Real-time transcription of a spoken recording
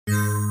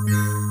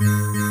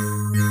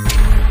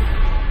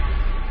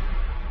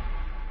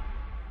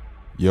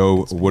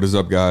Yo, what is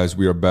up, guys?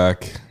 We are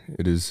back.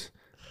 It is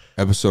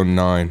episode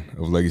 9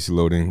 of Legacy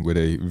Loading with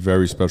a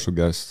very special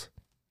guest,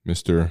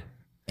 Mr.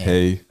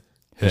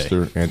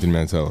 Mr. Anthony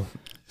Mantello.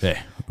 Hey,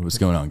 what's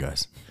going on,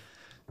 guys?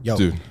 Yo,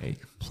 dude,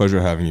 pleasure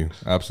having you.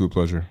 Absolute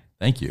pleasure.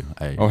 Thank you.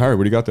 Oh, Harry,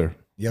 what do you got there?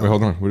 Yo, wait,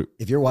 hold on.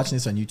 If you're watching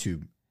this on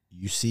YouTube,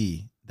 you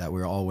see that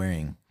we're all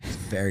wearing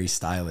very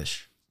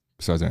stylish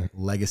Besides that,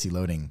 Legacy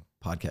Loading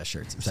podcast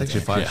shirts. It's actually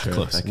 5 shirts.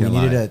 Close. We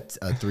needed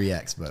a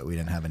 3X, but we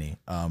didn't have any.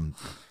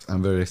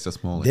 I'm very extra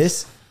small.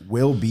 This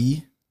will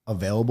be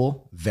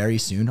available very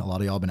soon. A lot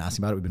of y'all have been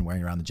asking about it. We've been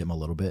wearing around the gym a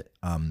little bit.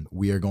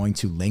 We are going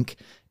to link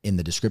in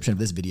the description of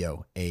this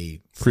video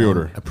a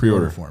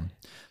pre-order form.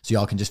 So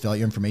y'all can just fill out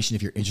your information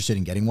if you're interested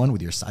in getting one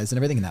with your size and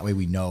everything. And that way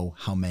we know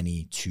how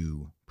many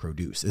to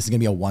produce. This is going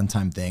to be a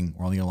one-time thing.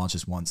 We're only going to launch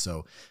this once.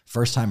 So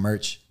first time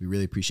merch, we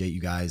really appreciate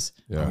you guys.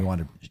 Yeah. We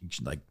want to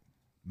like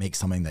make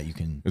something that you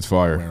can. it's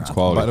fire. It's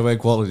quality. By the way,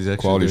 quality is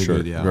actually Quality really shirt.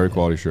 good. Yeah. Very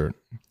quality shirt.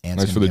 And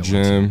Nice for the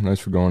gym. Nice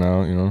for going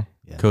out, you know.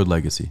 Yeah. Code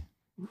Legacy.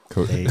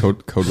 Code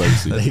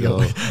Legacy. There you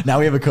go. Now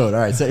we have a code. All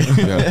right. So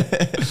Yeah.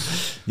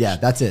 yeah,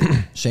 that's it.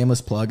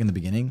 Shameless plug in the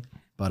beginning.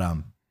 But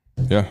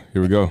Yeah,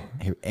 here we go.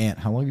 hey, Ant,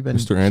 how long have you been?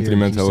 Mr. Anthony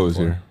here in Mantello Houston is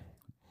for? here.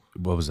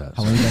 What was that?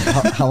 How long,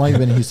 how long have you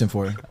been in Houston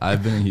for? And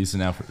I've been in Houston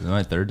now for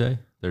my third day.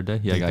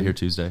 Yeah, I got here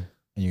Tuesday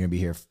you're gonna be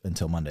here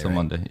until Monday. till right?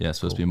 Monday. Yeah, it's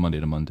supposed to be Monday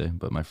to Monday,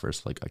 but my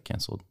first flight got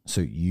canceled.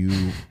 So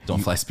you Don't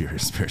fly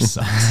Spirit. Spirit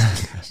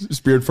sucks.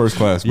 Spirit first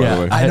class, by Yeah,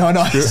 the way. I know.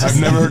 I've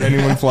never heard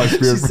anyone fly She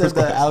Spirit said first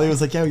that. class. Ali was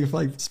like, "Yeah, you're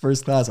flying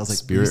first class." I was like,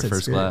 Spirit "You said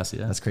first class,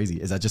 yeah. That's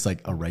crazy. Is that just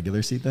like a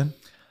regular seat then?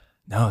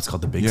 No, it's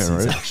called the big Yeah,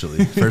 seats, right?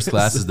 actually. First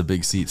class is the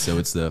big seat. So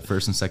it's the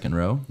first and second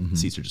row.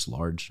 Seats are just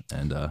large.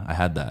 And I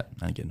had that.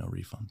 I didn't get no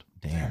refund.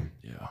 Damn.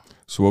 Yeah.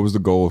 So what was the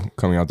goal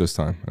coming out this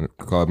time? A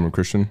collab with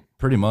Christian?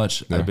 Pretty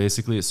much. Yeah.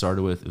 It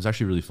started with, it was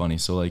actually really funny.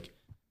 So like,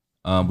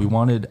 we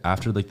wanted,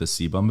 after like the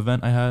C-Bum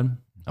event I had,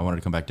 I wanted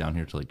to come back down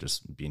here to like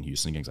just be in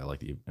Houston again because I like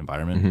the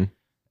environment. Mm-hmm.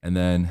 And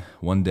then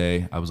one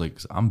day I was like,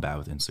 I'm bad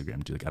with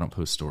Instagram, dude. Like I don't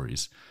post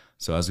stories.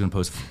 So I was going to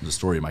post the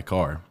story in my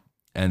car.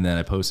 And then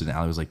I posted and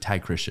Ali was like,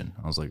 tag Christian.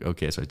 I was like,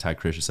 okay. So I tagged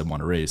Christian, said,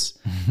 want to race.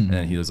 And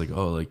then he was like,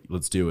 oh, like,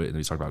 let's do it. And then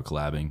we talked about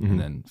collabing and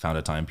then found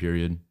a time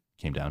period,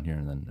 came down here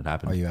and then it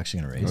happened. Are you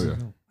actually gonna race? Oh,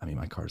 yeah. I mean,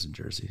 my car's in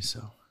Jersey,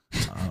 so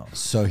Oh,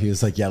 so he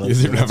was like, "Yeah,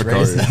 let's, doesn't even have a car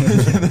race."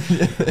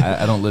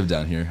 I don't live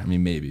down here. I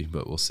mean, maybe,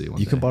 but we'll see. One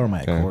You day. can borrow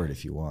my Okay. Accord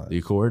if you want. The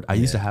Accord? I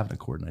used to have an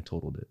Accord and I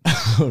totaled it.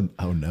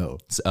 Oh no.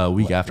 It's a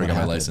week after I got my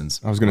happened?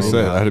 license. I was going to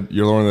say,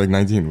 you're only like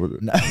 19.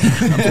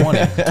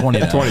 I'm 20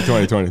 now.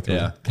 20.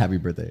 Yeah. Happy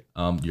birthday.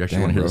 You actually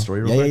want to hear bro. the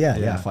story real Yeah,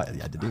 quick? yeah. I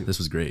had to do. This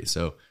was great.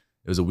 So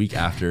it was a week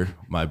after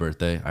my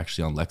birthday,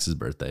 actually on Lex's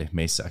birthday,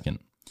 May 2nd.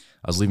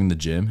 I was leaving the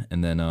gym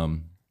and then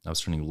I was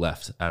turning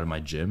left out of my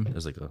gym.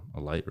 There's like a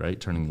light, right?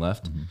 Turning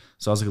left.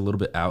 So I was like a little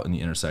bit out in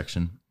the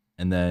intersection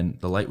and then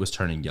the light was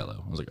turning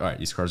yellow. I was like, all right,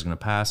 these cars are going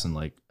to pass. And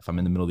like, if I'm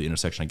in the middle of the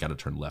intersection, I got to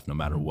turn left no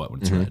matter what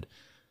when it's red.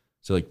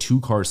 So like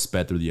 2 cars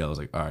sped through the yellow. I was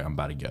like, all right, I'm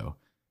about to go.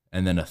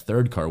 And then a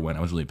third car went.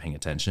 I was really paying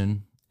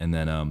attention. And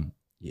then,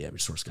 yeah, we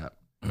sort of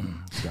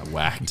got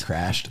whacked.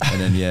 Crashed.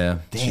 And then,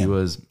 she Damn.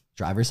 was,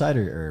 Driver's side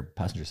or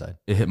passenger side?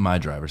 it hit my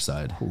driver's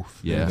side.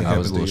 Yeah, Anything I was a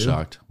happened to little you?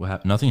 shocked.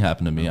 Nothing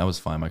happened to me. I was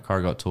fine. My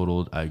car got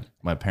totaled.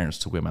 My parents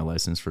took away my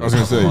license for I was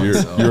going to say,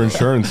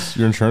 months.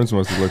 your insurance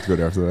must have looked good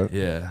after that.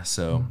 Yeah,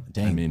 so I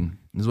Dang. mean,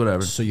 it's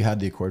whatever. So you had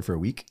the Accord for a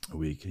week. A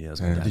week. Yeah, it was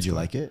Did you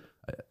like it?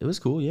 It was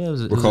cool. Yeah, it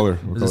was. What color?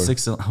 It was a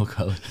 6-cylinder. What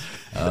color?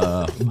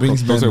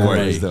 Brings Don't say back white.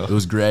 memories, Gray. though. It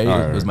was gray. All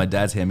right, It was right. my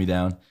dad's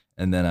hand-me-down,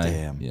 and then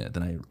Damn.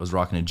 I was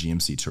rocking a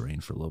GMC Terrain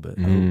for a little bit.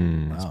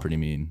 It's pretty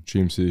mean.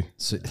 GMC.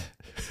 So,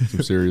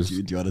 Some serious. do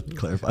you want to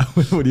clarify?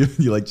 What do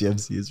you like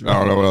GMCs? I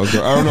don't know what I was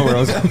going. I don't know where I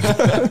was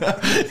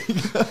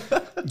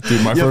going.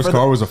 Dude, my first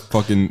car was a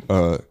fucking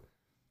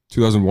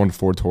 2001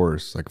 Ford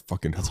Taurus, like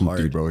fucking hoopty,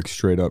 hard. bro, like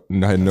straight up.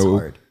 And I had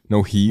hard.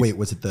 no heat. Wait,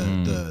 was it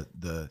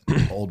the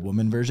old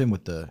woman version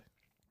with the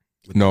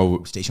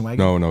no, station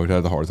wagon? no, it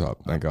had the hard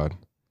top. Thank God.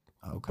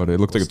 Oh, okay. But it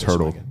looked like a Station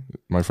turtle. wagon.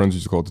 My friends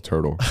used to call it the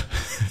turtle.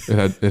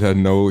 it had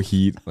no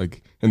heat.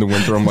 Like in the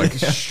winter, I'm like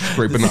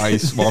scraping the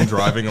ice while I'm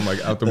driving. I'm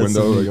like out the That's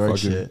window. some New Like York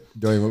fucking, shit.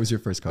 Dorian, what was your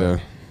first car? yeah.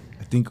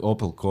 I think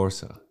Opel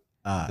Corsa.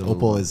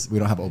 Opel is, we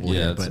don't have Opel Yeah,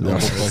 here, it's but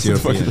not- Opel It's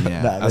Corsa. European,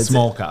 yeah. Nah, A it's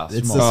small car.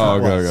 It's small the car. Oh,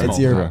 small, okay, okay. it's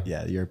Small,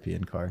 the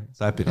European car.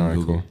 Type it All in right,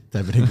 Google. cool.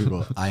 Type it in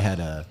Google. I had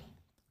a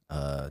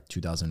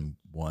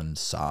 2001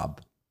 Saab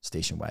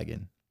station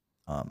wagon.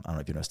 I don't know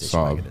if you know what a station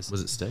Saab. wagon is.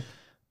 Was it stick?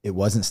 It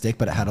wasn't stick,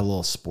 but it had a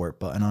little sport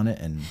button on it,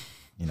 and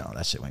you know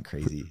that shit went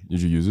crazy. Did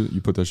you use it?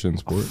 You put that shit in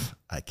sport?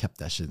 I kept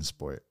that shit in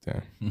sport.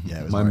 Damn. Yeah,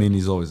 it was My hard. Mini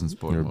is always in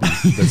sport You're a mode.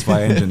 That's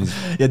why engine is.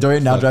 Yeah,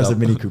 Dorian now fucked drives a up.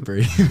 Mini Cooper.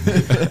 Which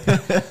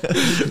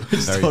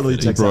totally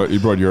You checks out.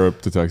 brought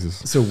Europe to Texas.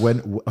 So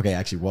okay,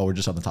 actually, while we're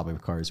just on the topic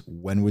of cars,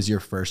 when was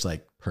your first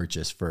like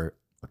purchase for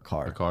a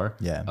car? A car?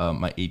 Yeah.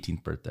 My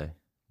 18th birthday.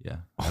 Yeah.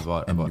 I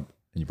bought And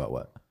you bought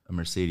what? a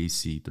Mercedes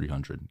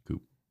C300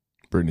 coupe.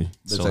 Brittany.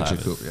 That's Still actually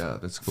have cool. it. Yeah,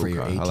 that's a cool For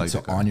your car. 18th, I like so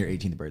that car. on your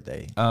 18th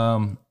birthday.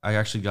 I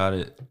actually got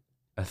it.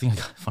 I think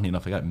funny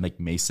enough, I got it like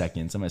May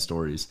 2nd. Some of my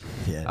stories.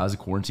 Yeah. I was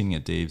quarantining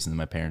at Dave's, and then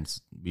my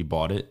parents, we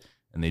bought it,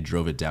 and they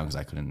drove it down because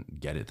I couldn't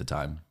get it at the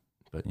time.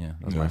 But yeah,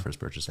 that was my first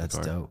purchase of a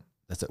car.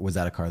 That's dope. Was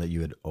that a car that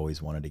you had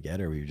always wanted to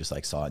get, or were you just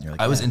like saw it and you're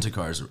like? I was into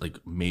cars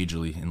like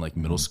majorly in like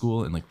middle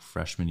school and like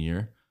freshman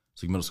year.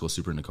 So like middle school,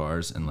 super into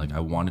cars, and like I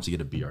wanted to get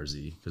a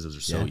BRZ because those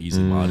are so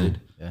easy modded.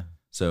 Yeah.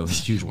 So it's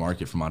a huge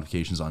market for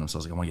modifications on them. So I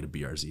was like, I want to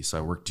get a BRZ. So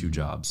I worked 2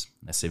 jobs.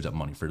 And I saved up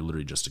money for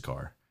literally just a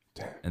car.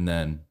 And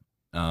then,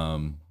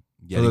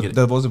 So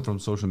that wasn't from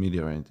social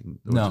media or anything.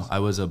 No, I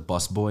was a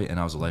bus boy and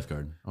I was a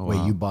lifeguard. Oh, Wait,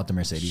 wow. you bought the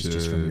Mercedes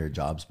just from your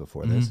jobs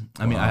before this?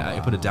 I mean, I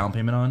put a down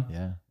payment on.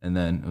 Yeah. And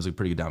then it was like a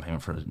pretty good down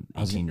payment for an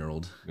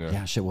 18-year-old.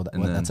 Yeah. Shit. Well,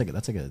 that's like a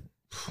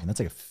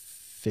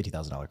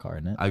 $50,000 car,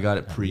 isn't it? I got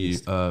it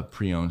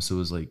pre-owned, so it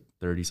was like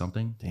 30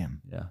 something.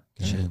 Damn. Yeah.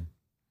 Shit.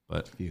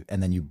 But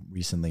And then you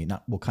recently,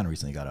 kind of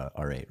recently got a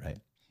R8, right?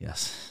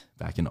 yes,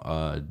 back in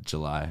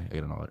July, I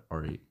got an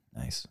R8.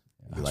 Nice.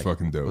 That's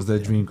fucking dope. Was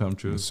that dream come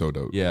true? It's so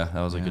dope. Yeah,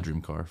 that was like a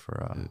dream car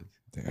for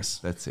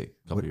That's sick.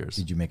 a couple years.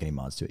 Did you make any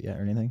mods to it yet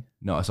or anything?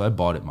 No, so I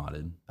bought it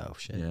modded. Oh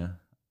shit. Yeah,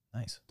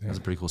 Nice. that's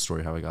a pretty cool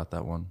story how I got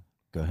that one.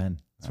 Go ahead.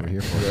 That's what we're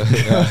here for.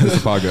 Yeah, this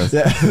is a podcast.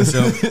 Yeah.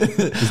 So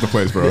This is the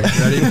place, bro.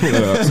 ready?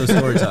 So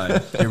story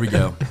time. Here we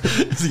go.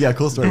 So yeah,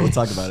 cool story. We'll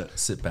talk about it.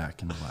 Sit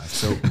back and relax.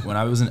 So when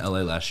I was in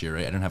LA last year,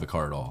 right, I didn't have a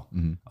car at all.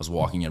 I was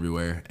walking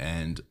everywhere,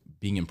 and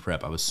being in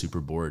prep, I was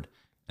super bored,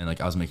 and like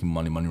I was making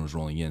money. Money was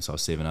rolling in, so I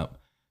was saving up.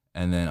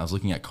 And then I was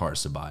looking at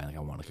cars to buy. Like I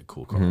want like a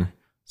cool car.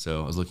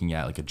 So I was looking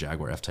at like a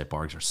Jaguar F-Type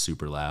R, because they're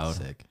super loud.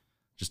 Sick.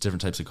 Just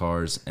different types of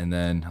cars. And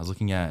then I was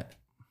looking at,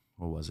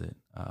 what was it?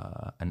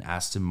 An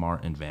Aston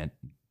Martin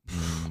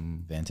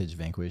Vantage,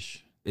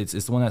 Vanquish. It's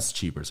the one that's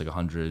cheaper. It's like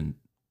 100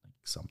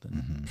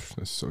 something.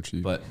 That's so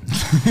cheap. But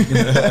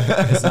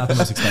it's not the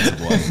most expensive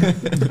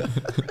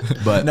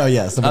one. But No,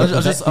 yes. I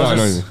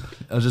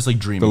was just like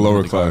dreaming. The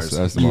lower looking at class cars.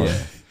 Aston Martin.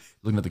 Yeah,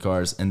 looking at the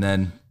cars. And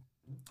then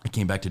I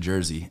came back to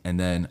Jersey, and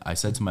then I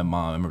said to my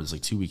mom, I remember it was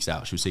like 2 weeks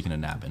out. She was taking a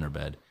nap in her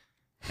bed.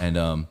 And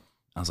I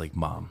was like,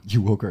 Mom.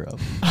 You woke her up.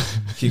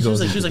 She was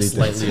like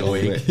slightly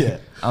awake. Yeah.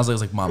 I was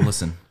like, Mom,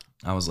 listen.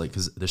 I was like,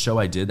 because the show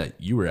I did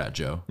that you were at,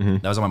 Joe,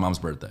 that was on my mom's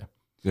birthday.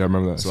 Yeah, I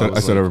remember that. So I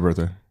said like- her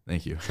birthday.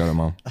 Thank you. Shout out,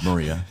 Mom.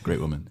 Maria, great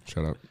woman.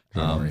 Shout out.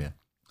 Maria.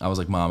 I was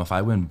like, Mom, if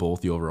I win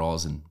both the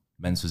overalls in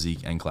men's physique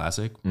and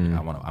classic,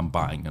 I'm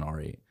buying an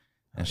R8.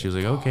 And she was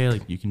like, okay,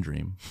 like you can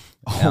dream.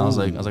 And I was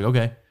like,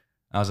 okay.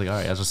 I was like, all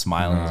right. I was just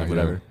smiling. I was like,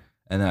 whatever.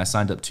 And then I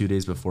signed up 2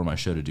 days before my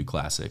show to do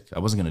classic. I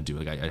wasn't gonna do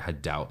it. Like I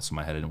had doubts in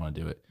my head. I didn't want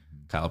to do it.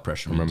 Kyle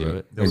pressured me to do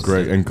it. And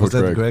Greg and Coach Was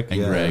that Greg. Greg?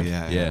 And Greg,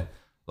 yeah,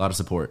 a lot of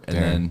support. And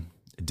then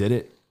I did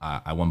it.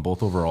 I won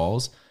both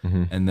overalls.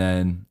 And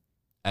then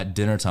at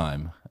dinner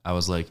time, I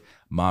was like,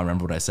 Mom,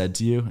 remember what I said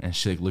to you? And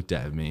she like looked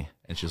at me,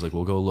 and she was like,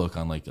 we'll go look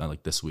on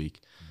like this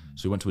week.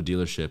 So we went to a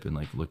dealership and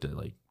like looked at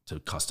like to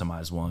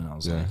customize one. I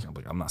was like,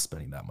 I'm not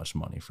spending that much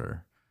money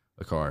for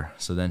a car.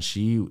 So then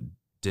she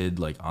did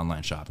like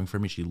online shopping for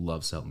me. She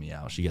loves helping me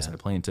out. She gets my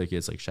plane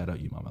tickets. Like, shout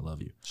out you, Mom. I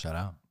love you. Shout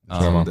out.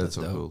 That's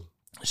so cool.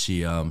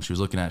 She was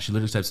looking at, she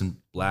literally types in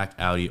black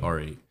Audi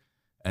R8,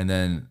 and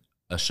then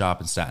a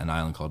shop in Staten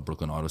Island called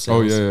Brooklyn Auto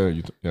Sales. Oh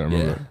yeah. I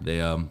remember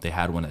that. They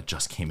had one that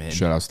just came in.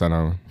 Shout out Staten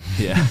Island.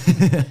 Yeah,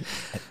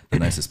 the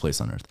nicest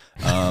place on earth.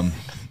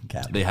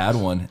 They had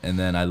one, and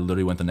then I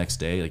literally went the next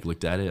day, like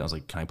looked at it. I was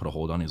like, "Can I put a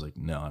hold on?" He was like,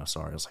 "No,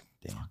 sorry." I was like,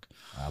 "Fuck."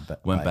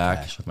 Went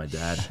back with my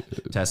dad,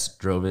 test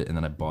drove it, and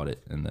then I bought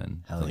it, and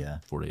then Hell like yeah.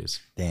 4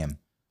 days. Damn.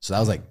 So that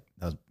was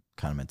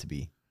kind of meant to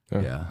be.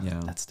 Yeah.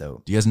 That's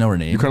dope. Do you guys know her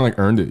name? You kind of like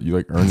earned it. You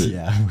like earned it.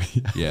 Yeah.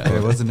 Yeah.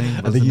 What's the name?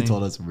 I think you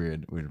told us we're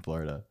in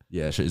Florida.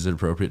 Yeah. Is it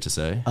appropriate to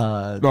say?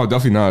 No,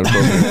 definitely not.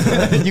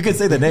 Appropriate. You could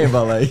say the name,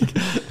 but like,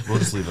 We'll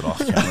just leave it off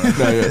camera.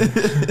 No, yeah.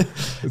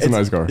 It's a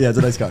nice car. yeah, it's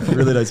a nice car.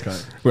 Really nice car.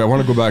 Wait, I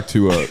want to go back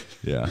to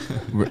Yeah.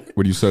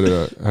 what you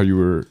said how you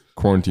were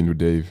quarantined with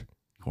Dave.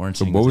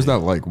 Quarantine. So what was that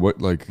like? What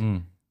like? So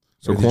Wait,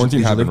 did quarantine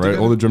you happened, live right?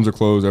 together? All the gyms are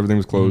closed. Everything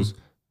was closed.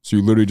 So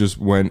you literally just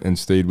went and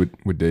stayed with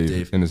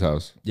Dave in his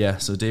house. Yeah,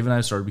 so Dave and I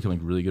started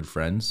becoming really good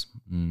friends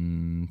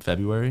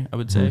February, I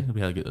would say.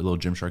 We had like a little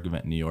Gymshark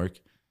event in New York,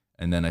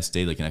 and then I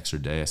stayed like an extra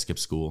day. I skipped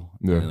school,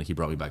 and then, like he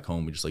brought me back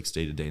home. We just like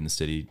stayed a day in the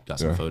city, got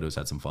some photos,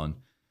 had some fun,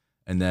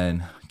 and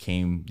then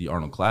came the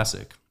Arnold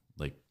Classic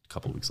like a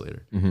couple weeks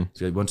later.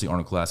 So we went to the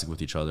Arnold Classic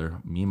with each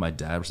other. Me and my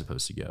dad were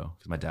supposed to go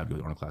because my dad would go to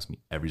the Arnold Classic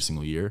every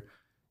single year.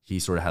 He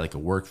sort of had like a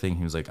work thing.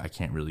 He was like, I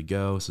can't really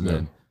go. So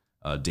then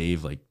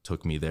Dave like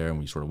took me there, and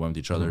we sort of went with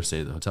each other,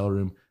 stayed at the hotel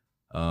room.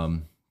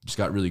 Just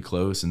got really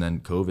close, and then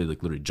COVID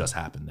like literally just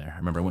happened there. I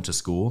remember I went to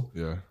school.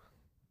 Yeah.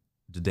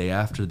 The day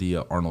after the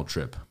Arnold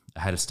trip,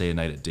 I had to stay a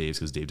night at Dave's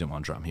because Dave didn't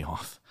want to drop me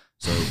off.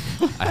 So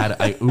I had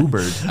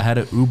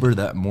to Uber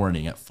that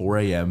morning at 4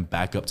 a.m.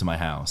 back up to my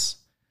house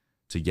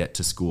to get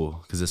to school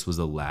because this was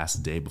the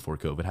last day before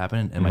COVID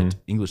happened. And my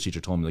English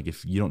teacher told me like,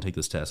 if you don't take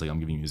this test, like I'm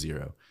giving you a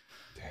 0.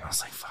 Damn. I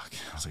was like, fuck.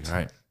 I was like, all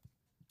right.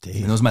 Dave.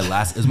 And it was my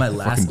last. It was my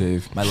last.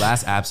 Dave. My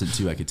last absent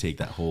too. I could take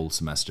that whole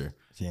semester.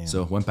 Damn.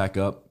 So went back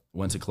up,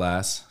 went to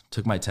class,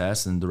 took my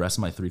test, and the rest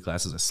of my 3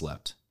 classes I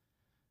slept.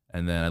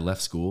 And then I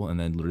left school, and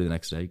then literally the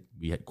next day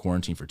we had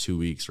quarantine for 2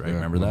 weeks, right?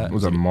 Remember that?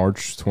 Was that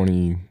March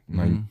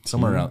 2019?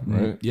 Somewhere around,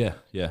 right? Yeah.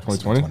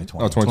 2020?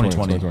 2020. Oh,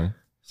 2020.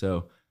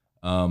 So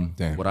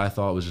what I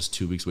thought was just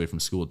 2 weeks away from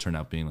school turned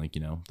out being like,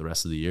 the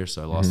rest of the year.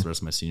 So I lost the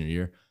rest of my senior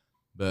year.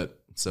 But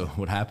so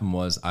what happened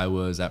was I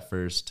was at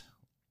first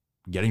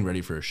getting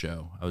ready for a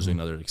show. I was doing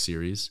another like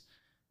series,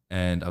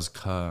 and I was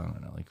I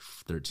don't know, like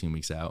 13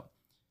 weeks out.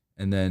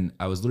 And then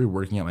I was literally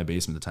working at my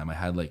basement at the time. I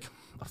had like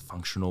a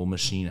functional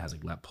machine. It has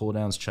like lat pull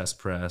downs, chest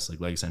press,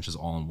 like leg extensions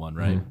all in one,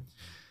 right?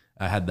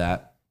 I had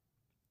that.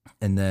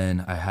 And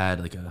then I had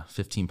like a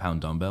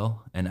 15-pound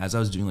dumbbell. And as I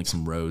was doing like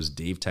some rows,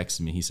 Dave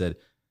texted me. He said,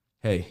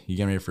 "Hey, you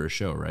getting ready for a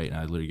show, right?" And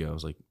I literally I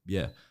was like,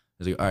 "Yeah." I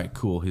was like, "All right,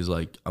 cool." He's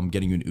like, "I'm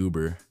getting you an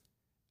Uber."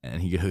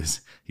 And he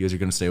goes, "You're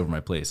going to stay over my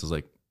place." I was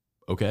like,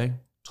 "Okay."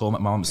 Told my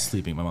mom was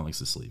sleeping. My mom likes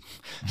to sleep.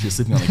 She was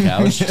sleeping on the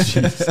couch.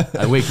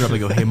 I wake her up. I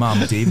go, "Hey, Mom,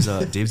 Dave's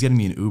getting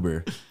me an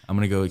Uber. I'm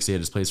gonna go stay at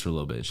his place for a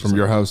little bit." She's From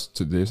your house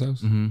to Dave's house?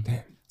 Damn.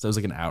 So it was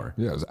like an hour.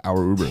 Yeah, it was an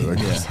hour Uber. Like,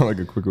 it's not like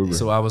a quick Uber.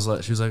 So I was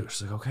like, she's like,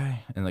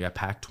 okay. And like I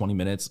packed 20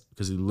 minutes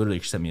because he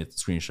literally sent me a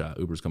screenshot.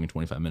 Uber's coming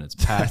 25 minutes.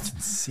 Packed. That's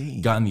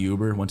insane. Got in the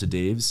Uber, went to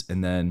Dave's,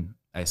 and then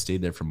I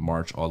stayed there from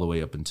March all the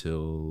way up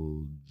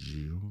until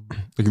June.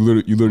 Like you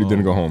literally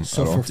didn't go home.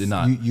 So Did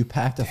not. You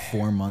packed a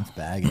 4-month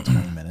bag in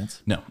 20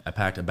 minutes? No, I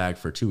packed a bag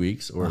for 2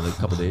 weeks or like a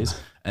couple days.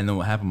 And then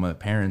what happened, my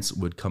parents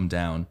would come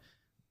down.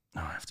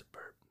 Oh, I have to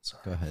burp.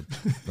 Sorry. Go ahead.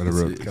 Let it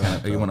rip. Go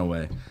ahead, You went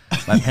away.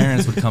 My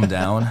parents would come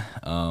down.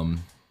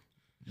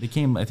 They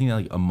came, I think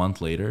like a month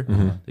later.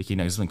 They came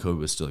down because when COVID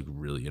was still like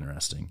really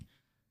interesting.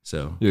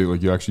 So yeah,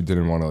 like you actually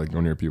didn't want to like go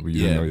near people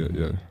you didn't know yet.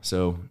 Yeah.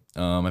 So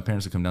my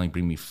parents would come down, like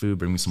bring me food,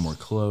 bring me some more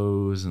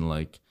clothes, and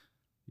like,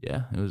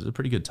 yeah, it was a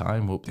pretty good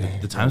time. Well,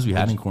 the times we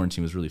had in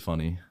quarantine was really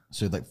funny.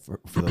 So like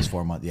for those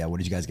 4 months, what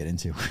did you guys get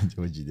into?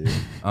 What did you do?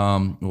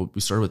 Well, we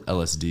started with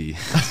LSD.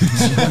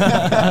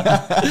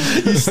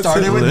 You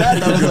started with that?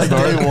 That was like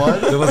day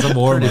one? It was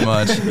pretty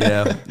much.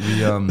 Yeah.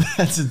 We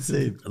That's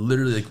insane.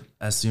 literally like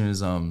as soon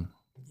as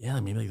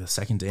maybe like the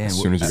second day.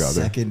 As soon as you got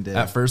there. Second day.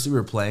 At first we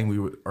were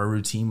playing. Our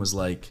routine was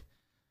like,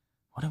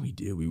 what did we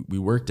do? We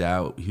worked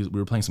out. We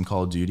were playing some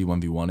Call of Duty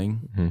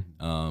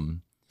 1v1ing.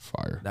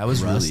 Fire. That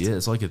was Rust. really it.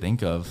 That's all I could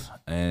think of,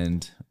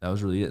 and that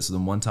was really it. So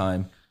then one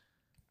time,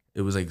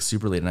 it was like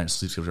super late at night.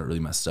 Sleep schedule got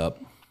really messed up.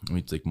 And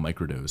we like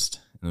microdosed,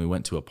 and then we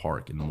went to a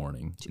park in the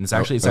morning. And it's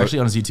actually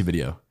on his YouTube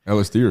video.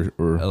 LSD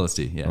or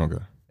LSD, yeah. Okay.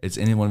 It's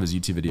in one of his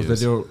YouTube videos. Was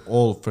that your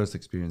all first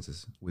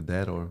experiences with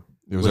that, or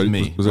Was with that,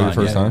 me? Was that your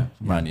first time?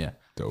 Mine, yeah.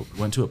 Dope.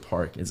 Went to a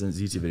park. It's in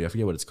his YouTube video. I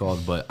forget what it's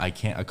called, but I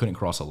couldn't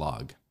cross a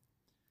log.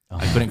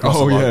 I couldn't cross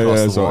a log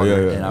across the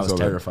water, and I was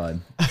terrified.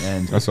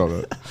 And I saw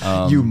that.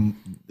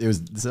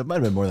 That might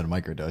have been more than a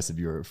microdose if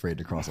you were afraid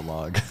to cross a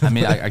log. I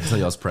mean, I can tell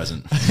you I was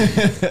present.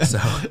 So,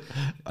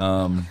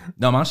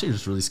 no, I'm actually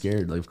just really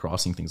scared, like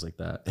crossing things like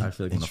that. I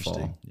feel like I'm gonna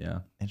fall. Yeah.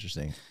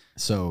 Interesting.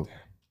 So,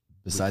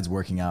 besides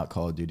working out,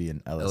 Call of Duty,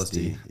 and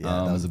LSD,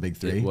 that was a big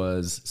three. It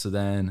was. So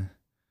then,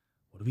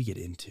 what did we get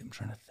into? I'm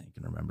trying to think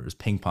and remember. It was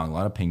ping pong. A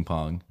lot of ping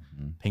pong.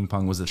 Ping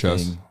pong was the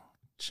thing.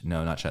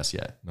 No, not chess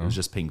yet. No? It was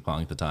just ping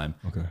pong at the time.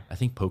 Okay. I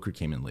think poker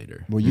came in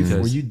later. Were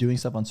you doing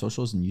stuff on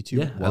socials and YouTube?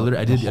 Yeah,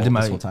 I did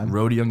my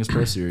Road to Youngest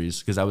Pro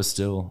series because I was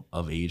still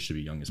of age to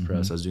be Youngest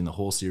Pro. So I was doing the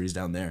whole series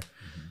down there.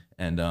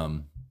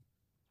 And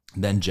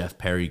then Jeff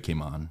Perry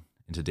came on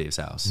into Dave's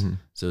house.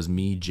 So it was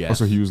me, Jeff. Oh,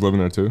 so he was living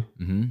there too?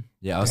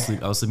 Yeah, I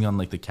was sleeping on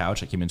like the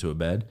couch. I came into a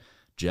bed.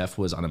 Jeff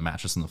was on a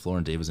mattress on the floor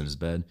and Dave was in his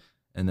bed.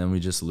 And then we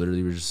just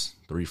literally were just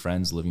three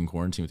friends living in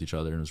quarantine with each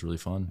other, and it was really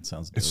fun.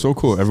 It's so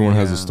cool. Everyone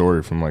has a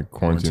story from like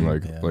quarantine,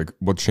 like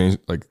what changed,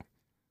 like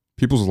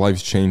people's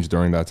lives changed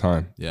during that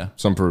time. Yeah,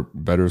 some for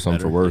better, some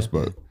for worse.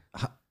 But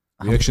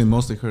we actually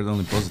mostly heard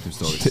only positive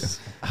stories.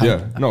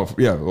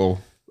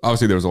 Well,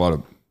 obviously there was a lot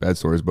of bad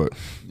stories, but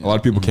a lot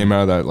of people came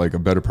out of that like a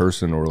better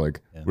person, or like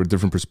with a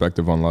different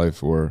perspective on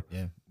life, or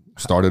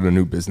started a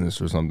new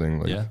business or something.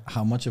 Like,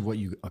 how much of what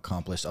you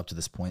accomplished up to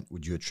this point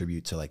would you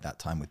attribute to like that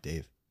time with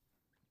Dave?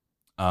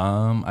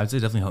 I'd say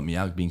definitely helped me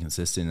out being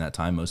consistent. In that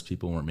time, most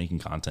people weren't making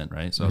content,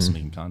 right? So I was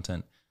making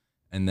content,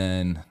 and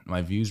then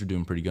my views were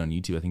doing pretty good on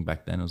YouTube. I think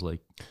back then it was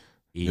like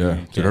 80.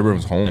 Everyone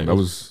was home. That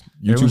was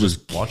YouTube was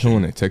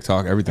killing it.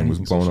 TikTok, everything was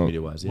blowing up.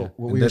 Media wise, At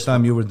that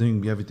time, you were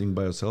doing everything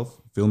by yourself,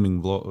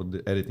 filming,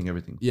 vlog, editing,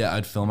 everything. Yeah,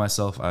 I'd film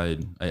myself. I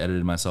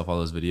edited myself all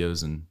those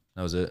videos, and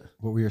that was it.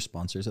 What were your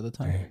sponsors at the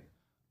time?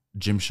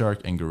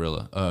 Gymshark and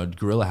Gorilla.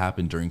 Gorilla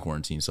happened during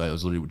quarantine, so I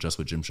was literally just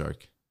with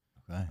Gymshark.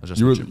 Okay.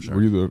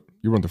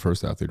 You weren't the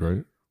first athlete,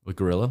 right? With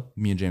Gorilla,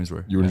 me and James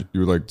were. You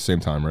were like same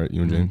time, right?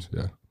 You and James,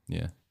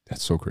 yeah.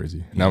 That's so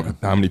crazy. Now,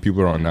 how many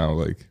people are on now?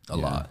 Like a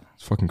lot.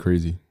 It's fucking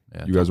crazy.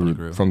 Yeah, you guys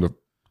were from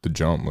the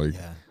jump. Like,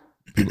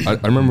 I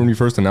remember when we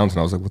first announced, and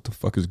I was like, "What the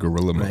fuck is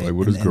Gorilla mode? Like,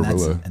 what is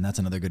Gorilla?" And that's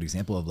another good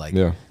example of like,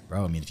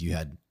 bro. I mean, if you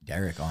had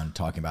Derek on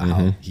talking about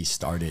how he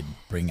started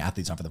bringing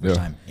athletes on for the first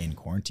time in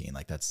quarantine,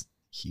 like that's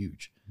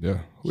huge.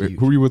 Yeah. Wait,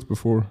 who were you with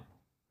before?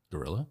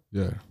 Gorilla?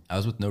 Yeah. I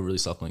was with no really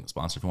self-linked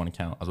sponsor if you want to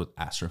count. I was with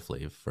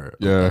Astroflave for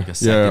like a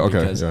second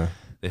because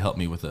They helped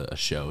me with a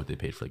show. They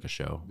paid for like a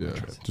show. Yeah,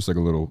 trip. just like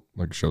a little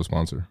like show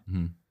sponsor.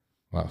 Mm-hmm.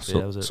 Wow.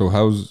 So, so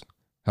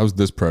how's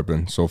this prep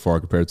been so far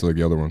compared to like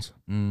the other ones?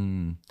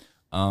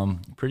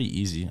 Pretty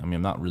easy. I mean,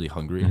 I'm not really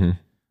hungry.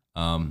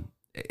 Mm-hmm.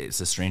 It's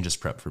the strangest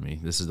prep for me.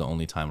 This is the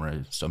only time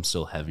where I'm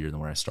still heavier than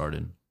where I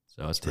started.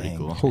 So that's pretty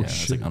cool. Holy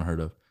shit. It's like unheard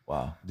of.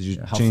 Wow. Did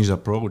you change the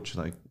approach?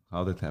 Like,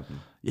 how did that happen?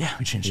 Yeah,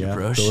 we changed the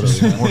approach.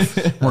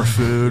 Totally. more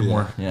food,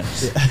 more a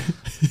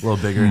little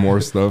bigger,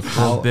 More stuff.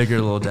 a little bigger,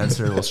 a little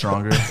denser, a little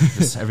stronger.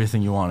 Just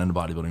everything you want in the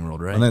bodybuilding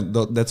world, right? And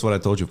that's what I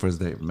told you first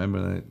day.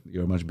 Remember that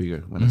you're much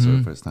bigger when I saw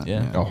you first time.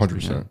 Yeah.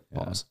 100%.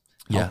 Pause.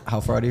 Yeah.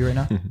 How far are you right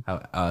now?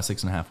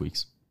 6.5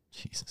 weeks.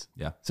 Jesus.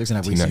 Yeah.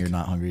 6.5 weeks and you're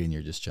not hungry and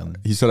you're just chilling.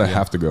 He said I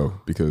have to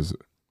go because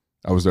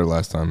I was there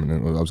last time and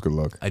that was good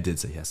luck. I did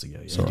say he has to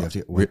go. Yeah. So You have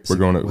to- we're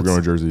going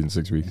to Jersey in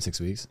 6 weeks. In 6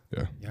 weeks?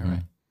 Yeah. Yeah, all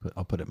right.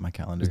 I'll put it in my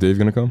calendar. Is Dave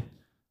gonna come?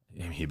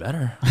 I mean, he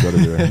better. Better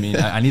be there. I mean,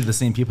 I need the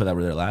same people that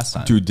were there last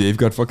time. Dude, Dave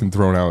got fucking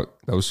thrown out.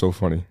 That was so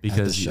funny.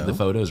 Because show? the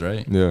photos,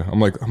 right? Yeah, I'm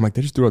like,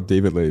 they just threw out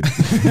David Lade.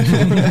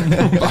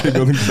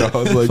 Bodybuilding show.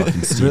 I was like,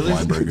 Steve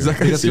Weinberger. is that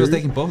guy Because he was serious?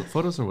 taking both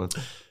photos or what?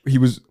 We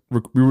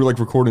were like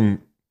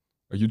recording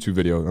a YouTube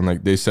video, and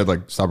like they said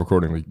like stop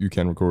recording, like you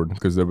can't record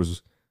because there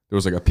was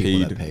like a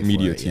People that paid pay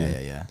media for it.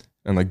 team, Yeah.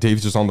 and like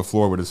Dave's just on the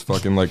floor with his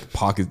fucking like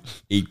pocket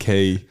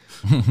 8K,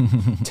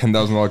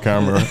 $10,000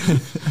 camera.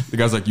 The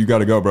guy's like, you got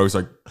to go, bro. He's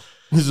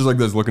just like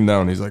this looking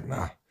down. He's like,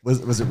 nah.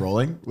 Was it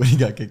rolling when he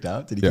got kicked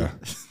out? Did he? Yeah.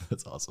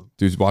 That's awesome.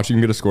 Dude, watching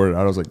him get escorted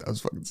out, I was like, that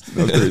was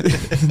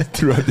great.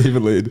 Threw out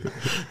David Lade.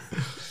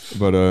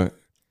 But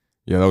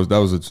yeah, that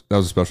was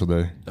a special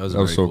day. That was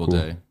a very cool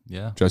day.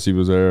 Yeah. Jesse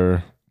was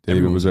there.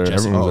 David was there.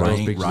 Jesse, Everyone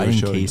was there.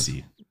 Ryan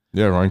Casey.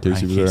 Yeah, Ryan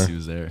Casey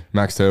was there.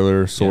 Max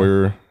Taylor,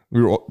 Sawyer.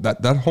 We were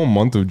that whole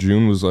month of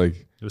June was like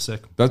It was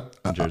sick. that.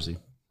 In Jersey.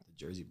 The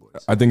Jersey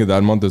boys. I think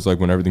that month is like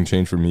when everything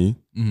changed for me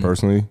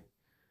personally,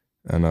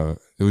 and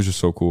it was just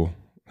so cool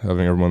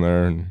having everyone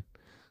there and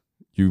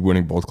you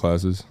winning both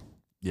classes.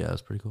 Yeah, it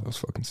was pretty cool. That was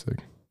fucking sick.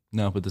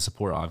 No, but the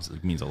support obviously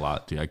means a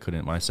lot, dude.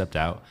 When I stepped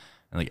out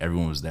and like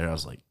everyone was there, I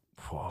was like,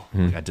 whoa.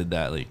 Like, I did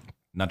that, like,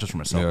 not just for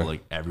myself, but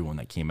like everyone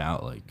that came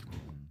out, like,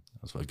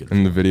 that was really good.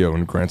 In the video,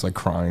 and Grant's like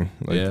crying,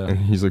 like, and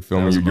he's like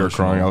filming you, you're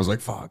emotional. crying. I was like,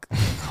 fuck.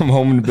 I'm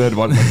home in bed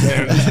watching my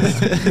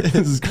this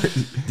is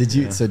crazy.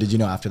 Did you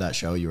know after that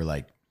show you were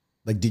like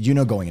did you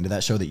know going into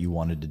that show that you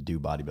wanted to do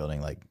bodybuilding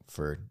like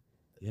for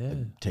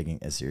taking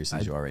as seriously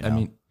as you are right now? I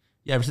mean,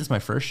 yeah, ever since my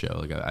first show,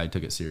 like I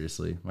took it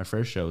seriously. My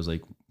first show was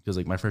like, because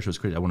like my first show was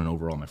crazy. I won an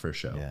overall my first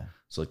show. Yeah.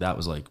 So like that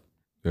was like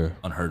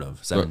unheard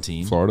of.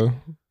 17. Florida?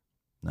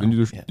 No. Didn't you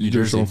New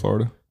do a show in Jersey.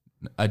 Florida?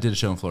 I did a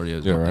show in Florida.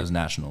 It was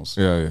nationals.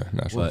 Yeah,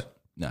 nationals. But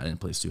no, I didn't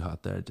place too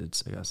hot there. I got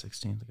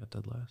 16th. I got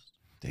dead last.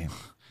 Damn.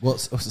 Well,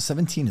 so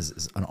 17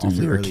 is an Dude,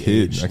 awfully you're a early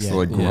kid age. next to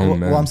like grown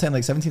men. Well, I'm saying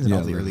like 17 is an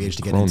awfully early age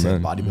to get grown into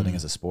men. bodybuilding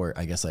as a sport.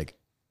 I guess like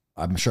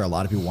I'm sure a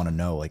lot of people want to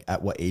know like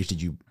at what age did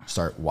you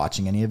start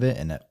watching any of it,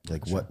 and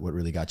like what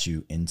really got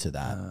you into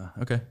that?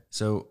 Okay.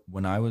 So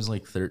when I was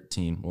like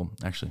 13, well,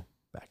 actually,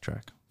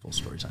 backtrack, full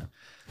story time.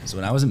 So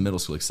when I was in middle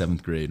school, like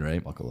 7th grade,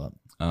 right? Buckle up.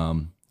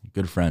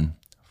 Good friend,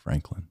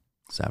 Franklin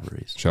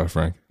Savarese. Shout out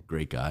Frank.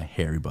 Great guy,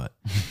 hairy butt.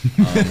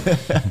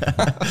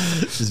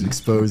 Just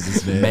expose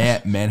this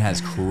man. Man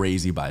has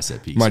crazy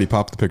bicep peaks. Mighty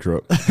pop the picture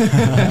up.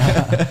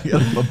 You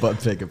got a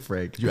butt pic of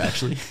Frank. You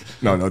actually?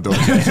 No, don't.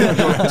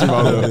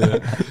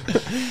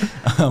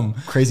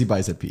 Crazy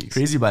bicep peaks.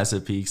 Crazy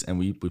bicep peaks, and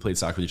we played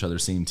soccer with each other,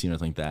 same team, or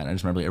something like that. And I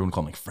just remember like, everyone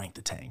called him like Frank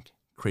the Tank.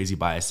 Crazy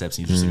biceps,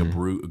 and he's just like a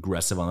brute,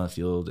 aggressive on the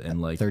field,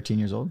 and like 13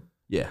 years old?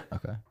 yeah,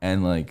 Okay.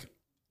 and like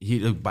he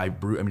like, by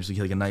brute, I mean just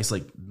like a nice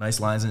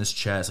lines in his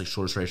chest, like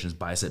shoulder striation, his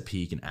bicep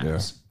peak, and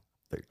abs.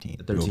 13.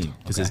 At 13,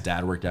 because his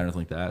dad worked out and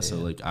everything like that. So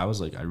like I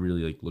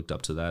really like looked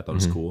up to that. I thought it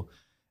was cool.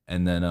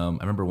 And then I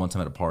remember one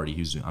time at a party, he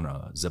was on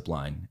a zip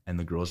line, and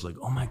the girls were like,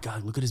 "Oh my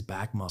god, look at his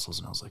back muscles!"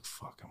 And I was like,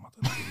 "Fuck, I want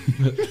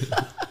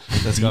that."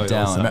 That's deep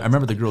down. I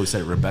remember the girl who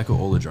said it. Rebecca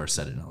Olajar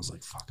said it, and I was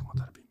like, "Fuck, I want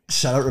that to be me."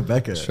 Shout out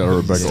Rebecca. Shout out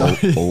Rebecca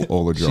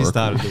Olajar. She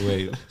started the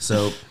way.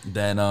 So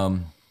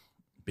then,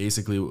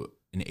 basically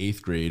in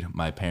 8th grade,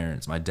 my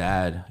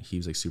dad, he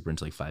was like super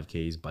into like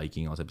 5Ks,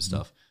 biking, all that type of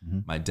stuff.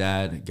 My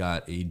dad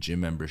got a gym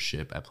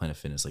membership at Planet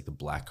Fitness, like the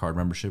black card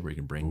membership where you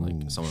can bring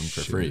like someone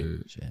for free.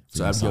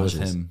 So I'd go with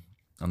him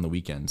on the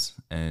weekends,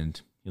 and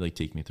he'd like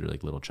take me through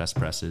like little chest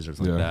presses or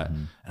something like that.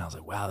 And I was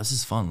like, wow, this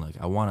is fun. Like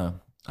I wanted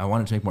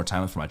to make more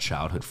time for my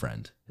childhood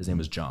friend. His name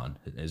was John.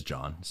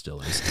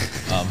 Still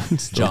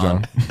is.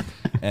 John.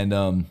 And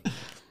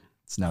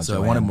so I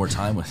wanted more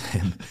time with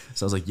him.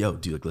 So I was like, yo,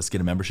 dude, like, let's get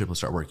a membership. Let's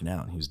start working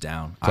out. And he was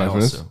down.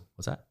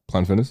 What's that?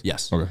 Planet Fitness?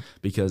 Yes. Okay.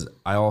 Because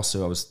I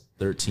was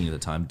 13 at the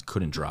time,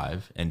 couldn't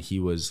drive. And he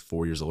was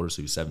 4 years older, so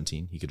he was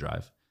 17. He could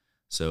drive.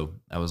 So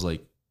I was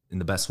like, in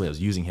the best way, I was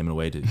using him in a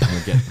way to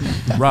get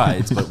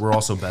rides, but we're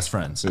also best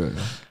friends. Yeah.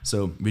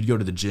 So we'd go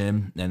to the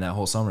gym, and that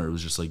whole summer, it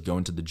was just like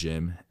going to the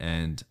gym.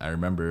 And I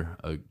remember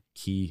a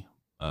key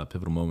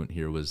pivotal moment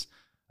here was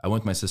I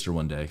went with my sister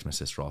one day, because my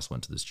sister also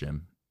went to this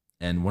gym.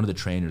 And one of the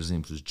trainers, his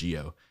name was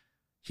Gio.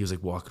 He was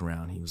like walking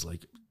around. He was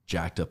like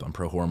jacked up on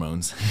pro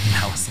hormones. And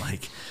I was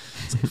like,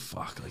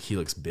 fuck, like he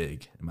looks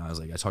big. And I was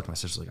like, I talked to my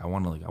sister, like, I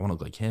want to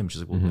look like him.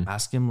 She's like, well,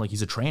 ask him, like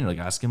he's a trainer, like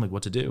ask him like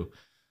what to do.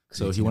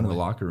 So he went in the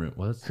locker room.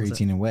 What?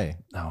 Creatine and whey.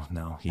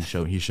 No. He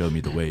showed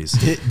me the ways.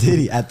 Did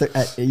he?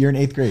 You're in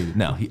 8th grade.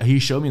 No, he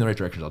showed me the right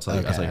directions. I'll tell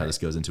you how this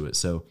goes into it.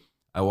 So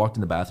I walked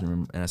in the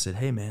bathroom and I said,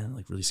 hey man,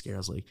 like really scared. I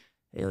was like,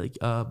 hey, like,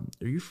 are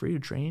you free to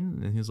train?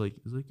 And he was like,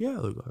 yeah,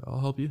 like,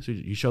 I'll help you. So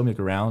he showed me like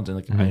around and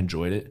like I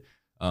enjoyed it.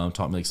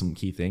 Taught me like some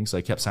key things. So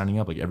I kept signing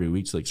up like every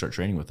week to like start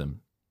training with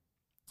him.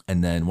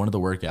 And then one of the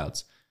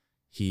workouts,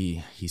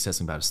 he said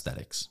something about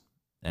aesthetics.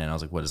 And I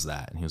was like, what is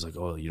that? And he was like,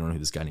 oh, you don't know who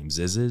this guy named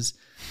Ziz is?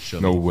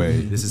 No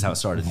way. This is how it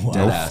started.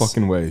 No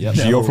fucking way. Yep.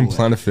 Gio from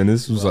Planet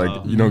Fitness was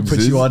like, you know,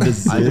 put you on to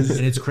Ziz.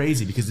 And it's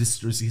crazy because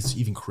this is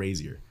even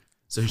crazier.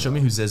 So he showed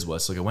me who Ziz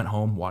was. So like I went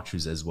home, watched who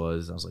Ziz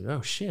was. I was like,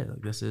 oh shit,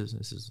 like this is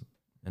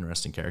an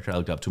interesting character. I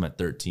looked up to him at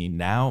 13.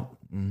 Now,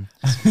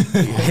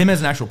 him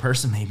as an actual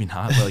person, maybe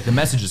not, but like the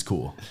message is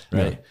cool,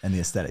 right? Yeah. And the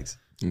aesthetics.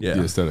 Yeah.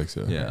 The aesthetics,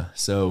 yeah.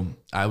 So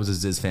I was a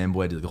Ziz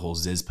fanboy. I did like a whole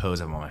Ziz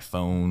pose. I have on my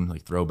phone,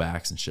 like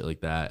throwbacks and shit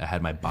like that. I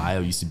had my bio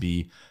used to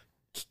be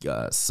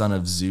son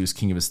of Zeus,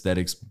 king of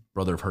aesthetics,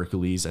 brother of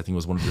Hercules. I think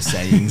was one of the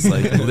sayings,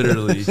 like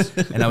literally.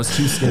 And I was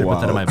too scared to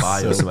put that in my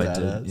bio, so I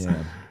did.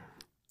 Yeah.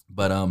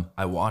 But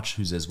I watched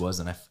who Ziz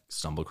was, and I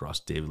stumbled across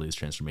David Lee's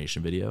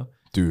transformation video.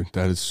 Dude,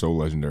 that is so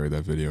legendary,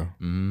 that video.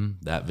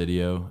 That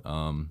video,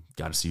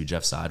 got to see who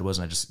Jeff Side was.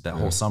 And I just, that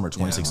whole summer,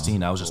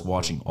 2016, I was just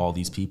watching all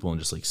these people and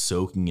just like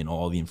soaking in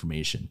all the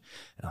information.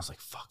 And I was like,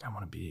 fuck, I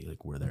want to be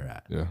like where they're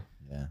at. Yeah.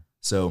 Yeah.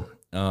 So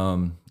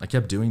I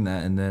kept doing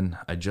that. And then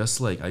I used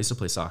to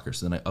play soccer.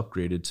 So then I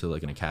upgraded to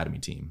like an academy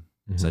team.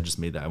 So I just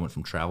made that. I went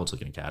from travel to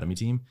like an academy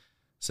team.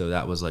 So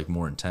that was like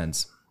more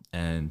intense.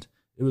 And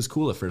it was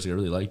cool at first. Like, I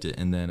really liked it.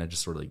 And then I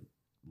just sort of like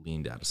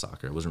leaned out of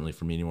soccer. It wasn't really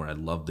for me anymore. I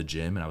loved the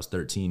gym and I was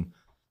 13.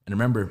 And I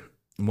remember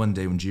one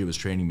day when Gio was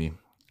training me,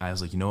 I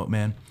was like, you know what,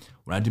 man?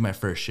 When I do my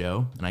first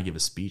show and I give a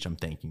speech, I'm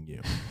thanking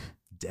you.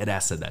 Dead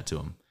ass said that to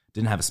him.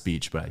 Didn't have a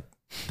speech, but I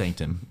thanked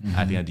him.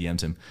 I think I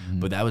DM'd him.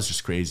 But that was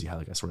just crazy how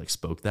like I sort of like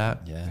spoke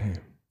that. Yeah.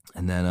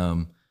 And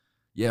then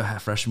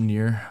freshman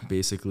year,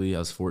 basically, I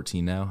was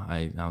 14 now.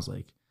 I was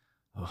like,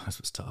 oh, this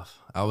was tough.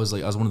 I was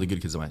one of the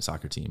good kids on my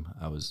soccer team.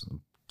 I was a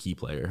key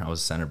player. I was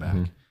a center back.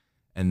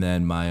 And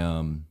then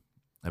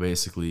I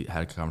basically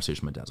had a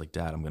conversation with my dad. I was like,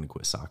 Dad, I'm gonna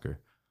quit soccer.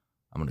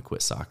 I'm going to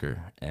quit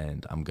soccer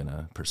and I'm going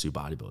to pursue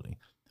bodybuilding.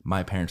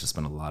 My parents have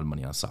spent a lot of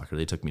money on soccer.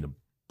 They took me to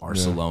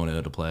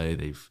Barcelona to play.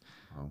 They've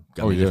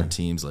got me different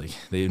teams. Like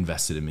they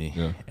invested in me.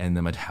 Yeah. And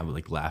then my dad would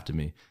like laughed at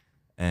me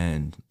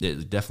and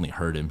it definitely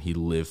hurt him. He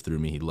lived through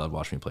me. He loved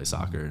watching me play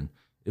soccer and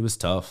it was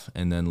tough.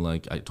 And then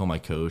like I told my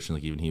coach and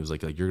like even he was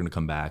like you're going to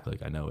come back.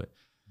 Like I know it.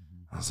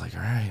 I was like,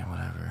 all right,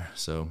 whatever.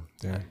 So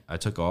I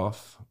took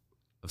off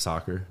of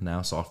soccer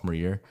now, sophomore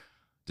year.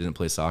 Didn't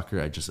play soccer.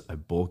 I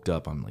bulked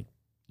up. I'm like,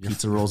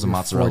 pizza rolls and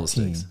mozzarella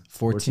sticks.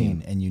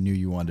 14, and you knew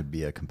you wanted to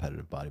be a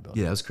competitive bodybuilder.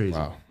 Yeah, that was crazy.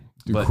 Wow.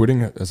 Dude,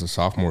 quitting as a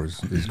sophomore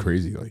is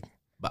crazy. Like,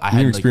 but I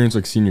had experience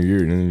like senior year.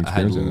 And I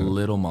had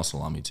little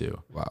muscle on me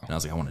too. Wow. And I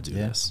was like, I want to do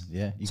this.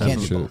 Yeah. You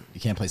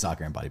can't play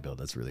soccer and bodybuild.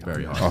 That's really hard.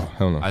 Very hard. Oh,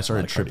 hell no. I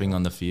started tripping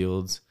on the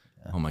fields.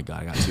 Yeah. Oh my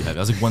God, I got too heavy.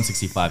 I was like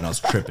 165 and I was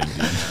tripping, dude.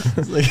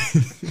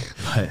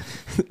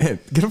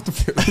 Get off the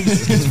field.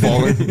 Just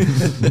falling.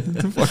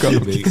 Fuck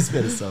up.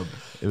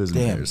 It was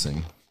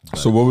embarrassing.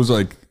 So what was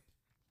like,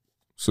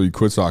 so you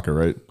quit soccer,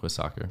 right? Quit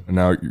soccer. And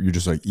now you're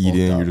just like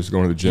eating, you're just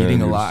going to the gym.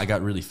 Eating a lot. I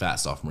got really fat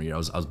sophomore year. I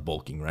was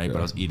bulking, right? But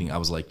I was eating. I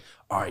was like,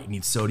 all right, you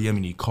need sodium,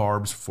 you need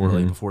carbs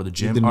before the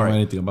gym. You didn't know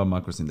anything about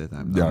macros in that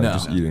time. No,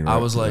 just eating. Right? I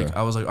was like,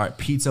 all right,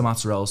 pizza,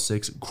 mozzarella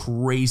sticks,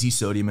 crazy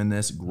sodium in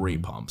this,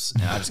 great pumps.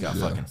 And I just got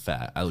fucking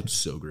fat. I looked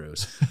so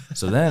gross.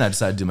 So then I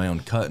decided to do my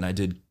own cut and I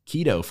did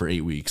keto for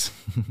 8 weeks.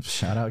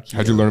 Shout out keto.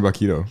 How'd you learn about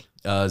keto?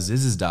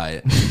 Ziz's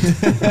diet.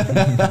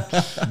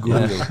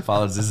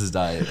 Followed Ziz's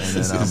diet.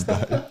 And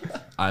then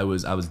I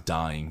was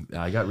dying.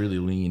 I got really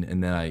lean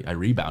and then I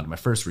rebounded, my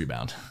first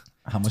rebound.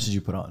 How much did you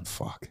put on?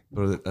 Fuck.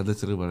 Bro,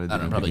 that's what I did. I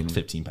don't know, probably like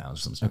 15 pounds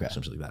or something like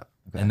that.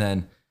 Okay. And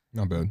then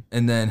not bad.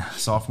 And then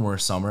sophomore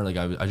summer, like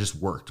I just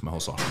worked my whole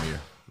sophomore year.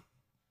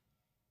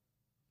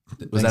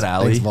 Was that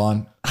Allie? Thanks,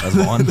 Vaughn. That was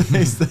Vaughn.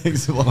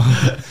 Thanks,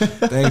 Vaughn.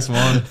 Thanks,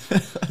 Vaughn.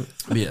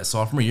 But yeah,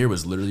 sophomore year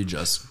was literally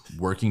just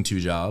working 2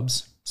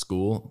 jobs,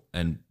 school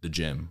and the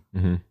gym.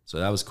 So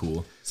that was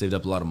cool. Saved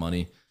up a lot of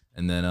money.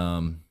 And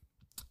then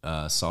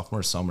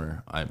sophomore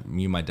summer,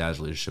 me and my dad's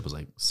relationship was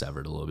like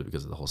severed a little bit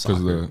because of the whole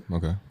soccer.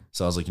 Okay.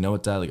 So I was like, you know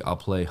what, Dad? Like, I'll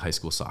play high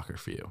school soccer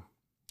for you,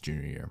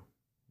 junior year,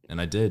 and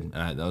I did.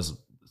 And that was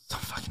the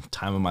fucking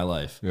time of my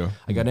life. Yeah.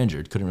 I got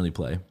injured, couldn't really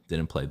play,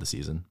 didn't play the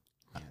season.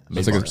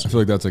 I feel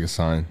like that's like a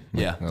sign.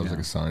 Yeah, that was like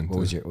a sign. What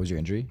was your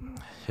injury?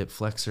 Hip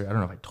flexor. I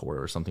don't know if I tore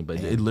it or something, but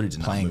it literally did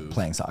not move.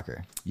 Playing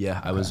soccer.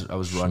 Yeah, I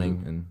was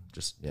running and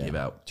just gave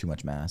out. Too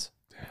much mass.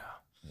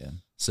 Yeah.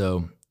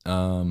 So,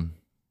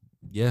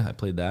 I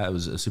played that. It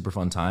was a super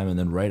fun time. And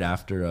then right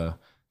after the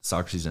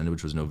soccer season ended,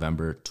 which was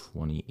November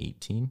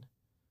 2018.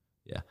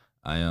 Yeah,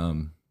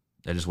 I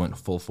just went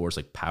full force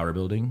like power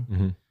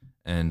building,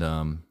 and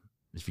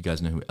If you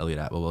guys know who Elliot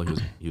Atwell,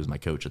 he was my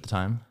coach at the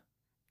time.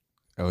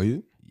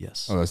 Elliot?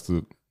 Yes. Oh, that's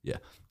the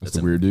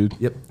him. weird dude.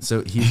 Yep.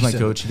 So he's my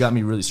coach. He got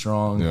me really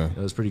strong. Yeah. It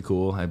was pretty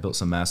cool. I built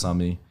some mass on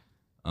me.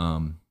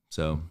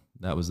 So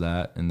that was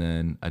that. And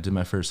then I did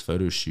my first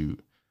photo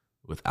shoot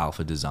with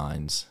Alpha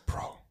Designs.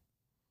 Bro,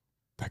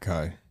 that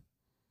guy.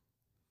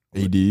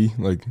 AD,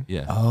 like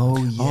Yeah.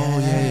 Oh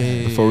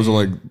yeah. the photos are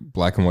like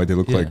black and white. They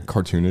look like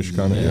cartoonish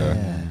kind of.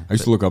 Yeah. I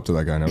used to look up to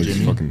that guy. Now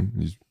he's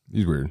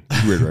weird.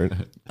 He's weird, right?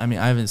 I mean,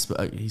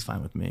 he's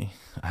fine with me.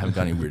 I haven't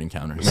got any weird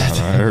encounters.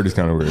 I heard he's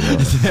kind of weird.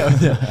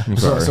 I'm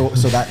sorry.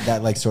 So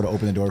that like sort of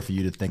opened the door for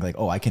you to think like,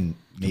 oh, I can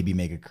maybe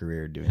make a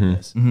career doing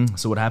this. Mm-hmm.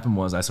 So what happened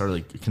was I started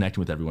like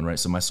connecting with everyone, right?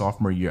 So my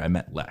sophomore year, I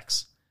met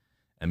Lex.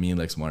 And me and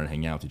Lex wanted to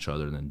hang out with each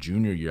other. And then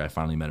junior year, I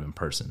finally met him in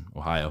person.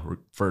 Ohio.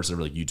 First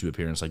ever like YouTube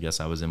appearance I guess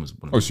I was in was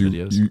one of his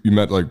videos. You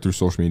met like through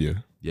social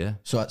media? Yeah.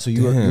 So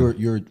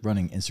you're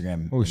running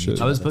Instagram. Oh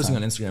shit. I was posting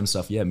on Instagram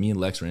stuff. Yeah, me and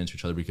Lex ran into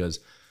each other because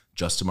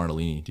Justin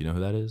Martellini. Do you know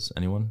who that is?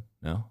 Anyone?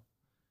 No?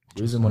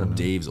 He was in one of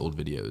Dave's old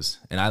videos.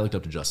 And I looked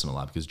up to Justin a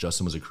lot because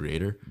Justin was a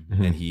creator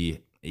and he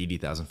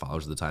 80,000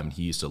 followers at the time. And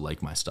he used to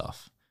like my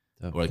stuff.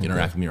 Or like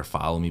interact with me or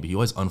follow me, but he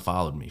always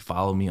unfollowed me.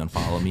 Follow me,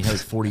 unfollow me. He had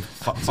like 40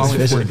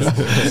 following 40 people.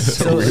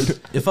 So like,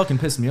 it fucking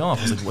pissed me off.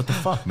 I was like, what the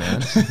fuck,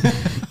 man?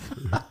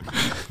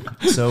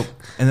 So,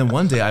 and then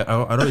one day I'd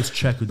always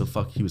check who the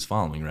fuck he was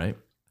following, right?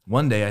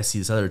 One day I see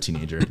this other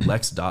teenager,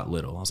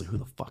 Lex.Little. I was like, who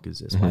the fuck is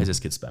this? Why is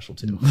this kid special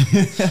too?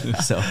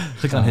 So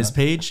click on his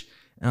page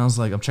and I was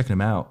like, I'm checking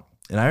him out.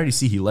 And I already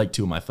see he liked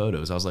 2 of my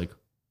photos. I was like,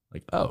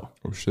 oh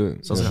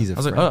shit. So I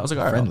was like, all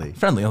right,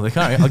 friendly. I was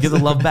like, all right, I'll give the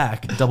love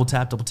back. Double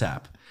tap.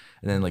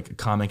 And then like a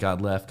comment got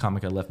left.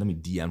 Let me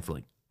DM for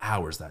like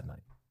hours that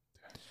night.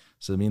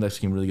 So me and Lex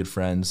became really good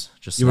friends.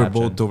 Just you were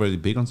both already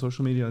big on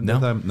social media at that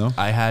time? No,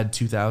 I had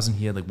 2,000.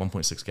 He had like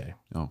 1.6K.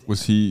 Oh,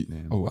 was he?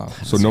 Damn. Oh wow.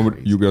 So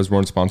nobody, you guys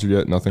weren't sponsored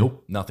yet? Nothing.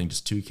 Nope, nothing.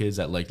 Just 2 kids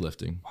that liked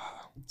lifting.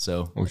 Wow.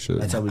 So shit.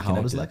 That's how we connected. How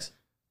old is Lex?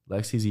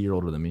 Lex, he's a year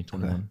older than me.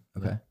 21.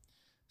 Okay.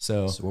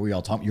 So what were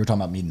y'all talking? You were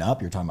talking about meeting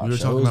up. You're talking about. We were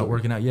talking about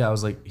working out. Yeah, I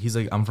was like, he's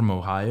like, I'm from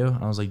Ohio.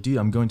 And I was like, dude,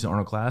 I'm going to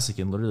Arnold Classic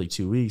in literally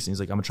 2 weeks. And he's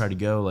like, I'm gonna try to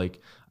go. Like,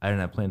 I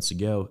didn't have plans to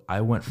go. I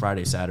went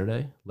Friday,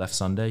 Saturday, left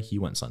Sunday. He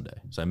went Sunday,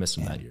 so I missed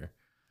him that year.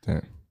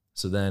 Damn.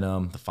 So then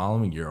the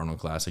following year, Arnold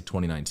Classic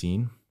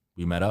 2019,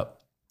 we met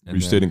up. And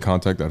you stayed in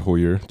contact that whole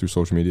year through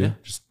social media? Yeah,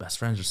 just best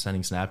friends, just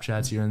sending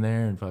Snapchats here and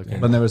there and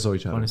fucking. But never saw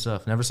each other. Funny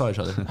stuff. Never saw each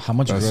other. How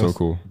much That's growth so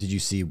cool. did you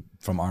see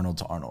from Arnold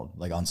to Arnold,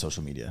 like on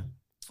social media?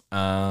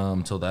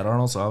 Till that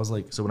Arnold. So I was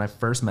like, so when I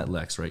first met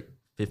Lex, right,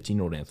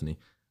 15-year-old Anthony,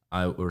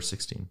 or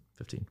 16,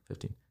 15,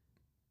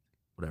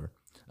 whatever.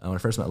 When I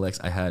first met Lex,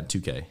 I had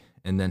 2K,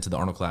 and then to the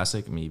Arnold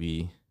Classic,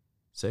 maybe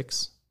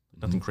 6,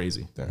 nothing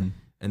crazy. Damn.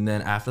 And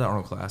then after the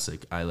Arnold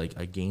Classic, I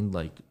gained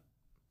like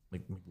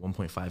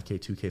 1.5K,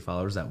 2K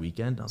followers that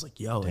weekend. I was like,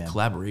 yo, like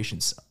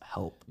collaborations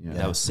help. Yeah.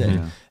 That was sick.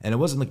 Yeah. And it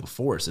wasn't like a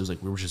force. It was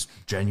like we were just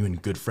genuine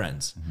good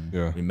friends.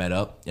 Yeah. We met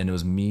up, and it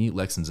was me,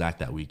 Lex, and Zach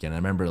that weekend. I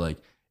remember like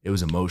it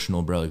was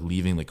emotional, bro. Like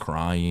leaving, like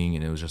crying,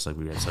 and it was just like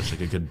we had such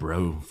like a good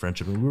bro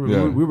friendship. We were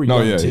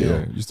young too.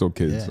 Yeah, you're still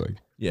kids, like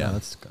No,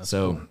 that's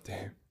so. Cool.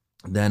 Damn.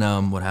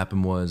 Then what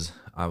happened was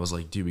I was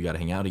like, dude, we got to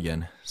hang out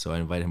again. So I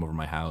invited him over to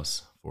my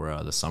house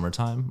for the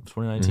summertime of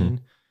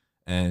 2019,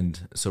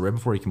 and so right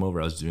before he came over,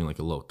 I was doing like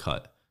a little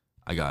cut.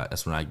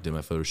 That's when I did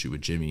my photo shoot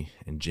with Jimmy,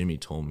 and Jimmy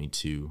told me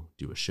to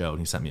do a show, and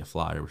he sent me a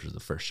flyer, which was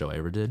the first show I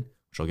ever did,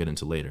 which I'll get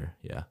into later.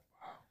 Yeah.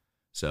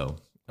 So.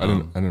 I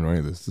didn't know any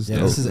of this.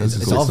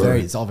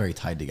 It's all very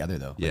tied together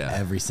though. Yeah. Like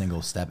every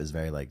single step is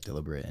very like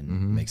deliberate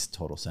and makes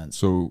total sense.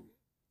 So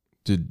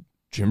did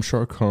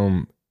Gymshark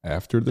come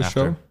after the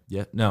show?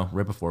 Yeah. No,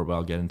 right before, but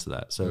I'll get into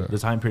that. So the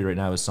time period right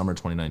now is summer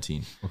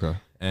 2019. Okay.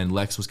 And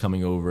Lex was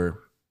coming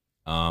over.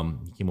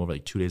 He came over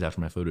like 2 days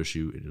after my photo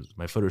shoot.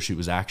 My photo shoot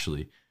was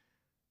actually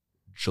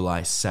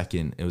July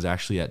 2nd. It was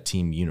actually at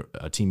Team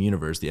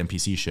Universe, the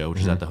NPC show,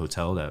 which is at the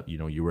hotel that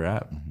you were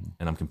at,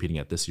 and I'm competing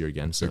at this year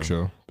again. So Big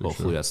show.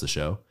 Hopefully that's the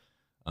show.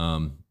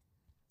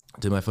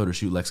 Did my photo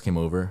shoot. Lex came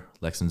over.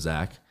 Lex and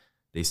Zach,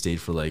 they stayed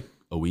for like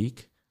a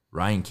week.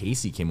 Ryan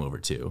Casey came over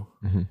too.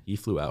 He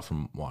flew out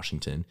from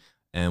Washington,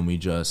 and we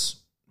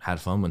just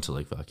had fun. Went to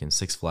like fucking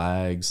Six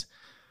Flags.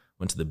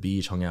 Went to the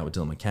beach, hung out with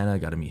Dylan McKenna,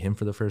 got to meet him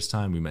for the first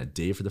time. We met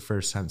Dave for the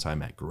first time. So I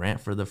met Grant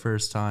for the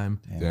first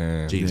time.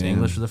 James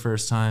English for the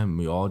first time.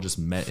 We all just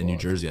met in New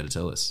Jersey at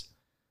Attilis.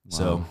 Wow.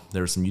 So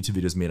there were some YouTube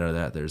videos made out of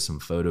that. There's some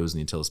photos in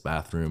the Attilis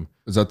bathroom.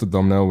 Is that the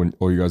thumbnail when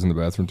all you guys in the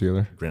bathroom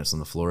together? Grant's on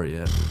the floor,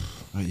 yeah.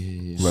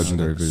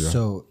 Legendary video.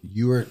 So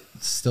you were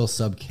still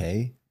sub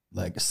K?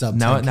 Like sub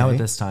 10K? Now at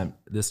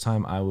this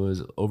time I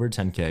was over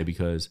 10K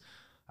because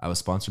I was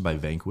sponsored by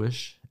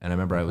Vanquish. And I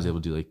remember I was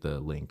able to do like the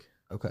link.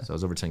 Okay. So I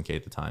was over 10K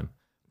at the time,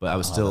 but I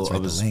was still, the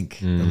link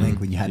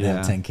when you had to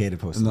have 10K to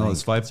post. No, it's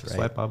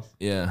swipe up.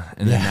 Yeah.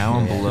 And then now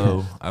I'm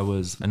below, I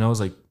know I was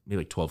like maybe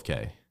like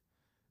 12K.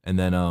 And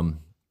then,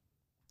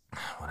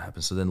 what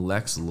happened? So then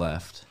Lex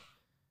left,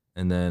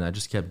 and then I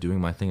just kept doing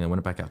my thing. I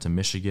went back out to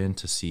Michigan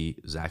to see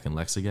Zach and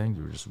Lex again.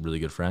 We were just really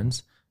good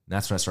friends.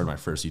 that's when I started my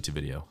first YouTube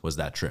video, was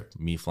that trip.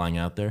 Me flying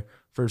out there.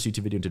 First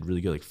YouTube video did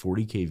really good, like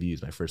 40K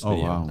views, my first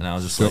video. Wow. And I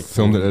was just like...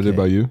 Filmed and edited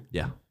by you?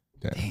 Yeah.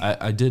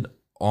 I did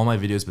all my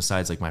videos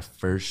besides like my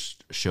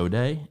first show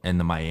day and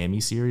the Miami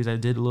series I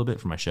did a little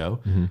bit for my show.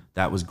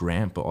 That was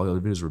Grant, but all the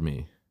other videos were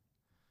me.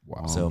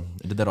 Wow. So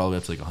I did that all the way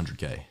up to like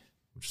 100K,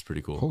 which is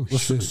pretty cool. Holy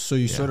shit. So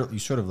you sort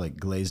of like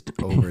glazed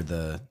over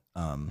the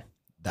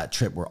that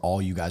trip where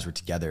all you guys were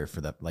together for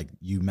the, like,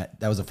 you met,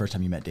 that was the first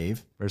time you met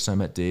Dave? First time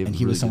I met Dave. And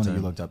he was someone that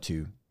you looked up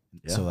to.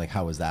 Yeah. So like,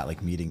 how was that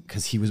like meeting?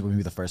 Cause he was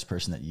maybe the first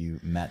person that you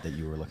met that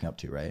you were looking up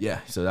to, right? Yeah.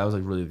 So that was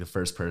like really the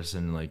first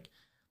person, like,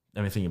 I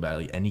mean, thinking about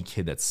it, like any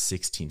kid that's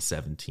 16,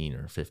 17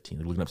 or 15,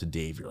 like looking up to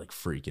Dave, you're like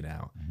freaking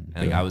out.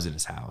 And like I was in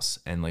his house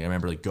and like, I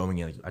remember like going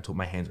in, like I told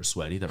my hands are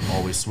sweaty. They're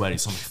always sweaty.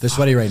 So I'm like, they're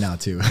sweaty right now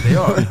too. They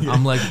are.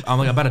 I'm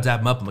about to dab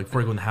them up. I'm like,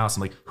 before I go in the house,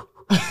 I'm like,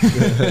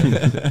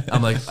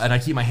 I'm like, and I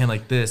keep my hand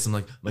like this. I'm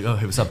like, oh,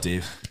 hey, what's up,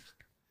 Dave?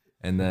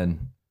 And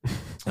then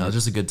it was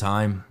just a good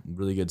time,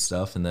 really good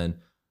stuff. And then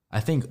I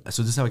think,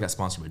 so this is how I got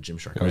sponsored by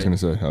Gymshark. I was going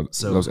to say,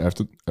 so that was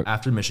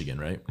after Michigan,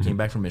 right? Came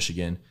back from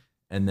Michigan.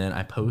 And then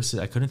I posted,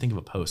 I couldn't think of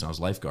a post. And I was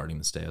lifeguarding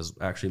this day. I was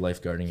actually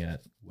lifeguarding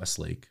at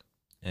Westlake.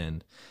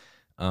 And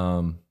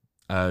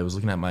I was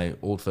looking at my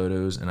old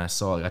photos and I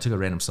took a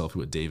random selfie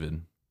with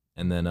David.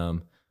 And then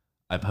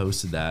I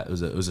posted that.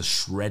 It was a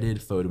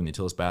shredded photo in the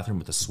Tillis bathroom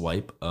with a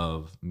swipe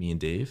of me and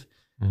Dave.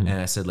 And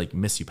I said like,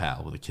 miss you,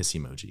 pal, with a kiss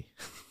emoji.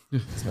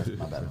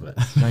 My bad.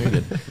 No, you're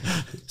good.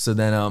 So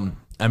then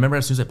I remember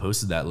as soon as I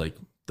posted that, like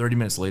 30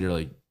 minutes later,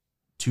 like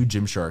 2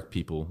 Gymshark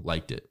people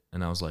liked it.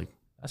 And I was like,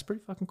 that's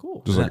pretty fucking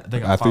cool. Just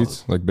like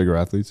athletes, like bigger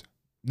athletes?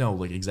 No,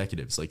 like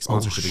executives, like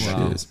sponsorship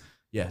executives.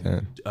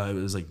 Yeah. It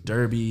was like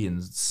Derby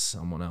and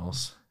someone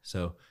else.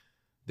 So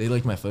they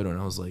liked my photo and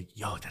I was like,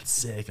 yo, that's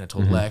sick. And I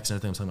told Lex and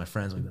everything. I was telling my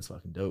friends, like, that's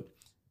fucking dope.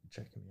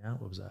 Checking me out.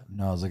 What was that?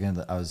 No, I was looking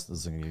at I was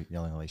looking at you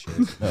yelling like shit.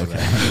 Okay.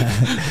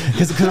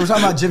 Because we're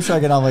talking about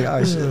Gymshark and I'm like,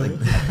 oh shit,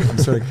 like I'm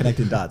sort of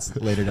connecting dots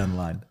later down the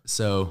line.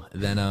 So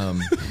then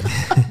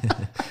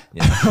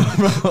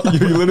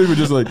you literally were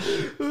just like,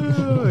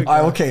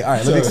 all right,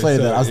 let me explain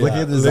that. I was looking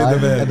at the design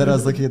and then I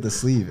was looking at the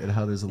sleeve and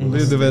how there's a little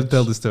Leave the man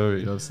tell the story.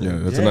 You know what I'm saying?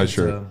 Yeah, that's a nice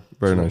shirt.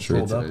 Very nice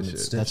shirt.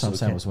 That's what I'm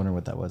saying. I was wondering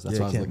what that was. That's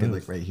why I was looking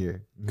like right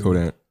here.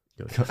 Codant.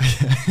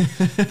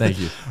 Thank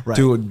you. Right.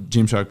 2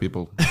 Gymshark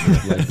people.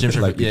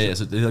 Gymshark, yeah.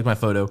 So they like my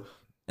photo,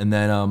 and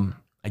then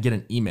I get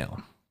an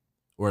email,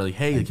 or like,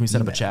 hey, can we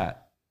set up a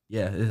chat?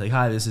 Yeah, it's like,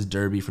 hi, this is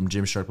Derby from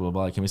Gymshark, blah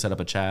blah blah. Can we set up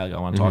a chat? Like, I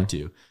want to talk to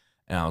you.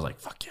 And I was like,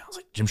 fuck yeah. I was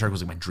like, Gymshark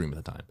was like my dream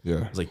at the time. Yeah.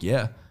 I was like,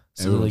 yeah.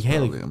 So they're like, hey,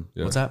 like,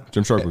 what's that?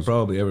 Gymshark was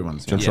probably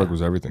everyone's. Gymshark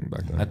was everything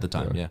back then at the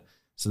time. Yeah.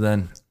 So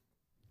then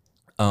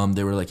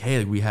they were like, hey,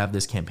 like, we have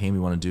this campaign we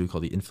want to do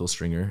called the Infill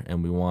Stringer,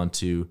 and we want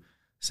to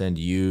send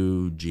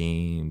you,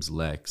 James,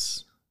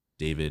 Lex,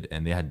 David,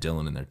 and they had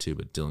Dylan in there too,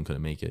 but Dylan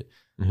couldn't make it.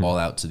 All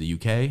out to the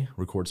UK,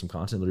 record some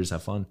content, literally just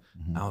have fun.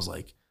 I was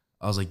like,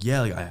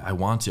 yeah, like I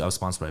want to. I was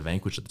sponsored by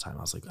Vanquish at the time.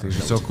 I was like,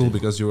 it's so cool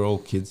because you were all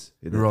kids.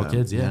 We were all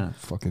kids, yeah.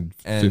 Fucking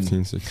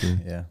 15,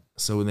 16. Yeah.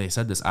 So when they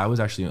said this, I was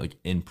actually like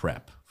in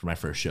prep for my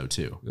first show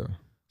too. Yeah.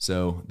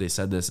 So they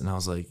said this, and I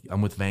was like,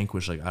 I'm with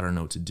Vanquish, like I don't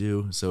know what to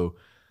do. So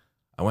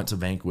I went to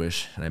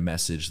Vanquish and I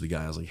messaged the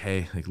guy. I was like,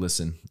 hey, like,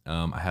 listen,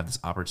 I have this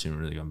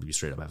opportunity. Like, I'm gonna be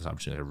straight up. I have this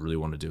opportunity. I really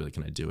want to do it. Like,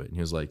 can I do it? And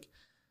he was like,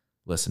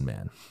 listen,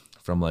 man,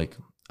 from like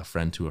a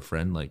friend to a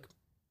friend, like,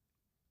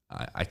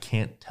 I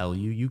can't tell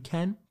you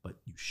can, but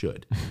you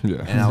should.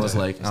 Yeah. And I was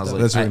like,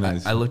 that's really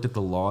nice. I looked at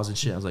the laws and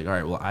shit. I was like, all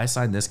right, well, I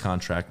signed this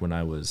contract when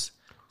I was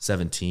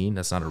 17.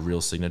 That's not a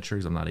real signature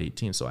because I'm not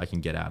 18, so I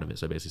can get out of it.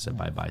 So I basically said,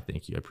 bye,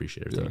 thank you. I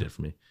appreciate everything you did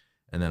for me.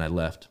 And then I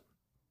left.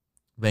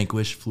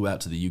 Vanquish, flew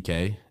out to the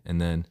UK,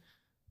 and then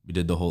we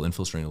did the whole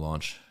Infill Stringer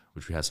launch,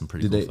 which we had some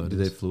pretty cool photos. Did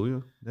they flew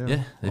you?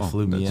 Yeah, they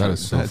flew me. That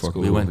is so fucking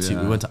cool. We went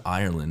to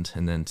Ireland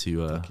and then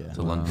to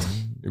London.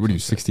 What are you,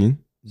 16?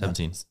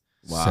 17.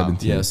 Wow.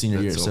 17. Yeah, senior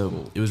year. So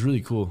cool. It was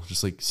really cool.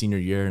 Just like senior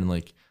year and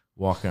like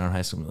walking around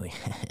high school and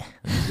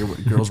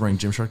like girls wearing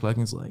Gymshark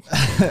leggings. Like,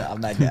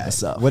 I'm that guy.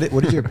 What's up? What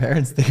did your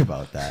parents think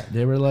about that?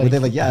 They were like,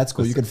 yeah, that's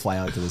cool. You can fly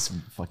out to this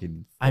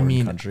fucking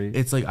country.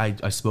 It's like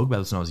I spoke about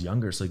this when I was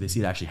younger. So like they see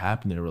it actually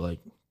happen. They were like,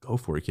 go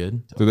for it,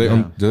 kid. Do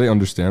they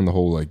understand the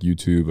whole like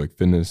YouTube, like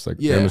fitness? Like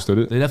they understood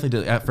it? They definitely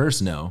did. At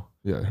first, no.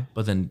 Yeah.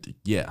 But then,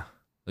 yeah.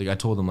 Like I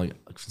told them like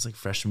since like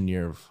freshman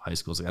year of high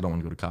school, it's like I don't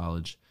want to go to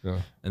college.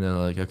 Yeah. And then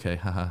like, okay,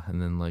 haha.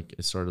 And then like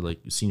it started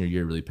like senior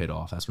year really paid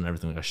off. That's when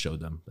everything like I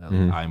showed them that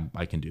like,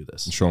 I can do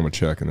this. Show them a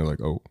check and they're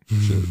like, oh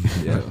shit.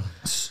 Yeah.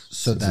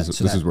 So this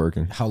is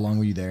working. How long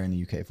were you there in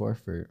the UK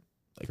for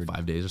like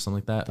 5 days or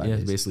something like that? Yeah,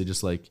 basically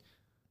just like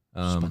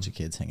just a bunch of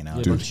kids hanging out.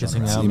 Yeah, a bunch of kids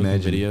hanging out,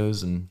 making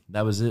videos, and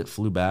that was it.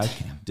 Flew back,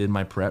 did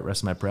my prep,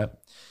 rest of my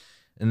prep.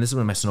 And this is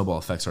when my snowball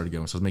effect started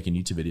going. So I was making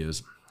YouTube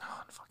videos.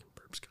 Oh, the fucking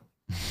burps go.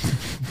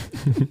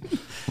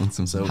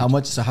 So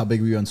how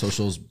big were you on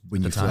socials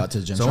when you flew out to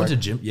Gymshark? So I went to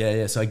gym.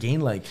 Yeah. So I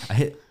gained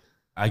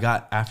I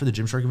got after the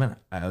Gymshark event,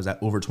 I was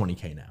at over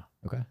 20K now.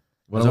 Okay.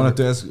 What I wanted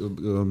to ask,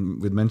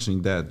 with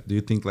mentioning that, do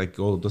you think like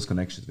all of those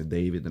connections with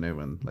David and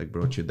everyone like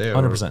brought you there?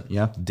 100%.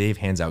 Yeah. Dave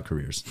hands out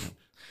careers.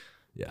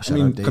 Yeah. I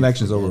mean,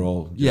 connections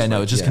overall. Yeah,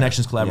 no, it's just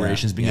connections,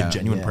 collaborations, being a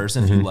genuine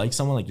person. If you like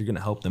someone, like you're gonna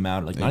help them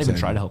out. Like not even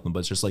try to help them, but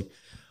it's just like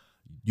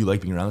you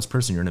like being around this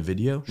person. You're in a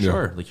video,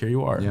 sure. Like here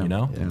you are, you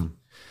know. Yeah.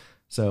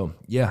 So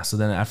so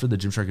then after the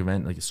Gymshark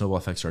event, like the snowball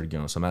effect started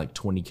going. So I'm at like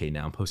 20K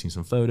now. I'm posting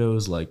some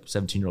photos, like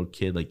 17-year-old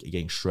kid, like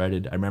getting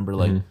shredded. I remember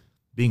like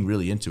being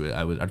really into it.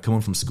 I'd come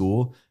home from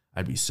school,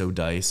 I'd be so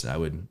diced.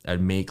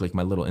 I'd make like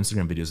my little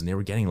Instagram videos, and they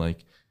were getting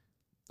like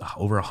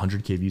over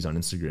 100K views on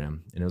Instagram,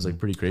 and it was like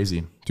pretty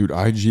crazy. Dude,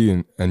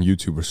 IG and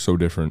YouTube were so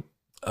different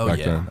back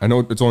then. I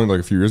know it's only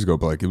like a few years ago,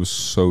 but like it was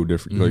so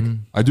different. Like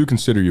I do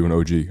consider you an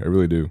OG. I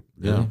really do.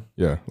 Yeah.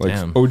 Yeah. Like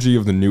OG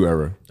of the new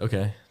era.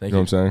 Okay. Thank you. You know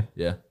what I'm saying?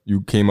 Yeah.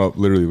 You came up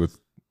literally with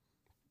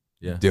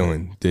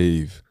Dylan,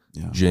 Dave,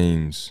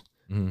 James,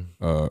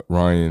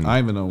 Ryan. I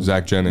even know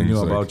Zach Jennings. Knew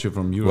about you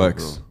from Europe,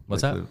 Lex. bro.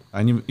 What's like that?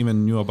 I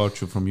even knew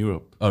about you from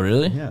Europe. Oh,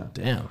 really? Yeah.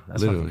 Damn.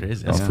 That's Literally. fucking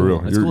crazy. No, That's for real.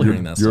 That's cool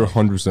hearing that You're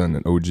stuff. 100%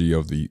 an OG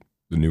of the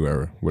new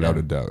era, without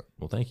a doubt.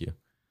 Well, thank you.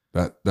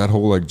 That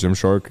whole like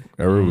Gymshark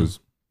era was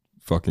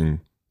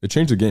fucking. It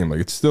changed the game. Like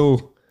it's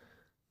still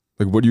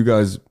like what you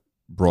guys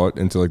brought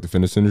into like the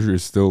fitness industry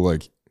is still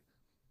like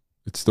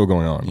it's still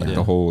going on. Like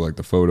the whole like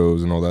the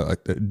photos and all that.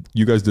 Like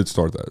you guys did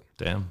start that.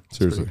 Damn.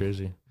 Seriously,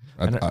 crazy.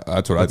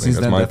 That's what I think.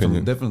 That's my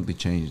opinion. Definitely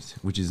changed,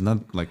 which is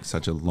not like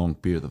such a long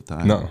period of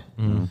time. No.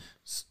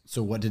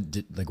 So what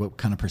did like what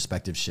kind of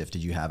perspective shift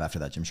did you have after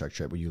that Gymshark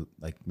trip? Were you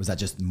like, was that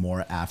just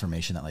more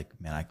affirmation that like,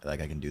 man, I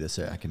can do this,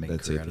 or I can make a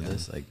career out of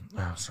this? Like,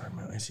 oh, sorry,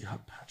 my icy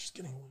hot patch is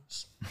getting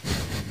loose.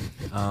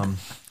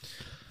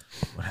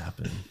 What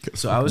happened?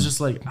 So I was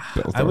just like,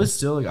 I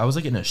was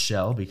like in a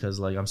shell because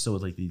like I'm still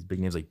with like these big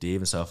names like Dave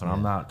and stuff, and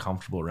I'm not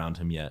comfortable around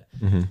him yet.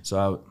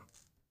 So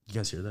you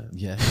guys hear that?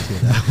 Yeah, I hear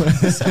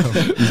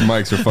that. These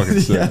mics are fucking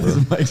sick, bro.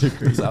 These mics are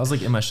crazy. So I was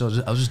like in my shell.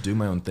 I was just doing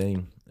my own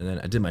thing, and then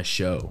I did my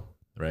show,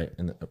 right?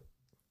 And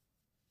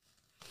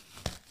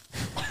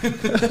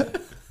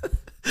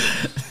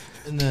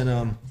then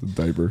The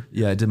diaper.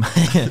 yeah, I did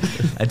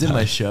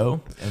my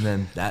show, and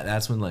then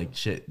that's when like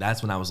shit.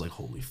 That's when I was like,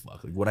 holy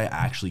fuck! Like what I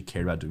actually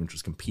cared about doing, which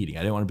was competing. I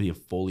didn't want to be a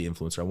fully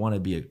influencer. I wanted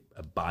to be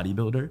a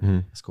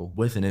bodybuilder. That's cool.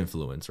 With an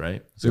influence,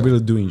 right? So you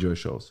really do enjoy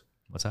shows.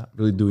 What's that?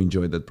 Really do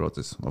enjoy that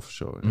process of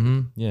show.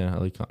 Yeah, I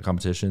like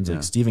competitions.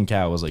 Like Stephen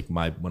Cow was like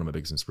one of my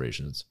biggest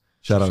inspirations.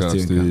 Shout out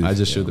Steve. Steve. I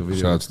just showed the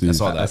video. Shout out Steve. I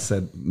saw that. I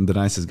said the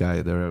nicest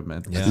guy there ever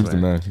met. Yeah. Steve's the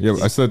man. Yeah,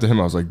 I said to him,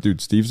 I was like,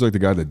 dude, Steve's like the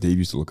guy that Dave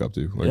used to look up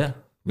to. Like, Yeah.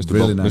 Mr.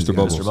 Really nice Mr. guy.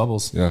 Bubbles. Mr.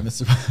 Bubbles.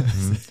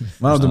 Yeah.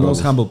 One of the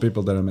most humble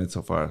people that I met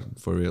so far,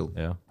 for real.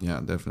 Yeah. Yeah,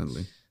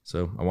 definitely.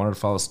 So I wanted to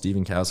follow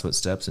Stephen Cow's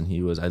footsteps, and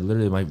I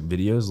literally, my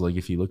videos, like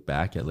if you look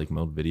back at like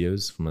my old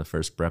videos from the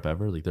first prep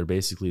ever, like they're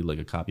basically like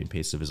a copy and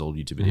paste of his old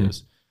YouTube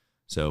videos.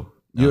 So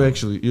You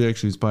actually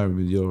inspired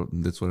me with your,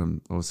 that's what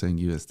I was saying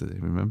you yesterday,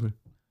 remember?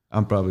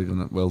 I'm probably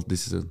gonna,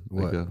 this is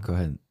Go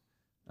ahead.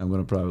 I'm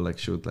gonna probably like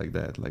shoot like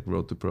that, like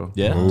Road to Pro.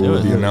 yeah, Oh, do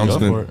it. the Go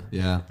announcement. for it.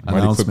 Yeah.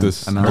 Might clip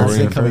this.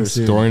 Announcement coming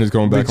soon. Dorian is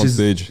going back Which on is-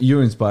 stage. You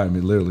inspire me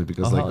literally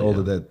because Oh, like hell all yeah.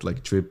 of that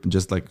like trip,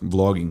 just like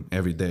vlogging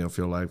every day of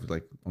your life,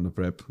 like on the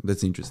prep.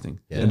 That's interesting.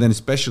 Yeah. And then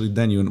especially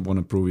then you want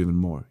to prove even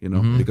more, you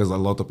know, because a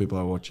lot of people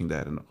are watching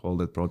that and all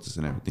that process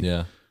and everything.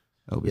 Yeah.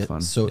 That'll be fun.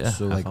 So Yeah,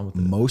 so have like fun with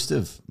it.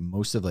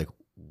 most of like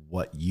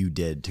what you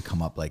did to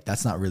come up, like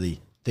that's not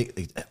really.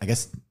 I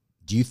guess.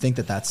 Do you think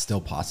that that's still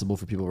possible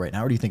for people right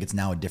now, or do you think it's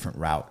now a different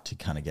route to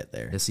kind of get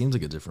there? It seems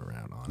like a different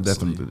route, honestly.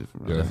 Definitely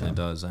different. It definitely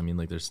does. I mean,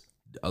 like there's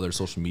other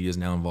social medias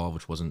now involved,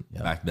 which wasn't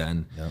back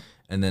then. Yep.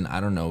 And then I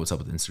don't know what's up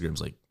with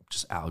Instagram's like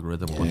just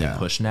algorithm, what they Yeah.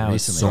 push now.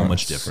 It's Recently, so yeah.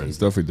 much It's different.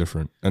 definitely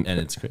different. And And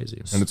it's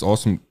crazy. it's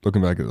awesome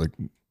looking back at like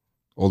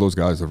all those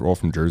guys that are all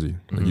from Jersey.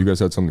 Like you guys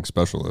had something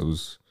special. It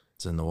was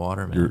It's in the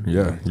water, man.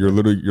 you're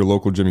literally your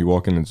local gym. You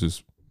walk in, it's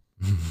just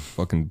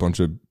fucking bunch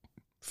of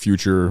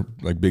future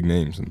like big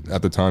names. And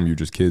at the time, you were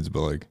just kids,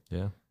 but like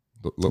Yeah.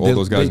 all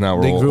those guys now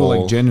are they grew all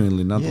like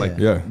genuinely, not like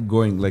Yeah.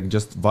 going like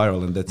just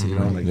viral and that's it, you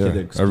know, like yeah. hit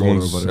Explorer or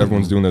whatever.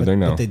 Everyone's doing their thing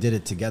now. But they did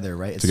it together,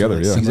 right? It's Together,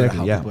 sort of yeah. similar to Exactly,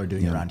 how yeah. people are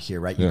doing it Yeah. around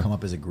here, right? You Yeah. come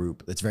up as a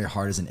group. It's very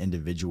hard as an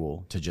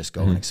individual to just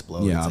go and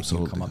explode. Yeah, it's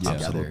absolutely. like you come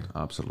up Yeah, together.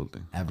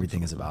 Absolutely.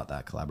 Everything is about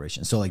that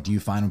collaboration. So like, do you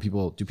find when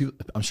people,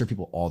 I'm sure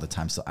people all the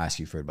time still ask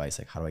you for advice.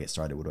 Like, how do I get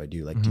started? What do I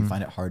do? Like, do you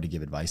find it hard to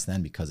give advice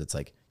then? Because it's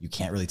like, you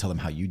can't really tell them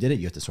how you did it.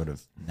 You have to sort of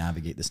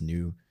navigate this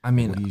new, I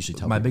mean, what do you usually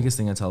tell my people? biggest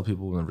thing I tell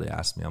people whenever they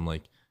ask me, I'm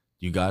like,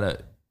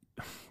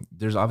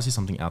 there's obviously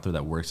something out there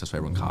that works. That's why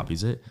everyone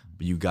copies it,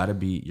 but you got to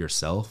be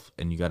yourself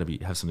and you got to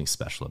have something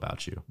special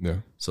about you. Yeah.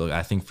 So like,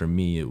 I think for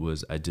me, it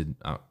was, I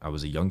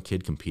was a young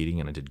kid competing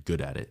and I did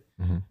good at it.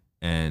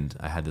 And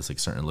I had this like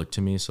certain look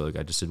to me. So like,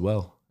 I just did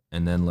well.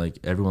 And then like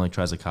everyone like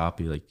tries to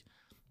copy, like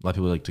a lot of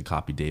people like to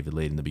copy David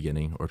Lade in the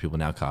beginning, or people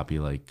now copy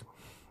like,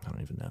 I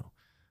don't even know.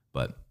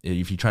 But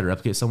if you try to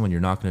replicate someone,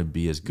 you're not going to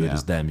be as good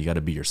as them. You got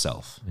to be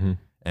yourself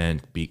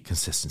and be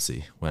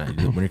consistency. When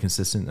you're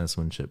consistent, that's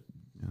when shit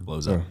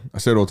blows up. I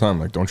say it all the time.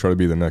 Like, don't try to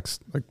be the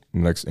next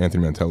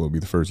Anthony Mantello. Be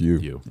the first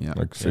you. Yeah.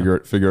 Like, figure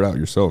it out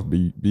yourself.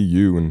 Be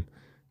you, and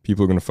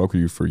people are gonna fuck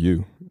with you for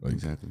you. Like,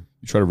 Exactly.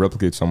 you try to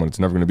replicate someone, it's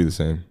never gonna be the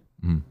same,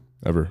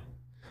 ever.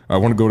 I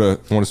want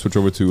to switch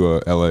over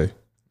to LA.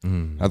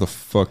 How the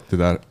fuck did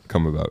that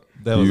come about?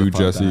 That was you, a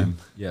fun Jesse. time.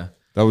 Yeah.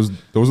 Those are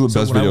the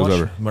best videos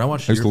ever. When I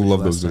watched, I used to your love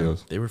video those last time,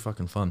 videos. They were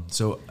fucking fun.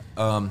 So,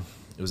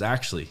 it was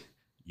actually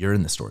you're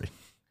in the story.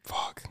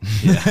 Fuck.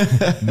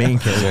 Yeah, main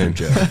character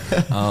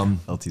Joe.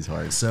 LT's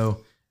hard.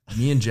 So,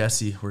 me and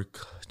Jesse were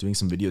doing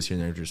some videos here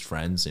and there, just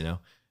friends, you know.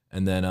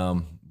 And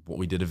then,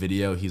 we did a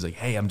video. He's like,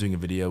 "Hey, I'm doing a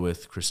video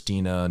with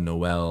Christina,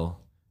 Noel,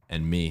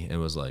 and me." And it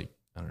was like,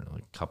 I don't know,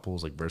 like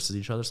couples like versus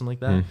each other, something like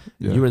that.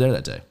 Yeah. You were there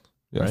that day.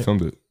 Yeah, right? I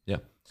filmed it. Yeah.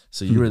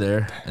 So you were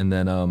there, and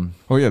then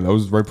Oh yeah, that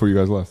was right before you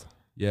guys left.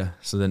 yeah.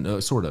 So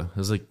then sort of. It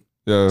was like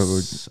Yeah,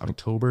 like,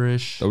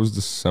 October-ish. that was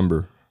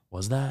December.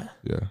 Was that?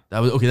 Yeah. That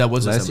was okay. That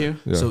was Last December.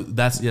 year? Yeah. So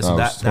that's So No, it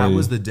was that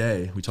was the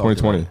day we talked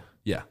 2020. about it.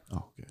 Yeah.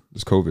 Oh, okay.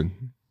 It's COVID.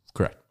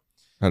 Correct.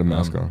 I had a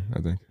mask on,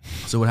 I think.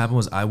 So what happened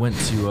was I went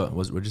to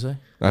what'd you say?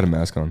 I had a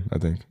mask on, I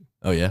think.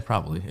 Oh yeah,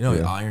 probably. No,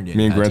 Yeah. I ironed it.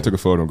 Me and Had Grant to. took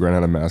a photo. Grant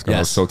had a mask on. I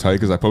was Yes. so tight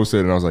because I posted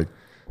it and I was like,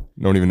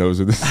 no one even knows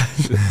who this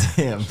is.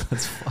 Damn,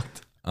 that's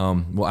fucked.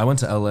 Well, I went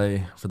to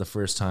LA for the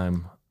first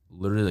time.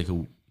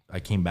 Literally, I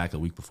came back a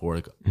week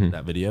before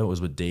that video. It was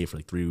with Dave for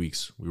like 3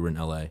 weeks. We were in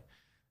LA,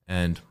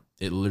 and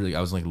it literally,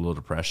 I was in like a little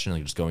depression,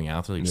 like just going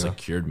out there, like just like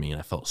cured me, and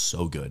I felt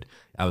so good.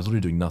 I was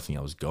literally doing nothing.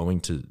 I was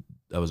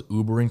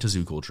Ubering to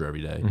Zoo Culture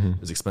every day. It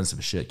was expensive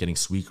as shit. Getting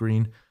Sweet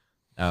Green,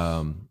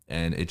 and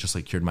it just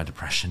like cured my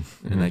depression.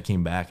 And I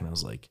came back and I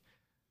was like,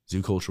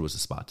 Zoo Culture was the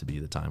spot to be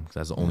at the time because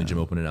that's the only gym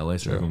open in LA,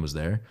 so everyone was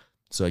there.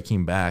 So I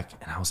came back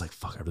and I was like,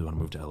 fuck, I really want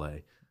to move to LA.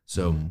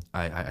 So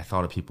I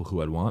thought of people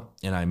who I'd want,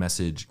 and I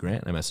messaged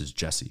Grant and I messaged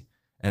Jesse.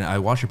 And I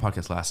watched your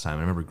podcast last time.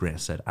 I remember Grant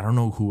said, I don't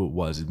know who it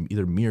was,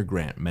 either me or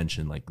Grant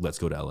mentioned like, let's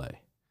go to LA.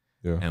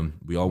 Yeah. And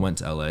we all went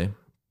to LA.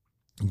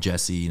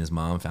 Jesse and his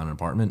mom found an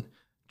apartment.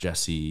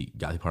 Jesse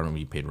got the apartment,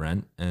 we paid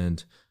rent,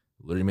 and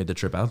literally made the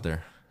trip out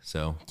there.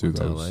 So Dude,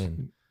 went to LA,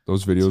 and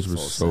those videos were full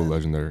so set.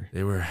 legendary.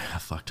 they were a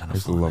fuck ton I of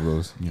used to fun. love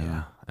those.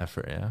 Yeah.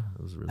 Effort, yeah.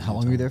 It was a really How good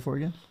long were you time. there for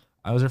again?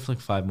 I was there for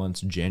like 5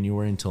 months,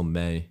 January until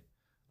May.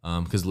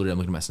 Because literally I'm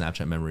looking at my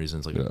Snapchat memories,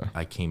 and it's like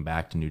I came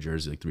back to New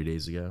Jersey like 3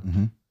 days ago.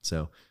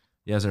 So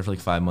yeah, I was there for like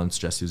 5 months.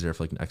 Jesse was there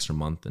for like an extra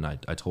month, and I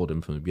told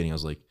him from the beginning, I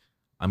was like,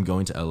 I'm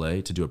going to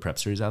LA to do a prep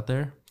series out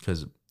there,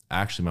 because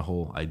actually my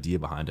whole idea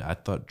behind it, I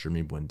thought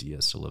Jeremy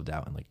Buendia still lived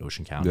out in like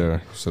Ocean County, Yeah.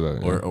 So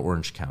that, or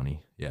Orange County,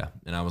 yeah.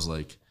 And I was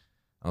like,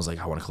 I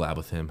want to collab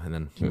with him, and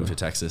then he moved to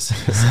Texas.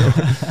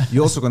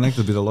 You also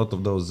connected with a lot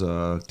of those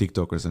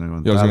TikTokers and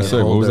everyone. Yeah, I was gonna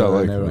say, what was that Tyler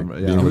like? and everyone. Like,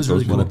 Yeah, being I with was those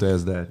really people? wanted to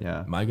ask that.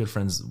 Yeah, My good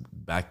friends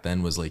back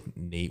then was like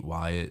Nate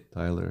Wyatt,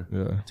 Tyler,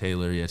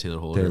 Taylor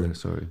Holder, Taylor.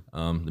 Sorry.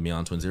 the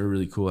Milan twins. They were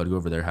really cool. I'd go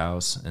over their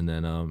house, and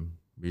then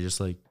we just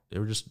like they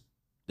were just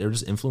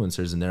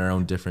influencers in their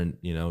own different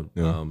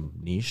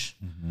niche,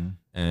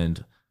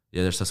 and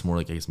yeah, their stuff's more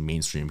like I guess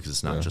mainstream because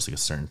it's not just like a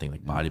certain thing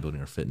like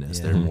bodybuilding or fitness.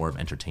 Yeah. They're more of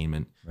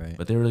entertainment, Right.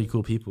 but they're really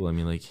cool people. I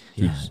mean, like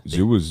Dude,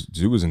 Zoo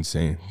was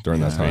insane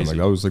during that time. Crazy. Like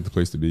that was like the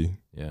place to be.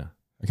 yeah,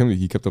 I can't believe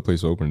he kept the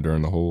place open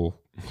during the whole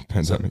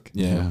pandemic.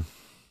 yeah.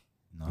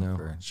 No,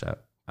 for- Shout.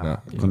 No.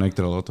 Yeah.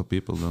 Connected a lot of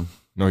people though.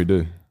 No, he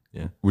did.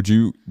 Yeah. Would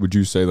you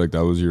say like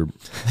that was your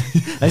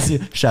I see.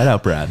 Shout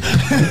out, Brad.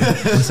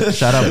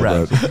 Shout out,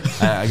 Brad.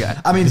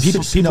 I mean,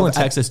 people in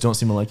Texas don't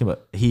seem to like him,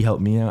 but he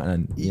helped me out,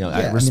 and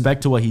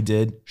respect to what he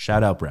did.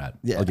 Shout out, Brad.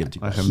 Yeah. I'll give it to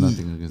you. I Brad. have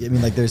nothing against. I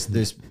mean, like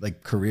there's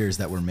like careers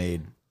that were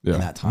made Yeah. in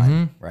that time,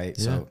 Mm-hmm. right?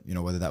 So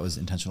whether that was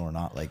intentional or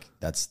not, like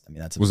that's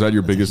was that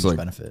your that's a biggest huge like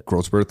benefit?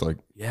 growth spurt like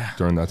Yeah.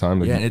 during that time?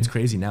 Like, Yeah, and it's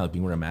crazy now, like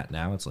being where I'm at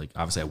now. It's like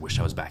obviously I wish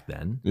I was back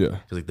then. yeah.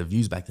 Because like the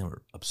views back then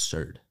were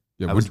absurd.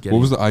 Yeah. I What was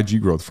was the IG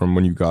growth from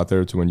when you got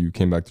there to when you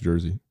came back to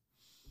Jersey?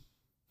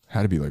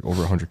 Had to be like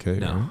over 100K.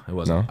 No, right? it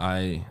wasn't. No?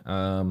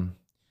 I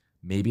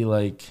maybe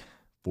like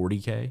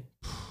 40K.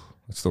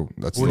 That's still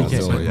 40K.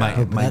 still, But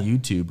yeah. my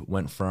YouTube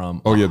went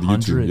from Oh, yeah, the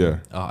YouTube, 100 yeah.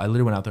 I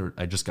literally went out there.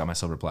 I just got my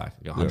silver plaque.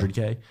 Like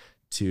 100K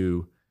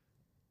to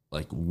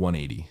like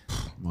 180.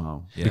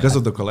 Wow. Yeah. Because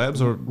of the collabs,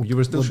 or you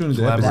were still shooting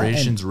the episode?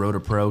 Collaborations, Road to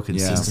Pro,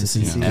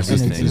 consistency, And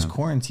everything. it was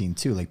quarantine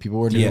too. Like people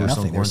were doing Yeah, we're still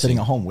nothing. in They were sitting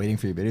at quarantine. home waiting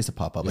for your videos to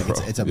pop up. Like it was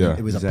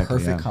exactly, a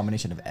perfect yeah.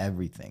 combination of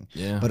everything.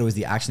 Yeah. But it was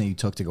the action that you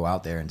took to go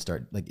out there and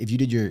start. Like if you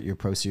did your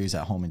pro series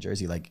at home in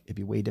Jersey, like it'd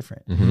be way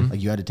different.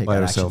 Like you had to take By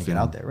that action yourself, to get you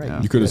know. out there, right?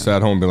 Yeah. You could have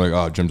sat home and been like,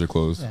 oh, gyms are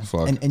closed.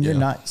 Fuck. And you're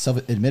not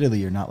admittedly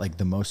you're not like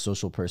the most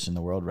social person in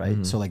the world,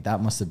 right? So like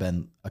that must have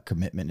been a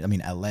commitment. I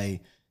mean, LA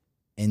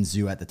in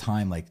Zoo at the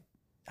time, like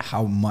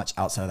how much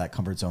outside of that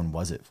comfort zone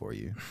was it for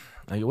you?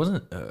 Like it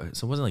wasn't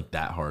like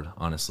that hard,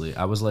 honestly.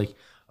 I was like,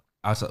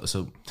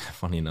 so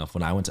funny enough,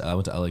 when I went to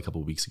LA a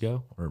couple of weeks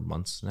ago, or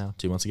months now,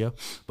 2 months ago.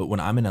 But when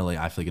I'm in LA,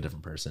 I feel like a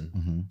different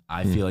person.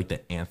 I feel like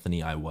the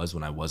Anthony I was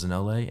when I was in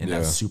LA, and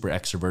that's super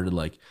extroverted.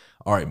 Like,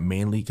 all right,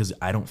 mainly because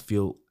I don't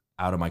feel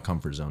out of my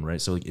comfort zone,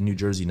 right? So like in New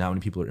Jersey, not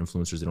many people are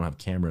influencers. They don't have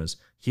cameras.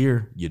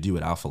 Here, you do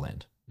at Alpha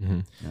Land.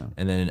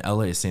 And then in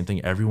LA, same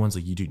thing. Everyone's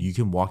like, you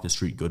can walk the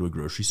street, go to a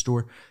grocery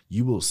store,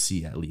 you will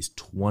see at least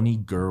 20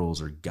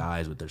 girls or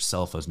guys with their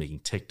cell phones making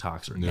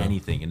TikToks or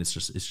anything, and it's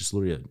just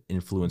literally an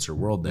influencer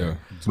world there.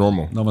 It's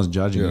normal. No one's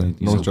judging anything.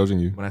 No one's judging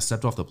you. When I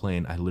stepped off the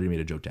plane, I literally made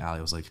a joke to Ali.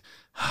 I was like,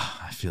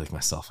 I feel like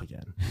myself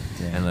again.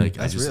 And like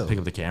I just pick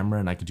up the camera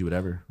and I could do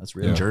whatever. That's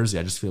real. In Jersey,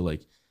 I just feel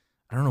like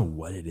I don't know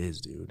what it is,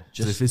 dude.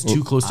 Just if it's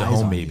too close to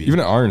home, maybe. Even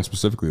at Iron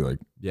specifically, like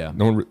yeah,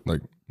 no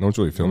one's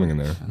really filming in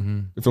there.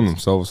 They film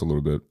themselves a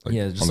little bit, like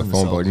just on the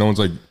phone, but like no one's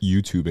like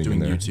YouTubing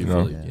doing in there. YouTube. You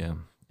know? Really,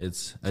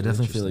 it's I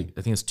definitely feel like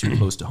I think it's too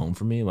close to home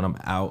for me when I'm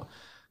out,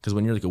 because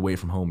when you're like away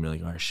from home, you're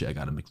like, all right, shit, I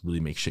gotta really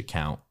make shit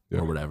count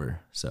or whatever.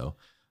 So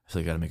I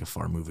feel like I gotta make a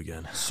far move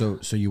again. So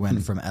you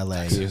went from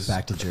LA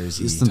back to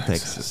Jersey, Houston,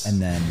 Texas,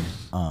 and then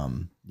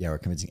we're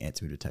convincing Aunt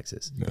to move to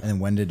Texas. And then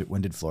when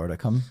did Florida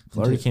come?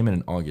 Florida came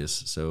in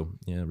August. So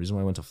yeah, the reason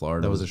why I went to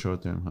Florida that was a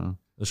short term, huh?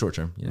 The short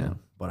term,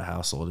 bought a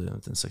house, sold it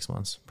within 6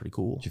 months. Pretty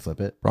cool. Did you flip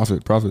it?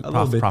 Profit. Profited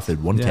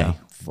 $1K, Yeah.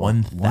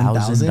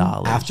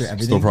 $1,000 after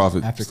everything. Still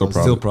profit. After Still closing?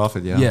 profit. Still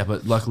profit, yeah. Yeah,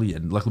 but luckily we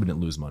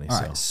didn't lose money.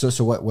 All so right.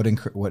 So what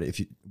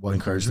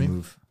encouraged me? the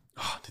move?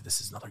 Oh, dude,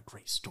 this is another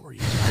great story.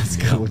 Let's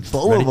go.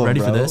 Full of them, Ready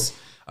for bro. this?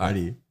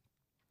 Ready.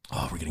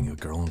 Oh, we're getting a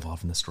girl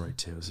involved in this story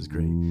too. This is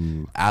great.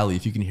 Ali,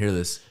 if you can hear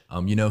this,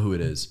 you know who it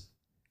is.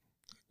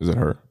 Is it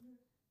her?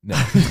 No.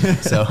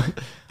 So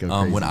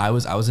Go when I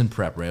was in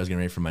prep, right? I was getting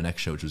ready for my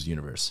next show, which was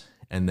Universe.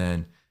 And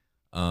then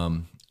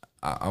I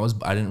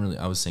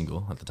was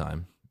single at the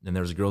time. And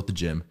there was a girl at the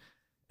gym.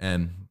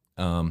 And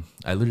I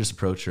literally just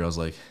approached her. I was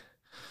like,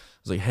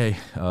 hey,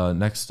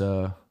 next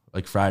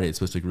like Friday, it's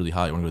supposed to be really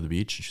hot. You want to go to the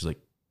beach? And she's like,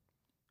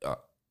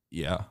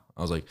 yeah.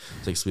 I was like,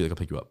 sweet, like I'll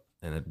pick you up.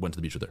 And I went to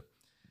the beach with her.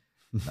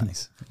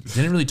 Nice.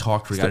 Didn't really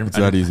talk to her. It's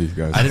that easy,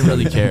 guys. I didn't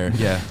really care.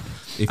 Yeah.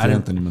 If you're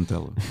Anthony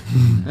Mantello.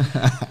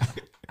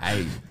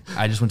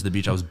 I just went to the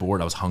beach. I was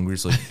bored. I was hungry.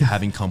 So like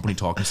having company,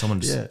 talking to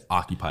someone just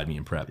occupied me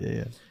in prep.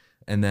 Yeah.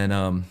 And then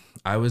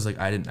I was like,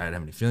 I didn't have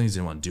any feelings.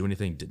 Didn't want to do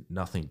anything. Did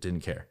nothing.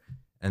 Didn't care.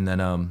 And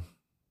then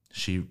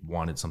she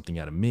wanted something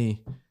out of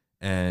me,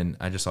 and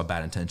I just saw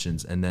bad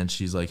intentions. And then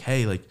she's like,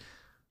 hey, like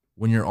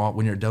when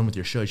you're done with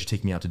your show, you should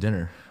take me out to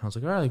dinner. I was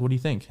like, all right, like what do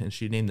you think? And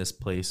she named this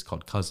place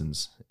called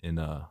Cousins in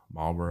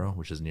Marlboro,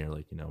 which is near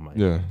like my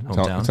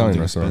hometown. Italian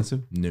restaurant.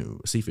 Expensive?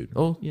 No, seafood.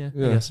 Oh yeah, I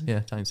guess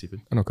Italian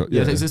seafood. I know.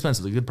 Yeah, it's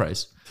expensive, like good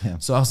price. Yeah.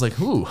 So I was like,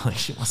 ooh, like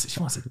she wants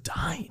to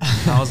dine.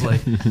 I was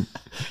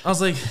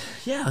like,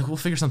 yeah, like we'll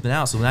figure something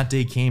out. So when that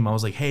day came, I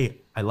was like,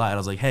 hey, I lied. I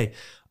was like, hey,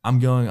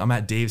 I'm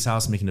at Dave's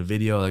house making a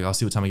video. Like I'll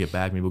see what time I get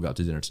back. Maybe we'll go out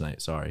to dinner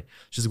tonight. Sorry.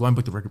 She's like, why don't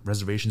book the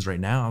reservations right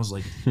now? I was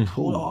like,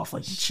 hold off,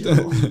 like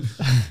chill.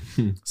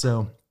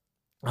 So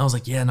I was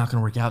like, yeah, not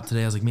gonna work out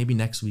today. I was like, maybe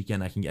next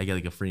weekend I get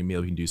like a free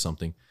meal. We can do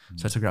something.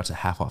 So I took her out to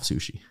half off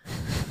sushi.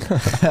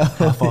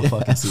 Half off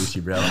fucking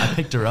sushi, bro. I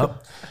picked her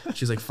up.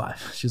 She's like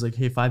 5. She's like,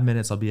 hey, 5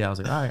 minutes, I'll be out. I was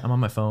like, all right, I'm on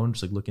my phone,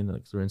 just like looking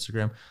like through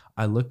Instagram.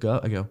 I look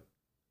up, I go,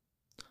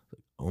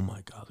 oh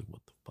my God, like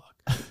what the fuck?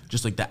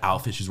 Just like the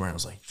outfit she's wearing, I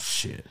was like,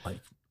 shit, like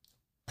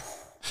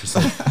just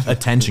like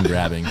attention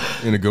grabbing.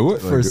 In a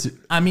good way?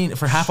 I mean,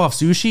 for half off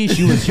sushi,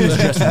 she was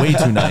dressed way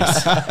too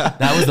nice.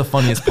 That was the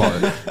funniest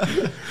part.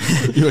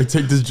 You like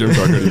take this gym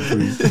card,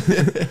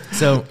 please.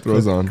 So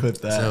throws on.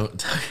 Quit that. So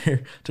took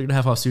her to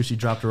half off sushi,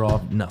 dropped her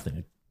off,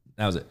 nothing.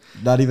 That was it.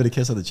 Not even a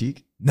kiss on the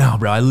cheek? No,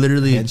 bro. I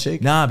literally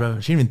handshake? Nah, bro.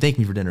 She didn't even thank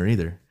me for dinner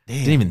either. Damn.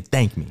 Didn't even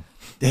thank me.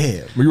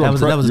 Damn. Well,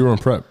 you were on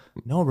prep.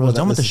 No, bro. I was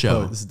done with the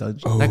show. This is done.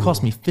 That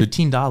cost me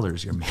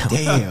 $15 your meal.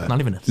 Damn. Not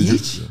even a Did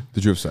each.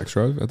 you have sex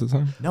drive at the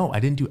time? No, I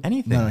didn't do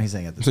anything. No, he's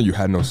saying at the So you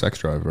had no sex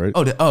drive, right?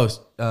 like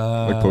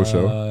post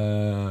show?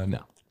 No,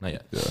 not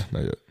yet. Yeah,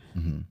 not yet.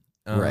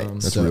 right.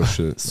 That's real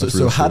shit. That's So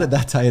real how shit. did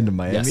that tie into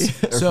Miami?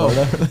 Yes. Or So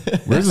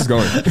Florida? Where's this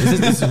going?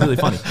 this is really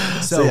funny.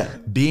 So yeah.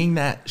 being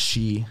that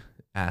she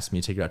asked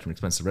me to take her out to an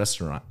expensive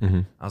restaurant,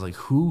 I was like,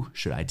 who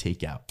should I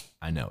take out?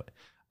 I know it.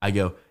 I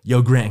go,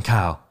 yo, Grant and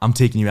Kyle, I'm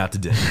taking you out to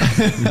dinner.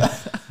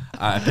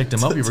 I picked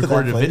him up. We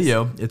recorded a place?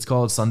 video. It's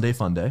called Sunday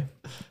Fun Day.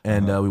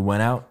 And we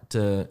went out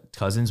to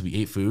Cousins. We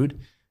ate food.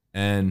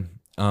 And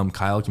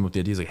Kyle came up with the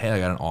idea. He's like, hey, I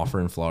got an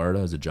offer in Florida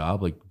as a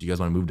job. Like, do you guys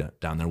want to move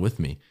down there with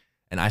me?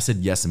 And I said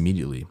yes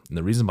immediately. And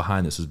the reason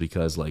behind this was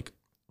because like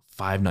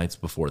 5 nights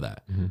before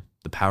that,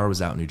 the power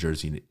was out in New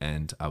Jersey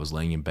and I was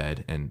laying in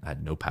bed and I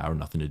had no power,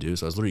 nothing to do.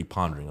 So I was literally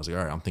pondering. I was like,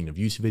 all right, I'm thinking of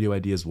YouTube video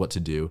ideas, what to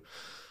do.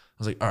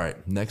 I was like, all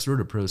right, next Road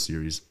to Pro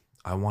series,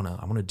 I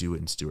wanna do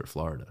it in Stuart,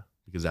 Florida,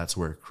 because that's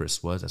where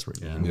Chris was, that's where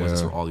Ian was,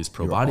 that's where all these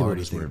pro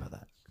bodybuilders were. About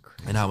that.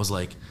 And I was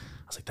like,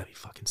 that'd be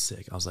fucking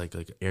sick. I was like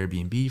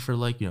Airbnb for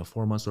like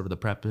 4 months, whatever the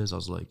prep is. I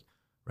was like,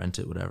 rent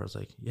it, whatever. I was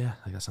like, yeah,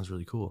 like that sounds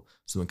really cool.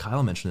 So when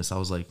Kyle mentioned this, I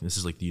was like, this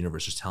is like the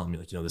universe just telling me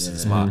like, this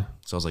is the spot.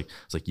 So I was like,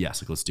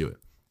 yes, like let's do it.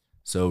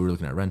 So we were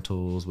looking at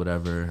rentals,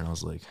 whatever, and I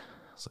was like,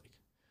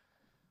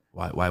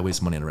 why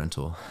waste money on a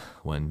rental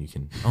when you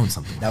can own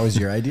something? That was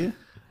your idea?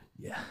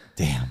 Yeah.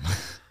 Damn.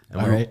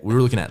 And we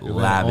were looking at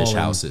lavish all in.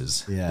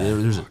 houses. Yeah.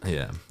 And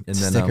then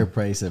Sticker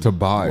price of to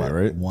buy, what,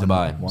 right? One, To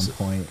buy. 1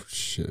 point.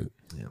 Shit.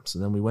 yeah. So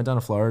then we went down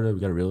to Florida. We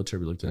got a realtor.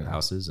 We looked at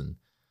houses, and